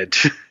in bed?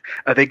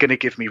 Are they going to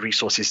give me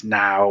resources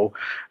now?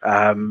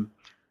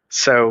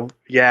 So,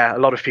 yeah, a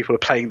lot of people are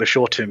playing the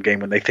short-term game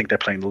when they think they're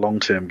playing the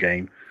long-term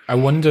game. I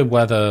wonder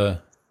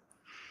whether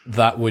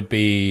that would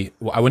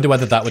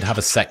have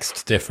a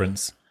sexed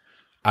difference.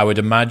 I would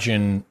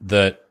imagine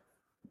that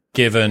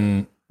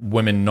given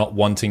women not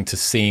wanting to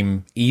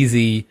seem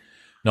easy,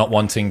 not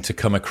wanting to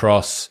come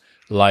across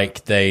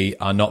like they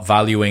are not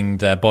valuing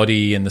their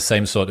body in the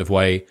same sort of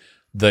way,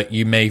 that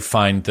you may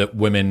find that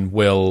women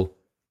will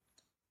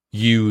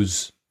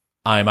use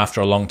 "I'm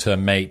after a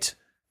long-term mate"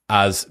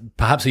 as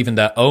perhaps even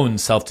their own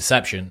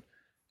self-deception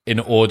in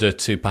order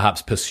to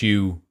perhaps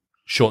pursue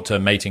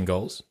short-term mating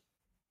goals?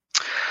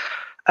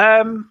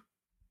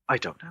 I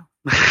don't know.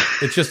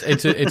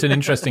 it's an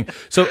interesting.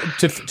 So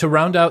to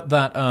round out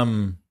that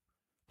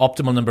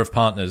optimal number of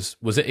partners,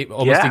 was it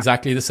almost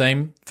exactly the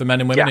same for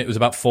men and women? Yeah. It was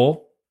about 4.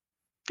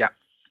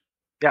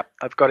 Yeah,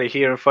 I've got it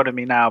here in front of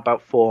me now.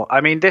 About 4.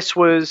 I mean, this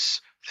was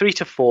 3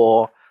 to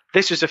 4.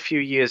 This was a few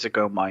years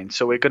ago, mine.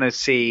 So we're going to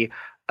see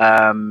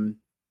the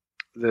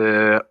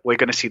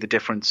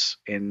difference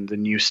in the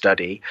new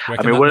study.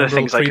 I mean, one of the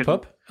things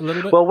up a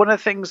little bit? Well, one of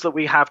the things that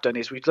we have done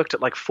is we've looked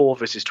at like 4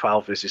 versus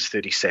 12 versus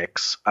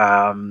 36,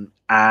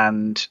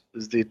 and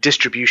the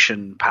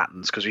distribution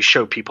patterns, because we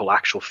show people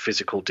actual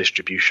physical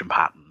distribution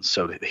patterns.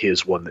 So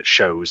here's one that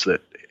shows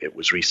that it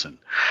was recent.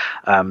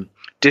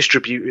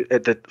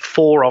 The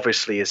 4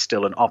 obviously is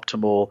still an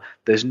optimal.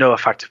 There's no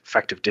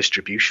effective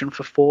distribution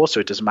for 4, so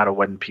it doesn't matter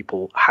when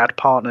people had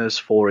partners.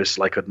 4 is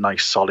like a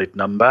nice solid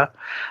number.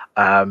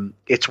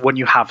 It's when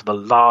you have the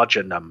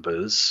larger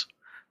numbers,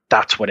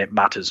 that's when it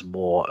matters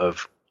more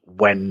of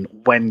when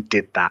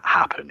did that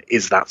happen?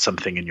 Is that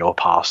something in your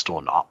past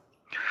or not?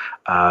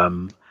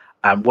 And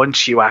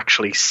once you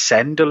actually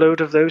send a load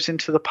of those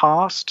into the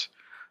past,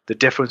 the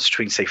difference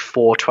between, say,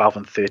 4, 12,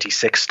 and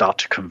 36 start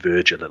to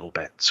converge a little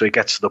bit. So it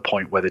gets to the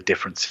point where the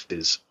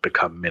differences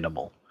become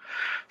minimal.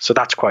 So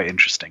that's quite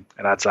interesting.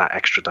 It adds that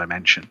extra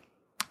dimension.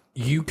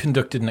 You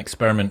conducted an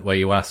experiment where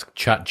you asked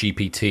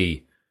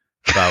ChatGPT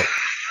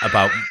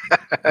about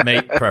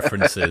mate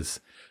preferences.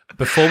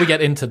 Before we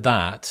get into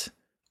that,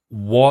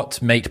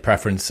 what mate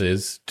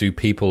preferences do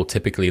people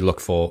typically look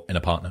for in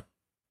a partner?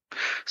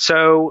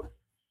 So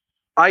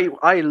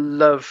I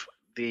love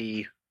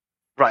the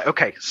right.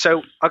 Okay,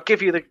 so I'll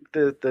give you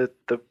the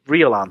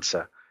real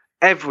answer.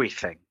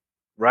 Everything,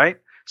 right?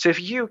 So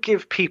if you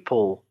give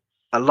people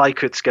a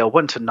Likert scale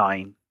 1 to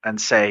 9 and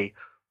say,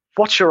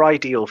 what's your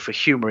ideal for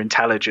humor,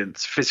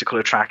 intelligence, physical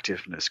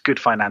attractiveness, good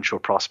financial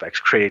prospects,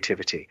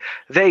 creativity?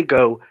 They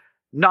go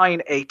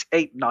 9, 8,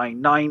 8,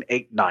 9, 9,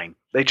 8, 9.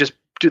 They just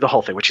do the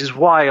whole thing, which is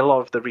why a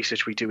lot of the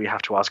research we do, we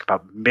have to ask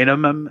about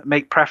minimum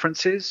mate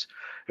preferences,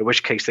 in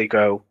which case they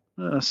go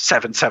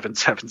 7, 7,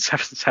 7, 7,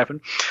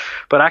 7.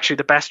 But actually,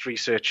 the best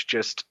research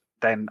just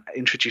then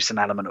introduce an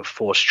element of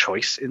forced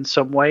choice in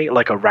some way,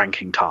 like a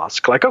ranking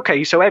task. Like,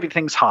 okay, so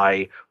everything's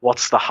high.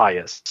 What's the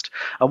highest?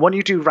 And when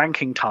you do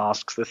ranking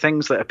tasks, the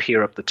things that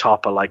appear up the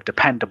top are like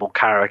dependable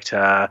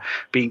character,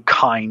 being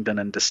kind and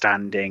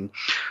understanding.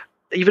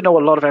 Even though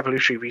a lot of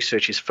evolutionary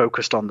research is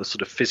focused on the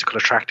sort of physical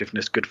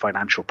attractiveness, good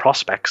financial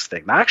prospects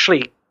thing, that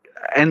actually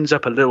ends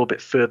up a little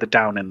bit further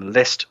down in the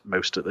list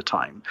most of the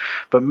time.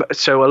 But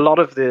so a lot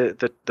of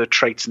the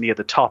traits near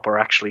the top are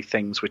actually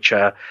things which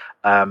are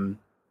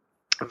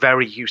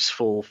very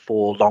useful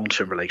for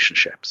long-term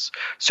relationships.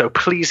 So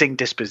pleasing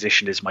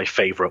disposition is my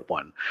favorite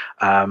one.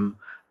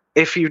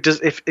 If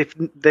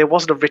there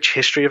wasn't a rich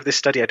history of this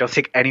study, I don't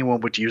think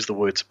anyone would use the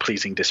words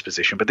pleasing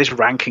disposition. But this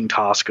ranking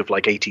task of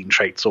like 18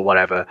 traits or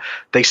whatever,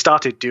 they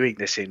started doing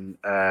this in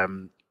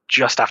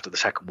just after the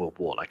Second World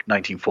War, like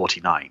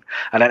 1949.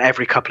 And then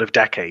every couple of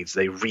decades,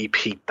 they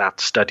repeat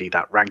that study,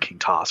 that ranking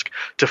task,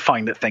 to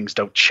find that things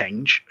don't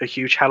change a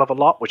huge hell of a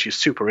lot, which is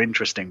super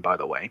interesting, by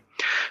the way.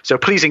 So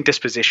pleasing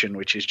disposition,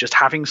 which is just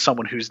having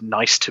someone who's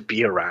nice to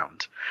be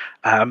around.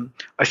 I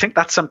think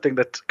that's something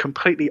that's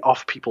completely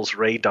off people's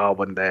radar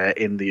when they're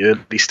in the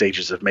early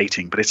stages of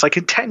mating. But it's like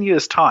in 10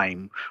 years'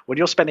 time, when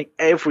you're spending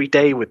every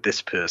day with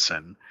this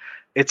person,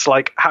 it's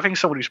like having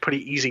someone who's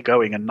pretty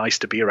easygoing and nice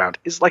to be around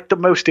is like the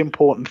most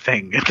important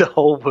thing in the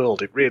whole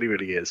world. It really,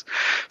 really is.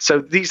 So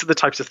these are the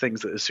types of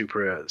things that are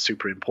super,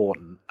 super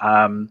important.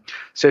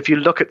 So if you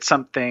look at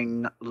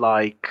something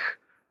like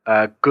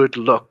good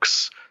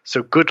looks,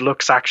 so good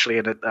looks actually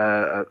in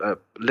a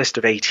list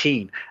of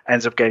 18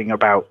 ends up getting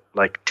about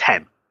like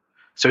 10.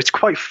 So it's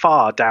quite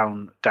far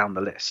down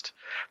the list.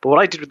 But what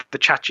I did with the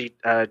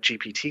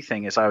GPT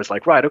thing is I was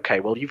like, right, okay,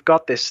 well, you've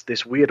got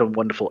this weird and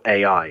wonderful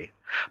AI.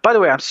 By the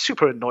way, I'm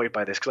super annoyed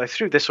by this because I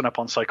threw this one up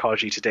on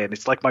Psychology Today, and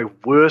it's like my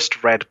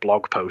worst read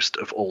blog post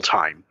of all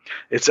time.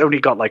 It's only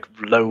got like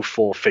low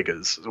 4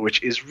 figures,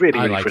 which is really,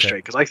 really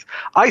frustrating because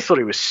I thought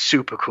it was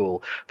super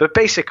cool. But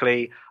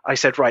basically, I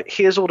said, right,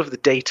 here's all of the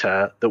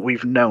data that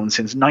we've known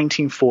since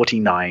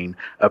 1949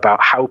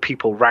 about how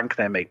people rank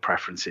their mate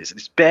preferences.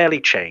 It's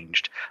barely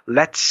changed.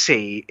 Let's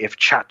see if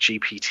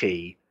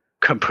ChatGPT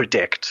can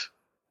predict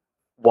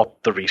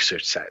what the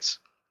research says.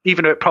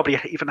 Even though it probably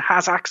even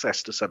has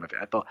access to some of it,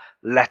 I thought,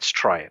 let's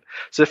try it.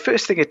 So the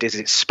first thing it did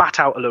is it spat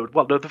out a load.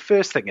 Well, no, the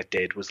first thing it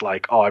did was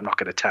like, oh, I'm not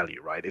going to tell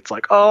you, right? It's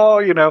like,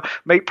 oh,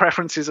 mate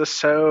preferences are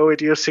so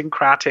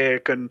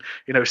idiosyncratic and,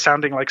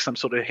 sounding like some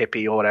sort of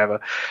hippie or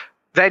whatever.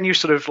 Then you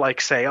sort of like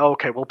say, oh,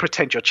 okay, well,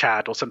 pretend you're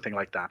Chad or something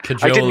like that.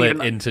 Cajole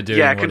it into doing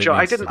what cajole. It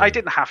needs to do. I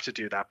didn't have to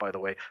do that, by the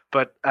way.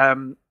 But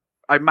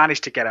I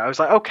managed to get it. I was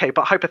like, okay,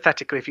 but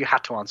hypothetically, if you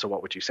had to answer,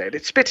 what would you say? And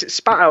it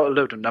spat out a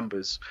load of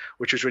numbers,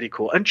 which was really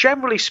cool. And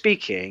generally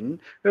speaking,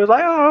 it was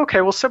like, oh,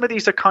 okay, well, some of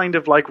these are kind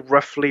of like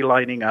roughly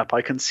lining up.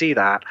 I can see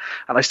that.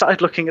 And I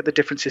started looking at the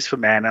differences for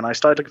men, and I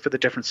started looking for the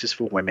differences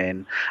for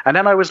women. And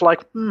then I was like,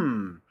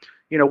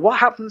 what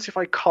happens if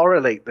I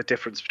correlate the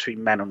difference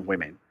between men and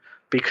women?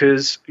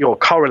 Because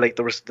correlate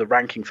the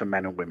ranking for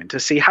men and women to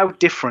see how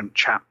different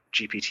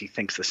ChatGPT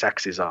thinks the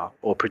sexes are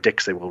or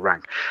predicts they will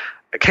rank.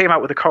 It came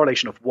out with a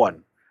correlation of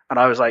 1, and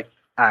I was like,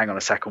 hang on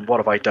a second, what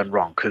have I done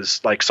wrong?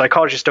 Because like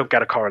psychologists don't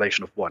get a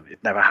correlation of 1. It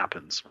never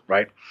happens,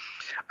 right?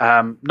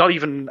 Not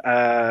even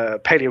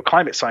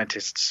paleoclimate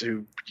scientists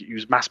who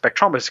use mass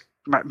spectrometers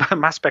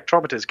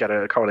get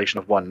a correlation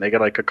of 1. They get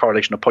like a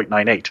correlation of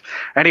 0.98.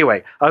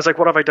 Anyway, I was like,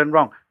 what have I done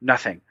wrong?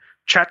 Nothing.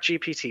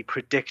 ChatGPT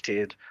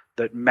predicted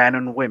that men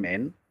and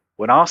women,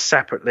 when asked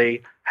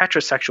separately,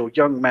 heterosexual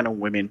young men and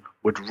women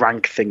would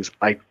rank things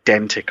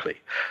identically,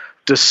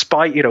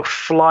 despite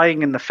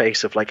flying in the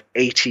face of like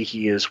 80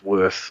 years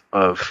worth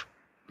of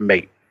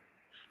mating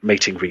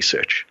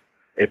research.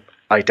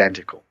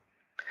 Identical.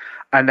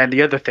 And then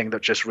the other thing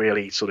that just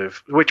really sort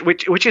of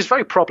which is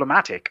very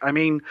problematic. I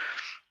mean,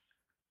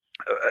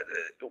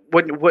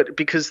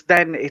 because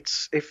then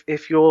it's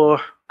if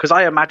you're, because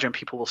I imagine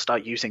people will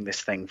start using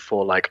this thing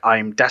for like,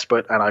 I'm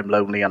desperate and I'm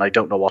lonely and I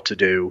don't know what to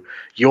do.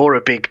 You're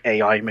a big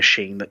AI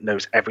machine that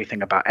knows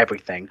everything about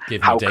everything.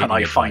 How can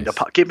I find a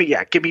give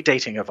me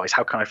dating advice?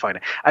 How can I find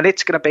it? And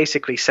it's going to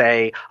basically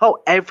say,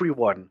 oh,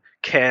 everyone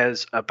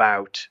cares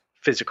about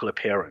physical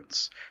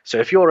appearance. So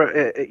if you're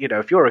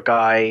a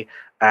guy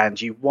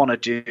and you want to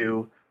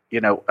do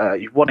you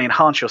want to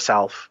enhance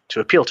yourself to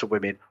appeal to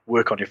women,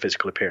 work on your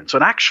physical appearance.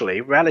 And actually,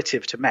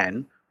 relative to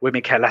men,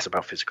 women care less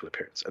about physical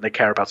appearance and they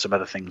care about some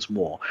other things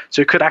more.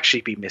 So it could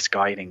actually be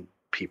misguiding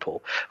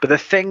people. But the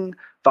thing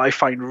that I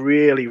find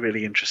really,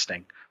 really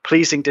interesting,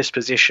 pleasing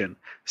disposition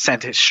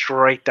sent it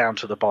straight down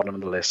to the bottom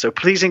of the list. So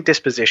pleasing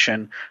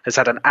disposition has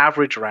had an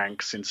average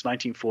rank since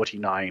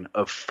 1949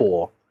 of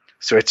 4.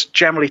 So it's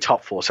generally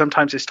top 4.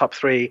 Sometimes it's top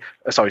 3.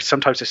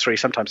 Sometimes it's 3.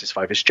 Sometimes it's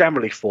 5. It's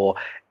generally 4.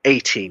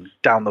 18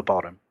 down the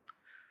bottom.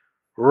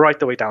 Right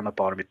the way down the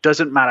bottom. It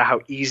doesn't matter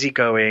how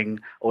easygoing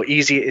or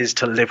easy it is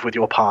to live with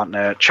your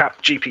partner.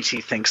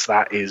 ChatGPT thinks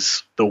that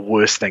is the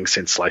worst thing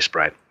since sliced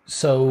bread.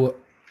 So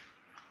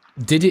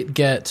did it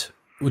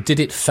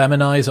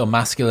feminize or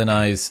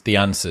masculinize the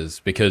answers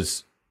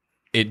because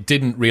it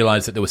didn't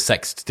realize that there were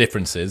sex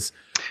differences?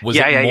 Was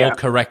it more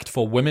correct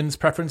for women's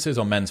preferences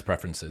or men's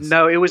preferences?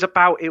 No, it was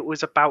about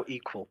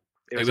equal.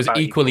 It was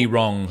equally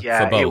wrong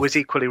for both. It was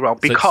equally wrong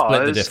because so it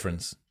split the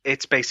difference.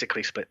 It's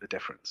basically split the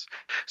difference.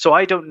 So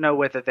I don't know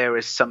whether there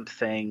is some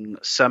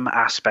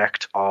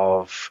aspect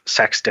of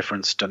sex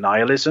difference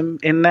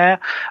denialism in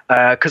there,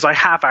 because I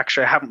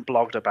haven't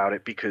blogged about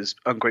it because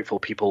ungrateful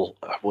people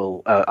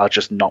are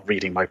just not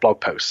reading my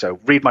blog post. So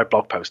read my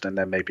blog post and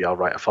then maybe I'll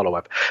write a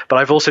follow-up. But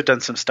I've also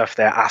done some stuff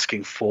there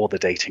asking for the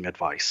dating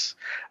advice,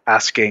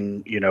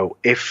 asking,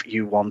 if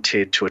you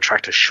wanted to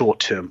attract a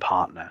short-term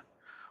partner,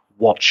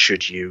 what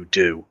should you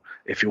do?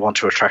 If you want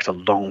to attract a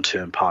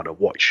long-term partner,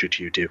 what should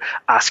you do?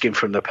 Asking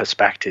from the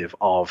perspective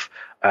of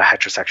a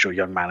heterosexual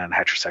young man and a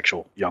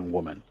heterosexual young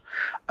woman.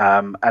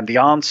 And the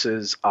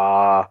answers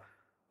are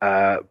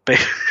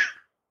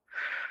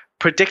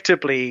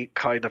predictably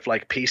kind of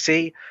like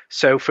PC.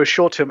 So for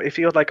short-term, if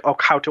you're like,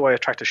 how do I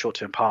attract a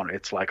short-term partner?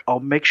 It's like,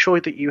 make sure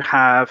that you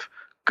have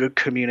good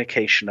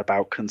communication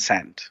about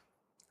consent.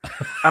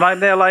 And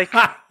I'm there like...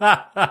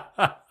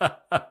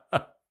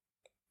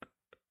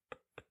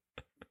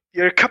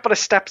 You're a couple of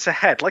steps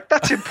ahead. Like,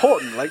 that's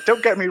important. Like,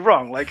 don't get me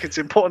wrong. Like, it's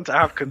important to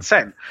have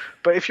consent.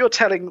 But if you're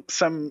telling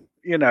some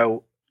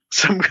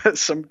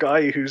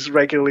guy who's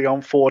regularly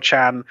on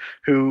 4chan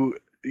who,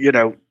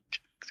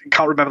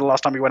 can't remember the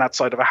last time he went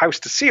outside of a house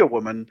to see a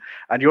woman,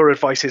 and your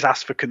advice is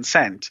ask for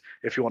consent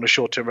if you want a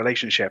short-term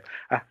relationship,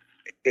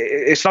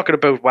 it's not going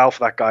to bode well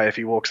for that guy if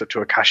he walks up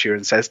to a cashier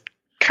and says,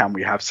 can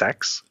we have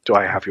sex? Do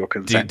I have your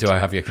consent? Do I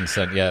have your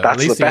consent? Yeah.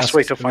 That's the best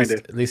way to find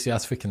it. At least you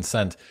ask for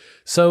consent.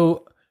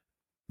 So...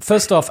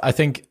 First off, I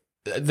think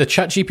the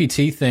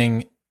ChatGPT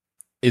thing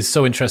is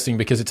so interesting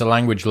because it's a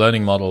language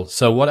learning model.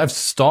 So what I've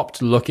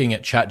stopped looking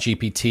at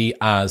ChatGPT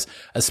as,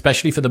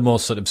 especially for the more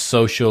sort of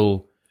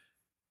social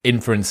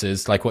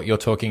inferences, like what you're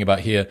talking about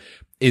here,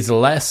 is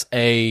less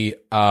a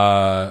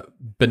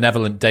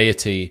benevolent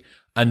deity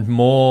and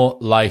more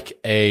like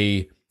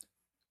a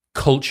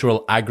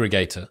cultural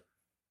aggregator.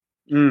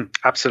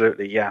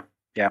 Absolutely, yeah.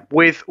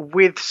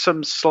 With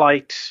some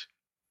slight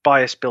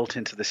bias built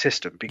into the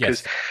system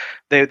because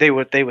they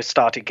were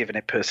started giving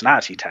it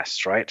personality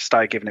tests, right?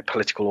 Started giving it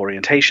political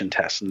orientation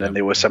tests, and then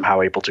they were somehow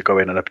able to go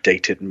in and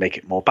update it and make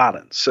it more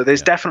balanced. So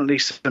there's definitely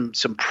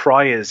some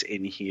priors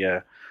in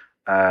here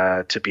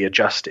to be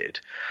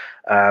adjusted,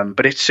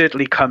 but it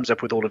certainly comes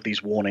up with all of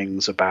these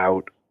warnings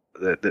about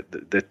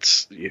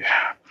that's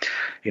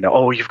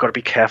you've got to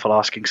be careful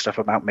asking stuff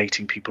about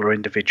mating people or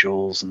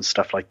individuals and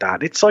stuff like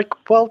that. It's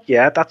like, well,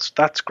 yeah,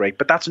 that's great,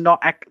 but that's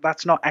not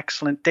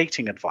excellent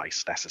dating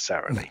advice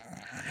necessarily.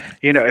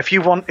 If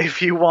you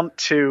want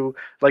to,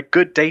 like,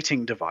 good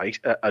dating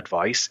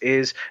advice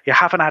is you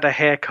haven't had a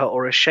haircut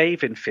or a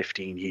shave in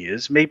 15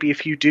 years. Maybe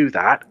if you do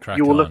that,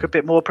 you will look a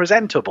bit more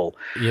presentable.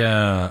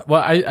 Yeah.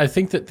 Well, I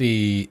think that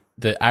the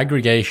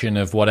aggregation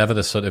of whatever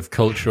the sort of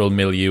cultural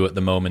milieu at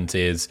the moment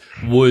is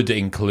would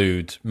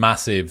include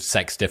massive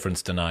sex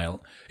difference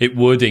denial. It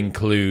would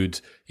include,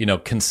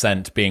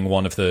 consent being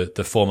one of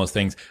the foremost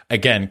things.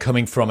 Again,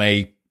 coming from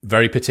a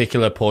very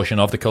particular portion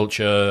of the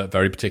culture, a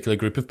very particular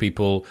group of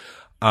people.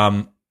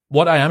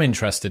 What I am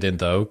interested in,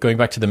 though, going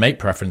back to the mate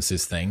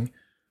preferences thing,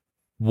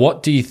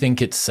 what do you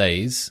think it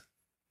says,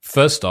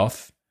 first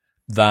off,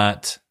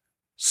 that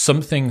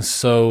something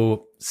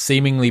so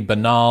seemingly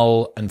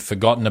banal and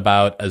forgotten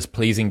about as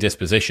pleasing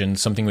disposition,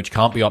 something which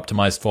can't be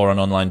optimized for on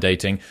online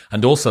dating,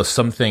 and also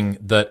something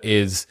that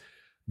is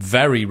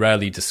very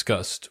rarely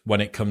discussed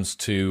when it comes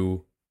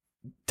to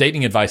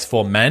dating advice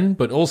for men,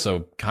 but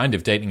also kind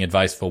of dating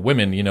advice for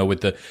women,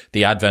 with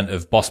the advent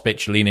of boss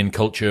bitch lean in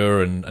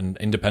culture and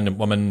independent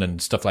woman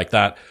and stuff like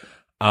that.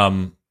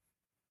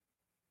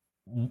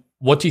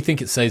 What do you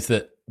think it says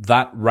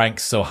that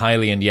ranks so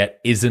highly and yet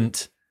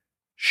isn't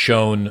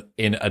shown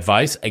in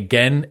advice?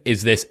 Again,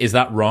 is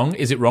that wrong?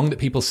 Is it wrong that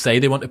people say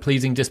they want a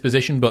pleasing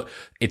disposition, but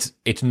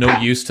it's no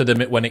use to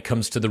them when it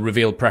comes to the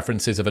revealed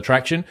preferences of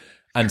attraction?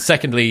 And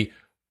secondly,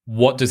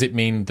 what does it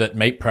mean that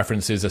mate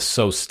preferences are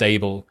so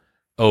stable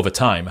over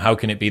time? How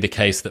can it be the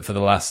case that for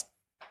the last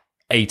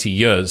 80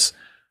 years,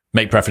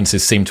 mate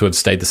preferences seem to have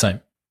stayed the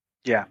same?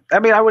 Yeah, I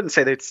mean, I wouldn't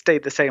say they'd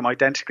stayed the same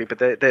identically, but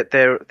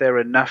they're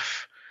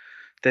enough.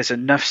 There's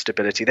enough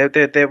stability.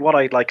 They're what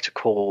I like to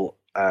call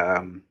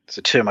it's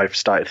a term I've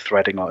started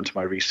threading onto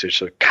my research.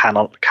 So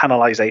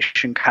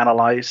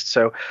canalized.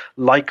 So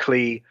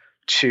likely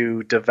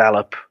to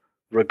develop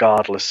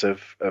regardless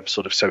of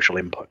sort of social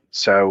input.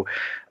 So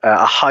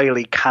a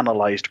highly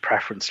canalized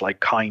preference like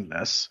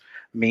kindness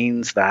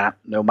means that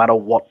no matter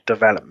what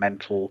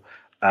developmental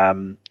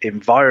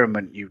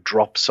environment you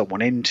drop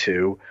someone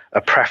into, a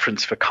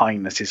preference for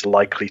kindness is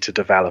likely to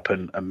develop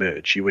and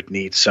emerge. You would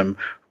need some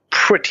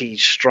pretty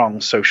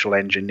strong social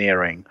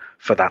engineering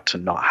for that to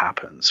not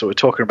happen. So we're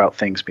talking about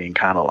things being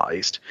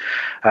canalized.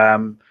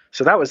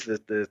 So that was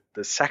the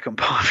second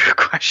part of your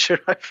question.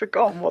 I've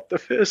forgotten what the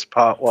first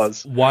part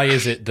was. Why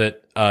is it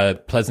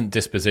that pleasant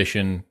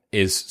disposition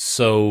is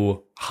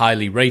so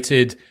highly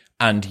rated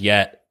and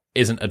yet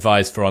isn't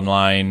advised for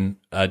online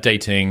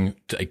dating,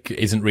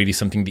 isn't really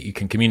something that you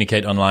can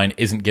communicate online,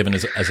 isn't given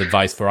as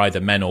advice for either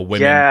men or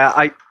women?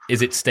 Yeah,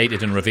 Is it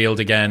stated and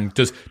revealed again?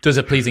 Does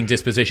a pleasing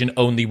disposition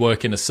only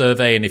work in a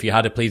survey? And if you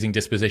had a pleasing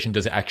disposition,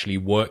 does it actually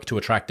work to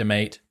attract a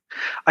mate?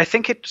 I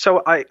think it.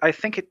 So I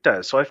think it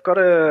does. So I've got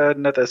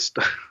another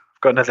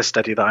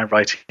study that I'm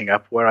writing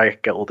up. Where I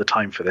get all the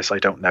time for this, I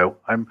don't know.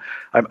 I'm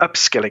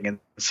upskilling in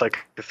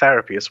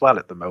psychotherapy as well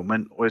at the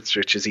moment,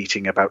 which is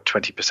eating about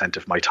 20%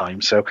 of my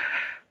time. So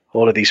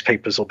all of these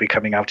papers will be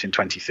coming out in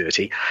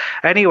 2030.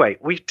 Anyway,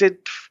 we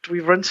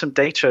run some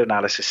data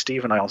analysis,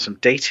 Steve and I, on some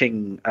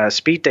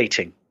speed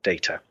dating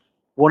data.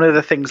 One of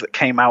the things that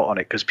came out on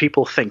it, because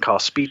people think,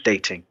 speed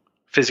dating,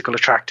 physical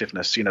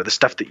attractiveness, the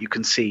stuff that you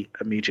can see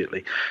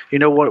immediately.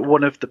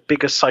 One of the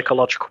biggest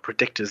psychological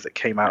predictors that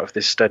came out of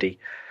this study,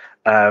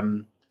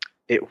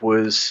 it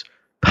was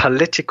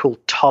political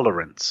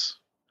tolerance.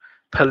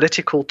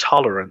 Political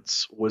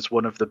tolerance was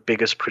one of the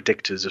biggest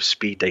predictors of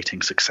speed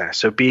dating success.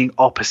 So being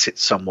opposite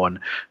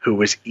someone who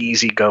was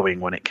easygoing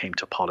when it came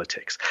to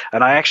politics.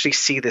 And I actually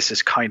see this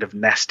as kind of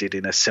nested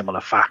in a similar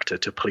factor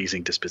to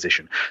pleasing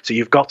disposition. So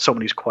you've got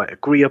someone who's quite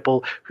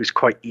agreeable, who's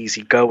quite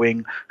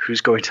easygoing, who's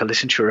going to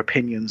listen to your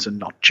opinions and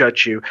not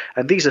judge you.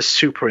 And these are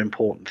super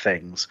important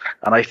things.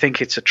 And I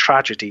think it's a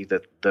tragedy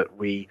that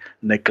we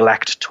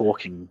neglect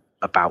talking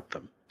about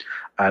them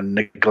and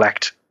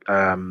neglect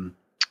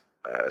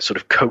sort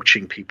of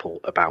coaching people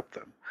about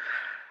them.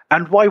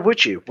 And why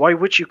would you? Why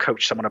would you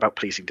coach someone about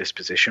pleasing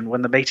disposition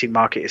when the mating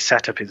market is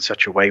set up in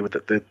such a way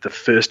that the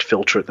first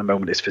filter at the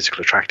moment is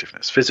physical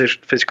attractiveness?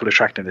 Physical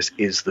attractiveness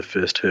is the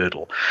first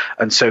hurdle.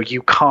 And so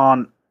you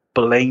can't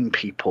blame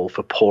people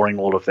for pouring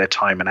all of their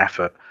time and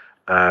effort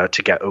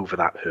to get over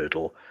that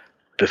hurdle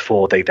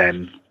before they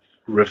then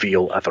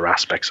reveal other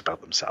aspects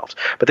about themselves.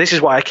 But this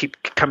is why I keep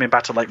coming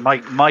back to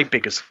my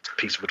biggest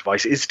piece of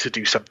advice is to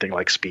do something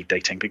like speed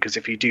dating, because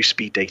if you do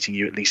speed dating,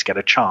 you at least get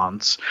a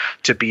chance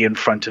to be in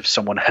front of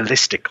someone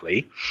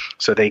holistically.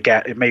 So they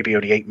get, it may be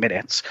only 8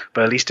 minutes,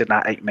 but at least in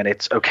that 8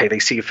 minutes, okay, they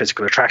see your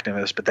physical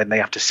attractiveness, but then they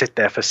have to sit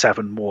there for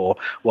 7 more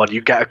while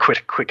you get a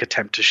quick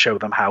attempt to show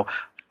them how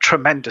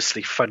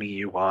tremendously funny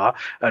you are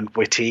and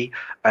witty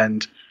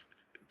and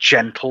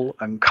gentle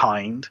and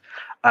kind.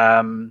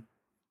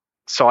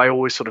 So I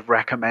always sort of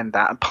recommend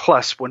that. And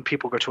plus, when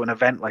people go to an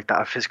event like that,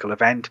 a physical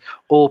event,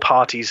 all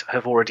parties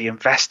have already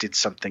invested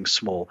something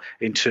small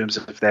in terms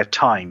of their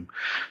time.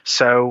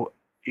 So,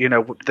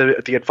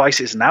 the advice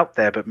isn't out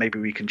there, but maybe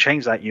we can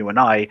change that, you and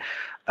I,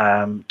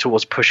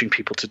 towards pushing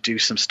people to do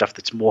some stuff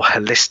that's more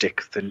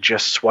holistic than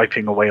just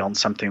swiping away on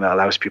something that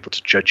allows people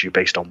to judge you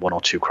based on 1 or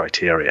 2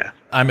 criteria.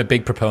 I'm a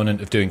big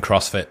proponent of doing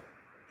CrossFit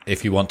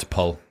if you want to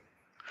pull.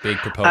 Big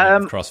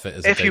proponent of CrossFit as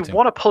a dating. If you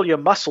want to pull your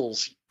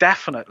muscles,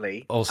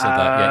 definitely. Also that,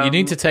 yeah. You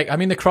need to take,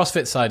 the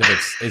CrossFit side of it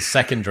is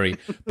secondary,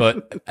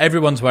 but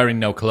everyone's wearing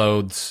no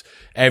clothes.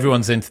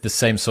 Everyone's into the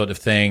same sort of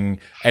thing.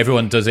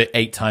 Everyone does it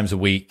 8 times a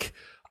week.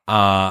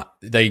 There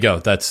you go.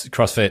 That's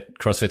CrossFit.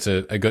 CrossFit's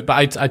a good,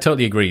 but I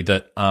totally agree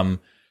that,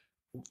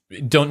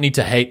 don't need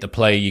to hate the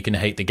play. You can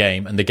hate the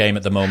game. And the game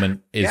at the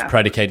moment is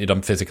predicated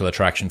on physical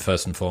attraction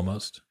first and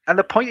foremost. And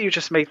the point that you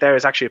just made there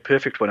is actually a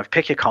perfect one of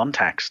pick your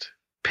context.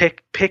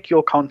 Pick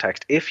your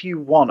context. If you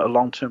want a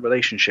long-term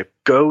relationship,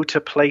 go to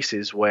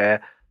places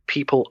where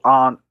people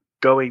aren't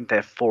going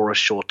there for a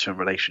short-term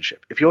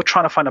relationship. If you're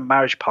trying to find a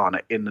marriage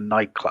partner in the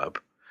nightclub,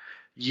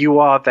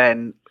 you are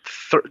then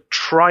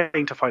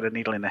trying to find a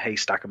needle in a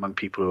haystack among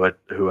people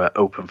who are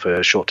open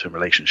for short-term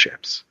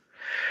relationships.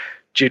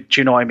 Do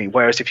you know what I mean?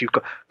 Whereas if you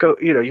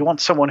you want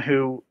someone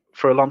who,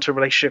 for a long-term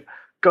relationship,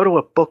 go to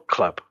a book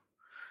club.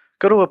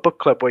 Go to a book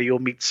club where you'll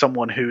meet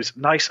someone who's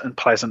nice and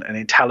pleasant and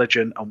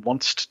intelligent and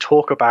wants to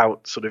talk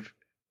about sort of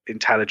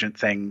intelligent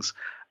things,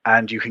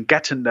 and you can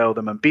get to know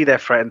them and be their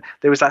friend.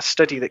 There was that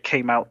study that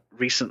came out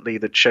recently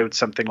that showed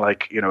something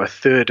like, a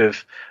third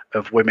of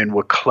women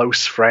were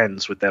close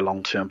friends with their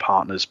long-term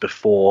partners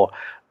before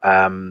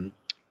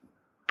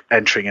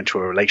entering into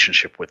a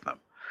relationship with them.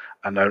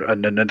 And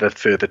another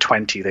further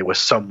 20, they were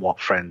somewhat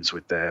friends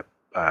with their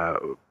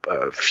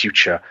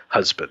future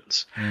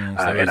husbands so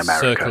in America.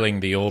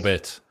 Circling the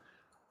orbit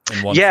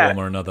in one form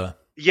or another.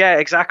 Yeah,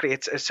 exactly.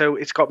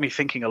 It's got me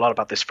thinking a lot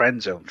about this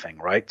friend zone thing,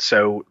 right?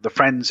 So the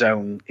friend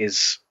zone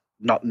is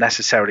not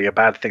necessarily a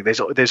bad thing.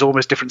 There's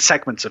almost different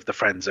segments of the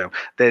friend zone.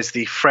 There's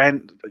the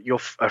friend,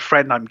 a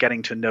friend I'm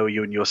getting to know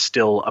you and you're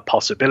still a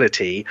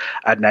possibility,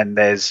 and then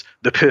there's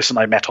the person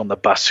I met on the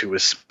bus who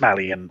was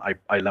smelly and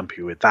I lump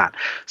you with that.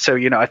 So,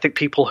 I think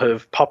people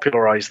have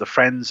popularized the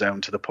friend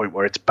zone to the point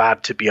where it's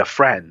bad to be a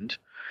friend,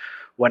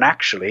 when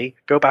actually,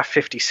 go back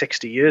 50,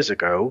 60 years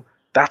ago,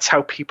 that's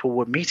how people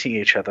were meeting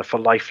each other for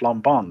lifelong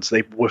bonds.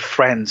 They were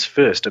friends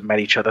first and met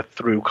each other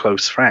through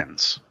close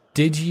friends.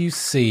 Did you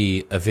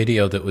see a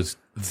video that was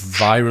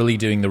virally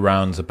doing the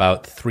rounds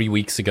about 3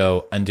 weeks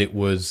ago, and it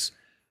was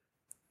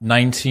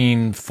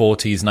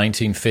 1940s,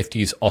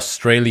 1950s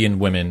Australian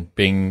women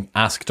being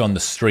asked on the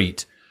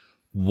street,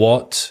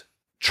 what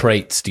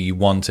traits do you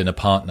want in a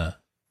partner?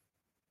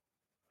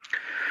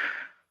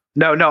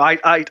 No,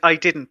 I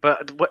didn't.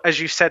 But as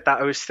you said that,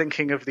 I was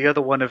thinking of the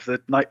other one of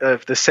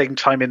the same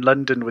time in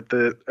London with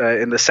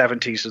in the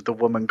 70s, of the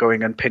woman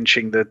going and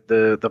pinching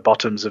the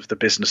bottoms of the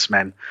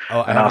businessmen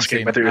and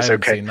asking whether it was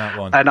okay.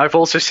 And I've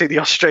also seen the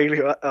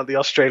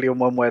Australian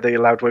one where they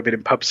allowed women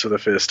in pubs for the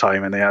first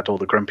time, and they had all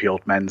the grumpy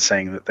old men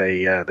saying that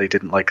they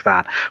didn't like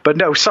that. But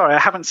no, sorry, I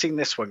haven't seen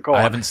this one. Go on.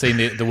 I haven't seen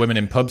the women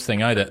in pubs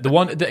thing either. The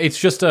one, it's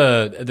just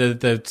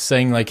the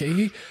saying like.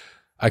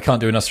 I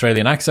can't do an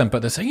Australian accent, but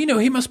they're saying,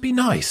 he must be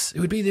nice. It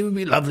would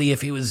be lovely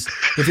if he was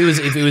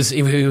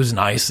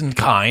nice and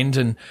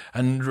kind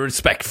and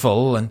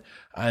respectful.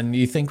 And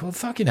you think, well,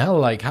 fucking hell,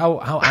 like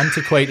how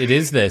antiquated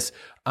is this?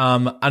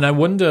 And I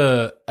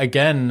wonder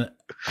again,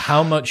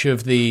 how much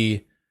of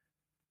the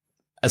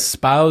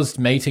espoused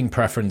mating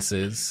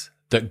preferences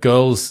that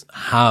girls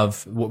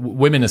have,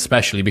 women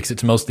especially, because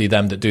it's mostly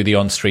them that do the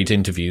on-street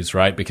interviews,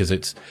 right? Because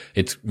it's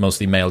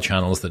mostly male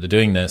channels that are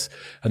doing this.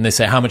 And they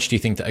say, how much do you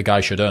think that a guy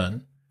should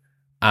earn?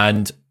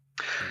 And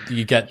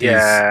you get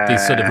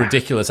these sort of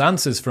ridiculous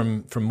answers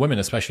from women,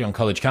 especially on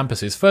college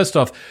campuses. First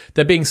off,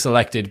 they're being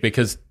selected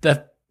because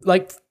they're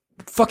like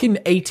fucking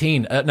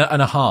 18 and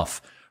a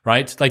half,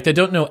 right? Like they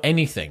don't know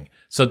anything.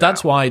 So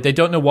that's why they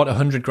don't know what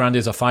 100 grand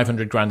is or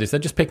 500 grand is. They're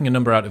just picking a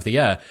number out of the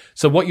air.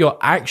 So what you're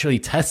actually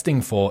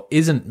testing for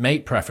isn't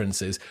mate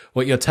preferences.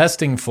 What you're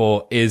testing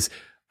for is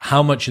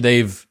how much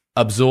they've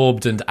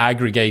absorbed and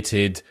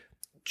aggregated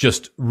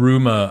just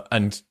rumor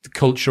and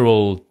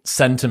cultural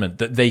sentiment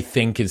that they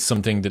think is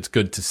something that's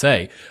good to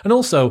say. And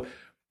also,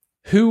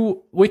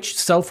 which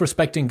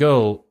self-respecting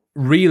girl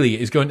really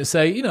is going to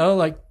say,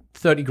 like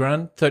 30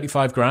 grand,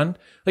 35 grand?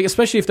 Like,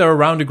 especially if they're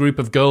around a group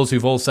of girls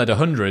who've all said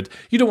 100,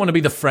 you don't want to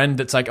be the friend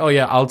that's like, oh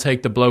yeah, I'll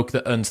take the bloke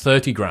that earns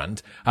 30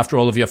 grand after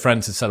all of your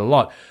friends have said a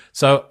lot.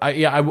 So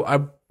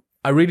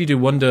I really do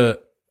wonder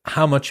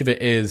how much of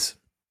it is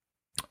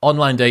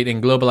online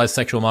dating, globalized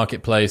sexual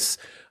marketplace,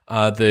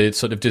 the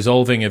sort of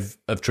dissolving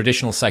of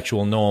traditional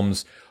sexual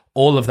norms,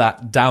 all of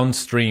that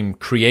downstream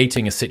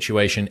creating a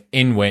situation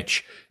in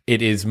which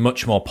it is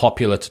much more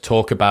popular to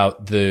talk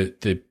about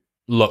the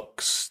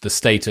looks, the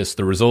status,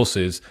 the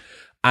resources,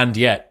 and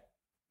yet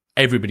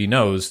everybody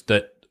knows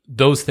that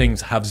those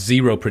things have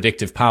zero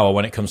predictive power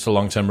when it comes to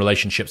long-term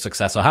relationship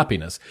success or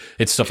happiness.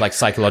 It's stuff like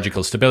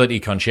psychological stability,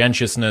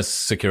 conscientiousness,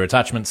 secure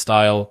attachment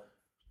style.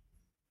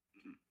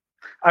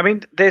 I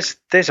mean, there's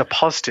a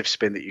positive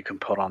spin that you can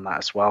put on that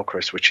as well,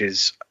 Chris, which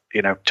is,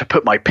 to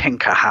put my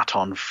pinker hat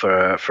on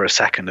for a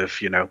second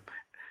of,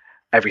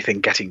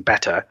 everything getting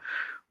better,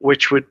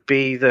 which would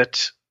be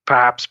that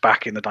perhaps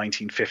back in the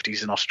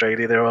 1950s in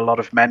Australia, there were a lot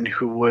of men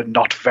who were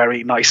not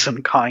very nice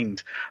and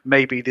kind.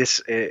 Maybe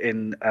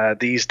in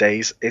these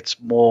days, it's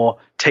more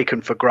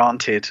taken for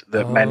granted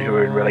that men who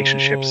are in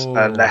relationships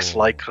are less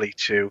likely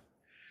to,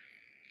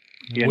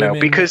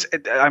 because,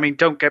 I mean,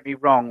 don't get me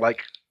wrong,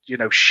 like,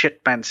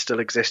 shit men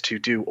still exist who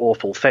do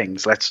awful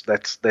things. Let's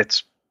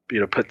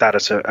put that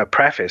as a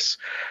preface.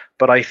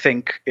 But I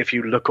think if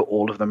you look at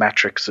all of the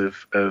metrics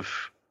of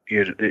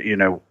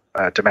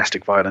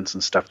domestic violence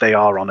and stuff, they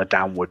are on a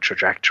downward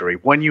trajectory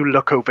when you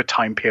look over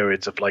time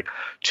periods of like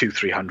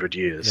 200-300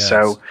 years. Yes.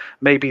 So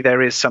maybe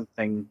there is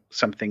something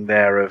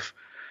there of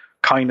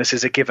kindness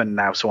is a given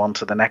now. So on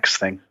to the next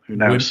thing. Who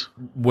knows?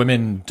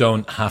 Women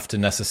don't have to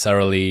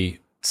necessarily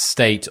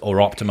state or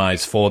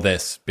optimize for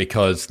this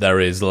because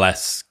there is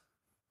less.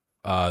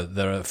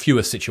 There are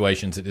fewer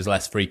situations. It is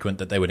less frequent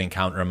that they would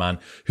encounter a man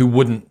who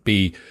wouldn't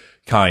be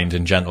kind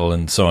and gentle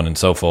and so on and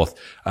so forth.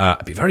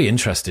 I'd be very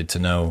interested to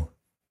know.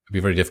 It'd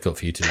be very difficult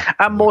for you to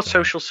and more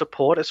social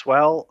support as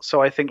well.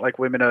 So I think like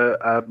women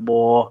are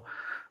more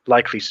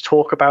likely to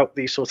talk about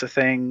these sorts of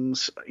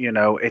things.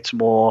 It's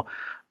more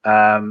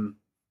when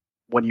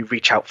you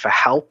reach out for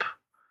help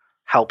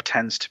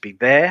tends to be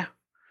there.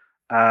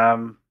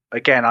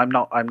 Again, I'm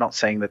not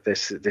saying that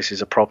this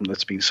is a problem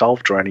that's been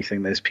solved or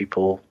anything. There's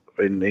people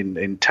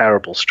in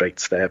terrible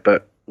straits there,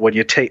 but when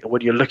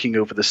you're looking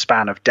over the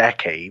span of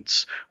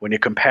decades, when you're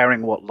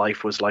comparing what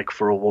life was like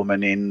for a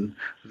woman in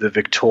the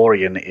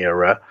Victorian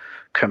era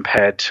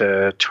compared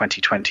to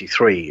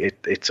 2023,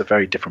 it's a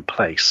very different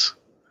place.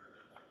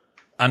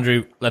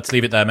 Andrew, let's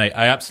leave it there, mate.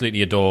 I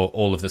absolutely adore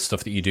all of the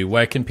stuff that you do.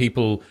 Where can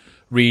people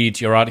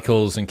read your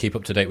articles and keep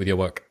up to date with your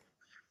work?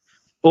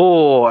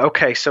 Oh,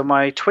 okay. So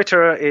my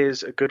Twitter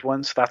is a good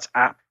one. So that's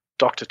at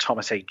Dr.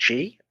 Thomas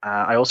AG.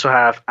 I also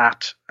have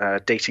at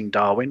Dating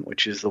Darwin,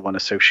 which is the one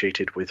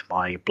associated with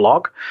my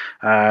blog.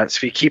 So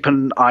if you keep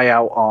an eye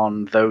out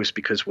on those,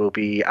 because we'll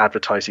be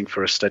advertising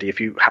for a study. If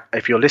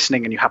you're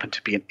listening and you happen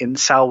to be an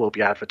incel, we'll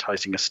be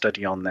advertising a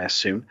study on there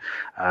soon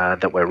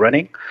that we're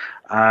running.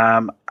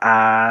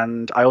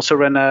 And I also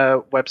run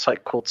a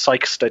website called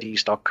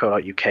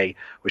psychstudies.co.uk,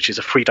 which is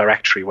a free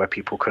directory where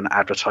people can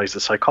advertise the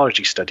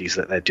psychology studies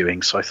that they're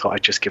doing. So I thought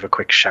I'd just give a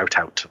quick shout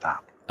out to that.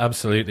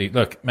 Absolutely.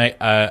 Look, mate,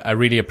 I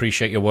really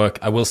appreciate your work.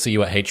 I will see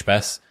you at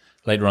HBES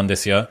later on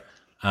this year.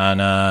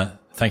 And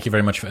thank you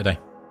very much for today.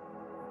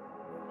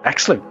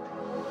 Excellent.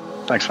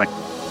 Thanks, mate.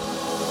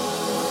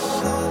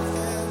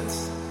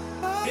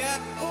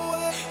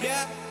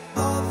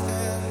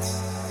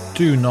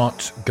 Do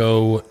not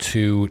go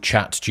to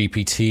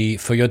ChatGPT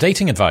for your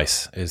dating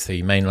advice is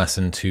the main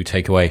lesson to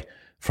take away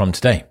from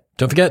today.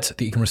 Don't forget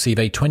that you can receive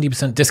a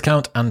 20%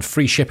 discount and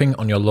free shipping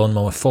on your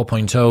Lawnmower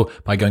 4.0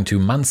 by going to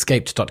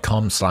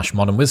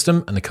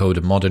manscaped.com/modernwisdom and the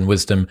code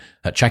modernwisdom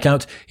at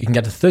checkout. You can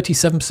get a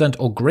 37%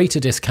 or greater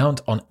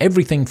discount on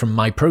everything from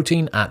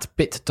MyProtein at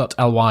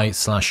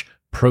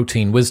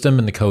bit.ly/proteinwisdom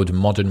and the code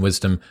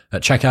modernwisdom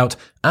at checkout.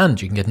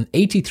 And you can get an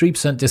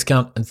 83%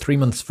 discount and 3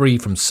 months free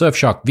from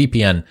Surfshark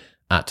VPN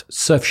at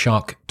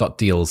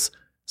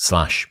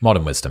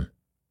surfshark.deals/modernwisdom.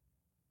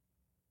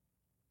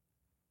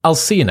 I'll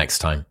see you next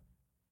time.